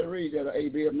you getting ready to read there,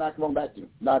 AB? Now come on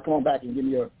back and give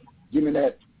me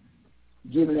that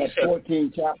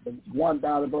 14 chapter 1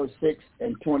 down to verse 6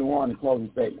 and 21 in closing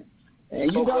statement.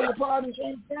 And you got the part and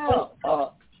saying,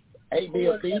 AB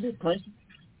of Phoebe, Prince,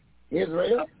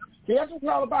 Israel. See, that's what it's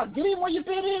all about. Get in where you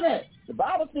fit in at. The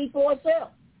Bible speaks for itself.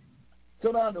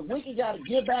 So now the wicked got to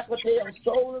give back what they have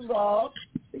stolen and robbed.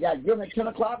 They got to give them at 10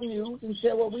 o'clock news and say,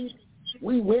 well,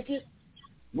 we wicked.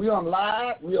 We done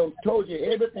lied. We done told you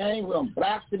everything. We done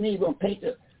blasphemy. We done paint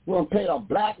a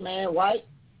black man white.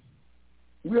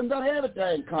 We done done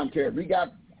everything contrary. We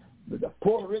got the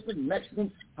Puerto Rican,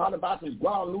 Mexicans, how about some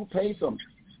Guadalupe, some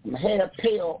hair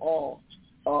pale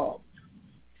or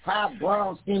high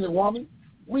brown skinned woman.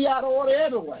 We out of order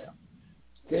everywhere.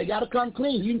 They got to come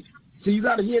clean. You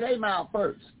got to hear their mouth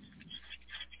first.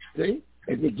 See?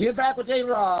 If you give back what they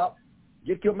robbed,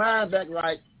 get your mind back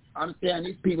right, understand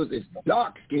these people is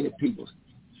dark-skinned people.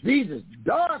 These is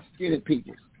dark-skinned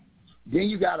people. Then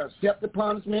you got to accept the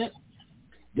punishment.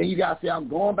 Then you got to say, I'm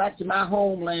going back to my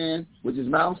homeland, which is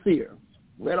Mount Seir,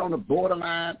 right on the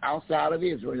borderline outside of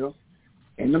Israel,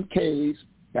 in them caves.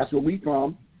 That's where we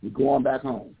from. We're going back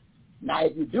home. Now,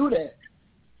 if you do that,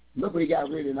 look what he got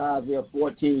written in Isaiah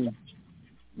 14,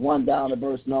 1 down to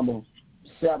verse number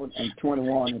 7 and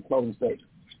 21 in closing statement.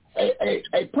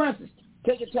 Hey, Princess,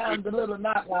 take your time to deliver the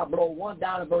knockout blow, 1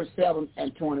 down to verse 7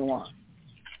 and 21.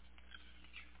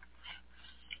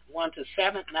 1 to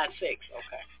 7, not 6.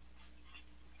 Okay.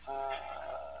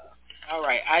 All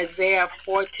right. Isaiah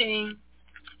 14.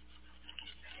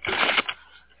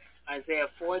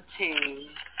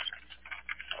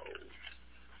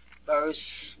 Verse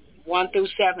 1 through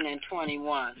 7 and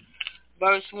 21.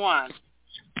 Verse 1.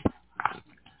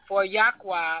 For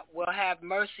Yahweh will have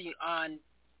mercy on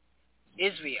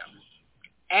Israel,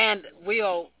 and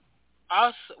will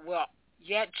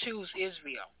yet choose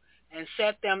Israel, and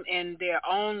set them in their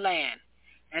own land,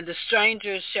 and the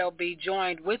strangers shall be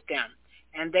joined with them,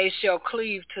 and they shall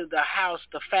cleave to the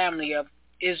family of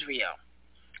Israel.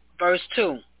 Verse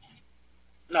 2.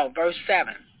 No, verse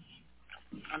 7.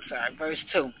 I'm sorry, verse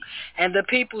 2. And the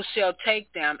people shall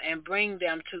take them and bring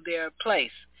them to their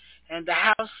place, and the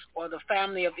house or the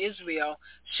family of Israel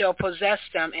shall possess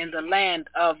them in the land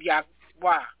of Yahweh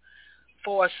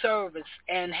for service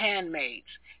and handmaids,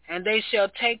 and they shall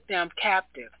take them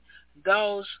captive.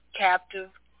 Those captive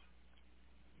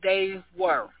they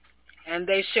were, and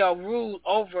they shall rule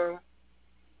over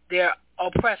their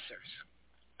oppressors.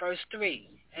 Verse 3.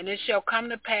 And it shall come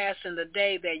to pass in the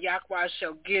day that Yahweh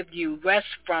shall give you rest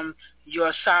from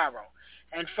your sorrow,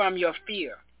 and from your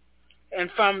fear, and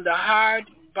from the hard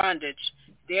bondage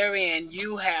therein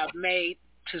you have made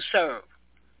to serve.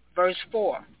 Verse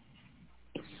 4.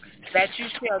 That you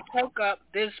shall take up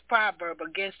this proverb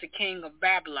against the king of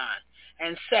Babylon,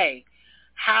 and say,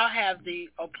 how have the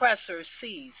oppressors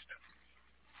seized,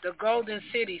 the golden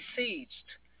city sieged?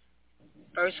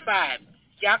 Verse 5.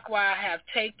 Yahweh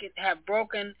have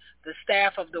broken the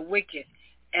staff of the wicked,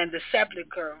 and the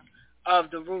sepulchre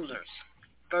of the rulers.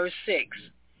 Verse 6.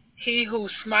 He who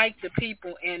smite the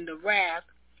people in the wrath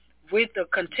with a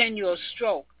continual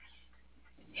stroke,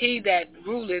 he that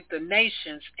ruleth the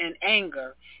nations in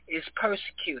anger, is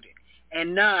persecuted,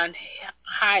 and none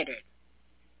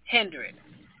hindereth.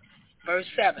 Verse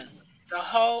 7. The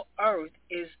whole earth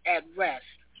is at rest,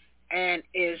 and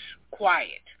is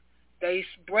quiet. They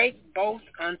break both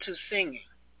unto singing.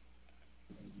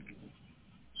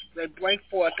 They break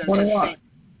forth unto 21. singing.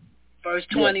 Verse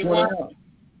 21.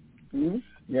 Mm-hmm.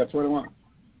 Yeah, 21.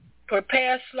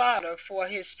 Prepare slaughter for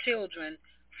his children,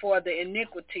 for the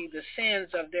iniquity, the sins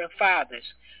of their fathers,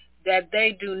 that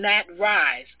they do not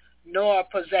rise, nor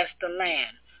possess the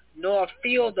land, nor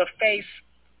fill the face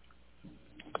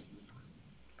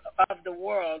of the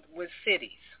world with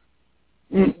cities.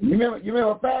 You remember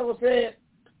what Pharaoh said?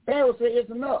 Pharaoh said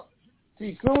it's enough.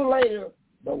 See, sooner or later,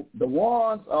 the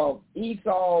ones of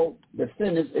Esau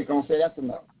descendants are going to say that's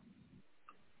enough.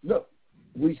 Look,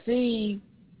 we see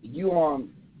you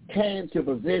came to a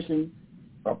position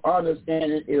of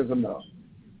understanding it is enough.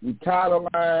 We tied the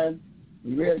line.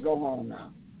 We ready to go home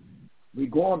now. We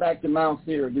going back to Mount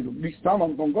Seir. Some of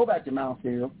them going to go back to Mount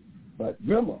Seir. But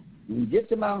remember, when you get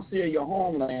to Mount Seir, your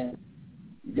homeland,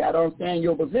 you got to understand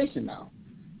your position now.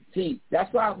 See,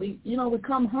 that's why we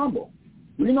come humble.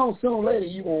 We know sooner or later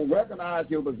you're going to recognize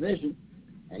your position,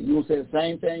 and you're going to say the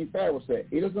same thing Pharaoh said.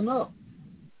 It is enough.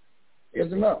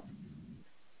 It's enough.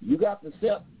 You got to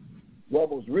accept what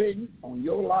was written on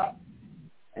your lot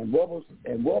and what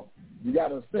you got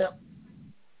to accept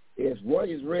is what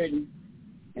is written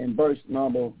in verse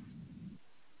number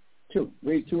 2.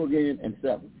 Read 2 again and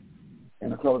 7.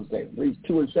 And a closing statement. Read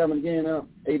 2 and 7 again now.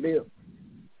 Hey, Bill.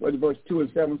 What does verse 2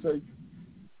 and 7 say?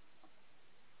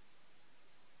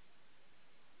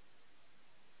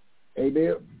 Hey,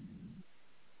 Bill.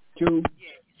 2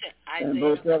 and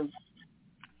verse 7.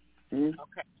 Okay.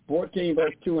 14,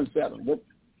 verse 2 and 7.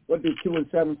 What do 2 and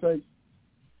 7 say?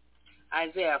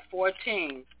 Isaiah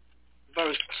 14,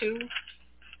 verse 2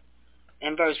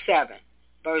 and verse 7.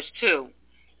 Verse 2,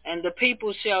 and the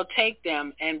people shall take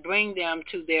them and bring them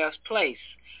to their place,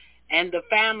 and the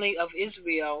family of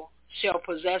Israel shall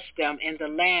possess them in the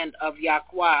land of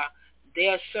Yahweh,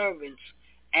 their servants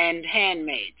and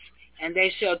handmaids, and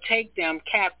they shall take them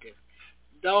captive,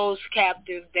 those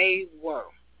captive they were,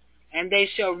 and they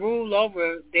shall rule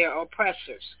over their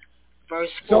oppressors.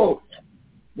 Verse 4.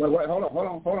 So, wait, hold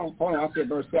on. I said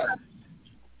verse 7.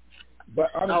 But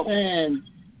understand,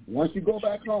 once you go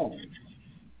back home,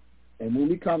 and when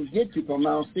we come get you from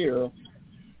Mount Seir,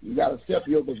 you got to accept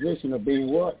your position of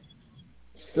being what?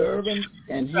 Servants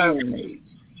and handmaids.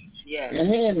 Yes. And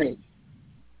handmaids.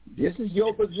 This is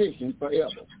your position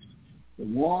forever. The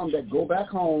one that go back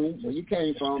home where you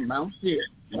came from, Mount Seir.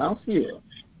 You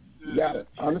got to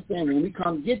understand, when we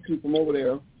come get you from over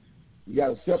there, you got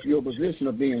to accept your position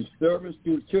of being servants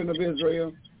to the children of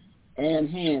Israel and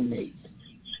handmaids.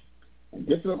 And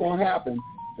this is what's going to happen,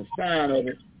 the sign of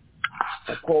it,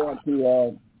 according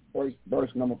to verse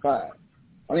number 5.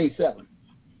 7.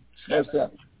 Verse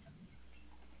 7.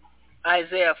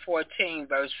 Isaiah 14,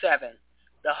 verse 7.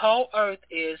 The whole earth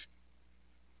is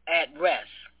at rest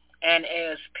and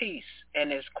is peace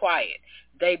and is quiet.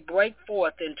 They break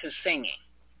forth into singing.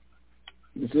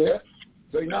 You see it?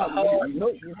 So you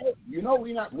know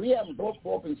we haven't broke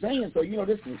forth in singing. So you know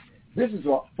this is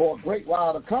for a great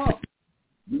while to come.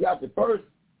 You got the first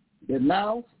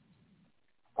denounce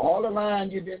all the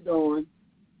line you've been doing,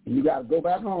 and you got to go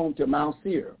back home to Mount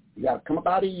Seir. You got to come up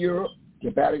out of Europe,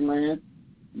 Japhetic land.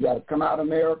 You got to come out of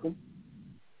America,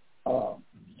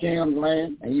 Cam's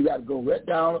land, and you got to go right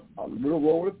down a little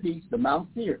road of peace to Mount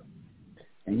Seir.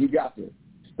 And you got to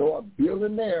start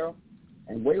building there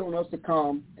and wait on us to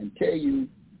come and tell you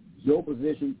your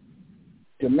position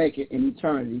to make it in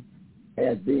eternity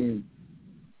as being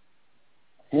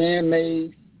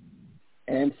handmaids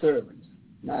and servants.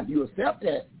 Now, if you accept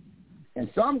that, and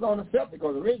some going to accept it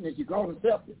because originally you're going to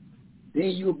accept it, then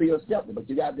you'll be accepted. But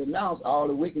you got to denounce all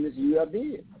the wickedness you have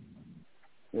did.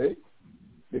 Okay?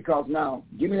 Because now,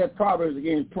 give me that Proverbs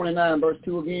again, 29 verse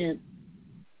 2 again.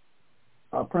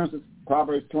 Princess,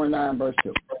 Proverbs 29 verse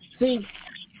 2. See,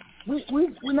 we're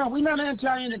not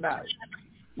anti anybody.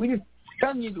 We just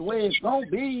telling you the way it's going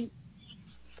to be.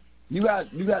 You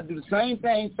got to do the same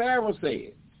thing Pharaoh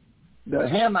said. The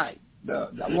Hamites. The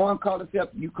one called himself,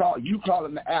 you call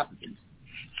them the Africans.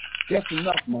 That's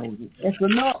enough, Moses. That's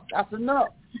enough. That's enough.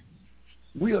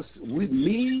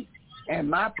 Me and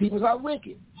my peoples are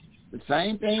wicked. The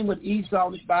same thing with Esau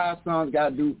and his 5 sons got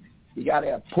to do. You got to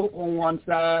have Pope on one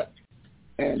side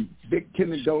and Big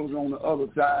Timmy Dozer on the other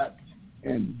side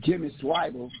and Jimmy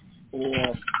Swivel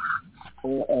or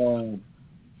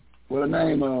what the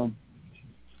name,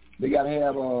 they got to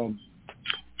have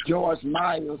George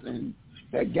Myers and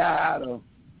that guy out of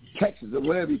Texas or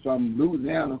wherever he's from,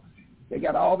 Louisiana. They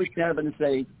got all these stand up and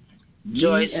say,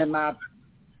 Joyce me and my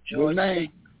name.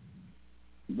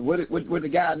 What the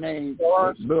guy named?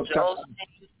 Joe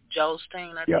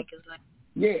Steen, I think his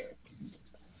name.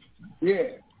 Yeah.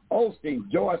 Osteen,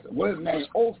 Joyce, what's his name?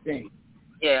 Osteen.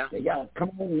 Yeah. They got to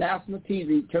come on national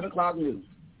TV, 10 o'clock news,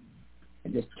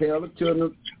 and just tell the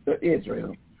children of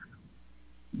Israel,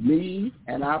 me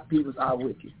and our peoples are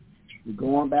wicked. We're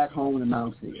going back home to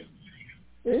Mount Seir.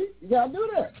 See? You got to do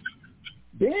that.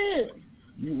 Then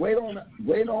you wait on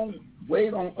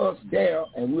us there,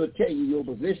 and we'll tell you your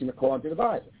position according to the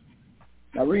Bible.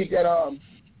 Now read that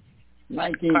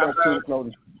 19 verse 2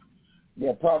 clothing.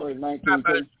 Yeah, Proverbs 19.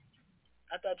 Proverbs.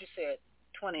 I thought you said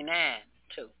 29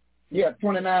 too. Yeah,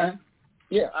 29.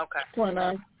 Yeah. Okay.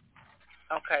 29.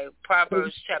 Okay.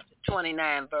 Proverbs chapter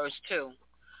 29 verse 2.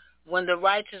 When the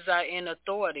righteous are in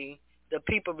authority, the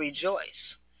people rejoice.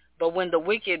 But when the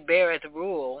wicked beareth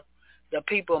rule, the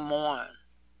people mourn.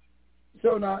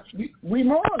 So now we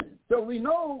mourn. So we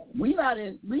know we not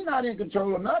in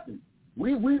control of nothing.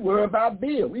 We worry about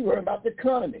bill. We worry about the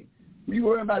economy. We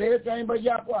worry about everything but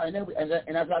Yahweh.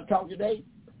 And as I talked today,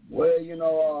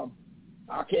 well,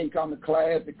 I can't come to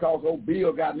class because old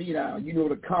Bill got me down. You know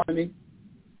the economy.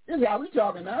 This is how we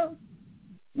talking now.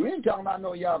 We ain't talking about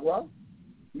no Yahweh.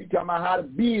 We talking about how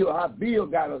Bill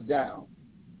got us down.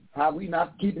 how we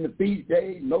not keeping the feast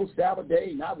days, no Sabbath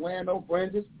day, not wearing no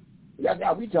fringes. That's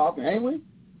how we talking, ain't we?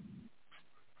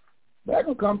 That's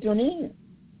going to come to an end.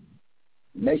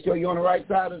 Make sure you're on the right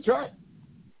side of the track.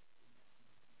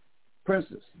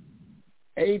 Princess,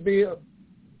 Abel,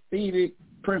 Phoebe,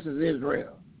 Princess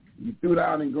Israel. You threw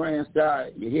down in grand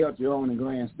style. You held your own in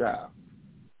grand style.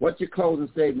 What's your closing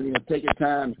statement? Take your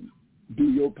time and do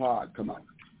your part. Come on.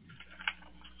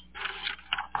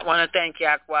 I want to thank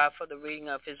Yahweh for the reading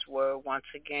of his word once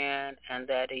again, and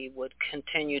that he would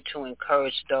continue to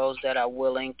encourage those that are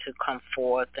willing to come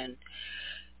forth and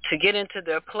to get into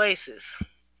their places,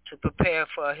 to prepare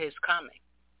for his coming,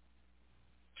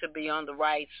 to be on the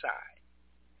right side,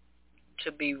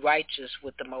 to be righteous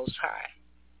with the Most High,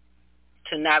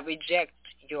 to not reject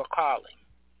your calling.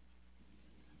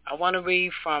 I want to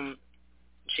read from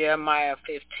Jeremiah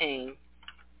 15,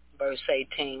 verse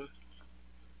 18,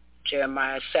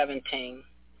 Jeremiah 17,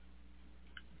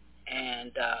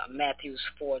 and Matthew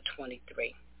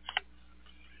 4:23.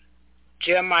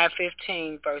 Jeremiah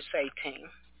 15, verse 18.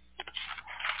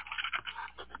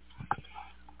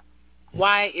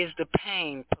 Why is the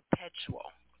pain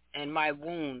perpetual and my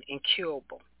wound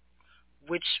incurable,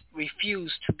 which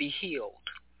refuse to be healed?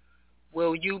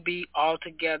 Will you be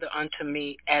altogether unto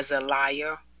me as a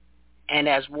liar and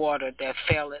as water that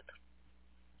faileth?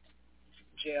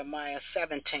 Jeremiah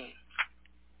 17,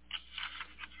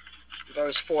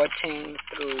 verse 14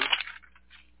 through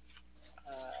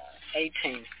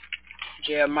 18.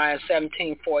 Jeremiah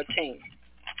 17:14.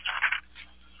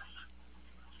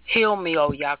 Heal me,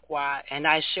 O Yahweh, and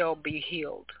I shall be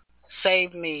healed.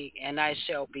 Save me, and I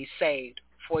shall be saved,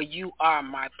 for you are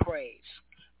my praise.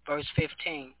 Verse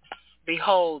 15.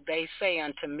 Behold, they say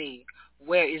unto me,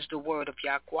 where is the word of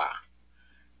Yahweh?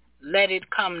 Let it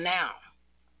come now.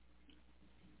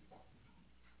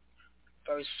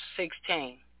 Verse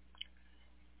 16.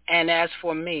 And as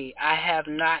for me, I have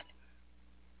not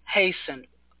hastened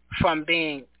from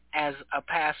being as a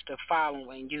pastor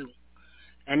following you,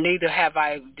 and neither have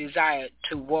I desired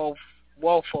to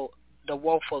woeful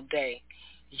day.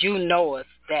 You knoweth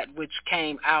that which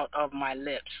came out of my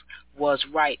lips was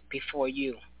right before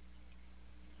you.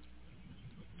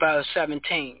 Verse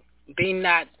 17. Be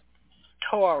not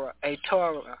a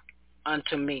Torah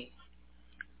unto me.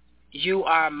 You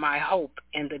are my hope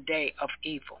in the day of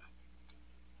evil.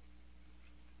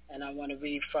 And I want to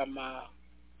read from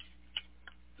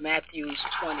Matthew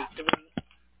 23.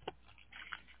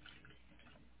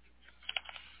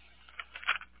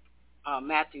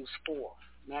 Matthew 4.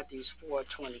 Matthew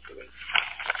 4:23.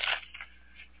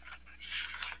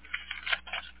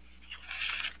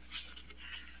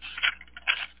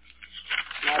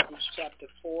 Matthew chapter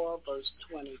 4, verse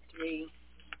 23.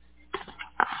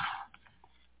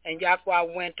 And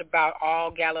Yahweh went about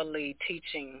all Galilee,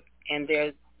 teaching in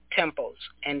their temples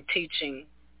and teaching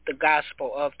the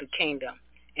gospel of the kingdom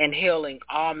and healing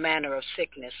all manner of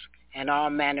sickness and all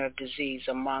manner of disease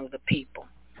among the people.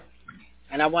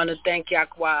 And I want to thank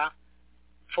Yahweh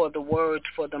for the word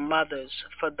for the mothers,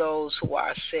 for those who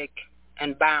are sick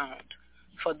and bound,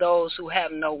 for those who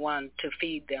have no one to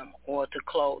feed them or to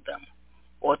clothe them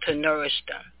or to nourish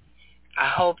them. I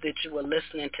hope that you are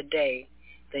listening today,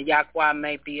 that Yahweh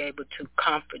may be able to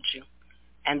comfort you,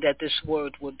 and that this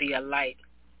word would be a light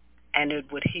and it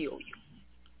would heal you.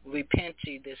 Repent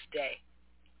ye this day.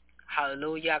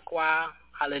 Hallelujah, Yahweh,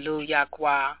 hallelujah,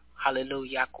 Yahweh,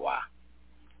 hallelujah, Yahweh.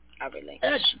 I relinquish.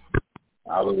 Excellent.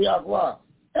 Hallelujah, Yahweh.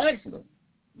 Excellent.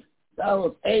 That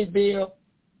was Abel,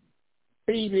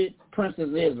 Phoebe, Princess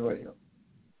Israel.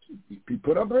 You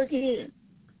put a brick in.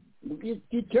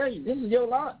 Keep telling you, this is your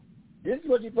lot. This is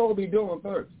what you're supposed to be doing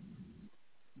first.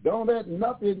 Don't let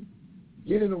nothing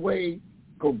get in the way,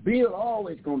 because Bill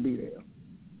always going to be there.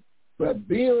 But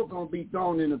Bill going to be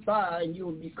thrown in the fire, and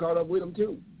you'll be caught up with him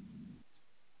too.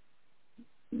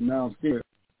 Now, still.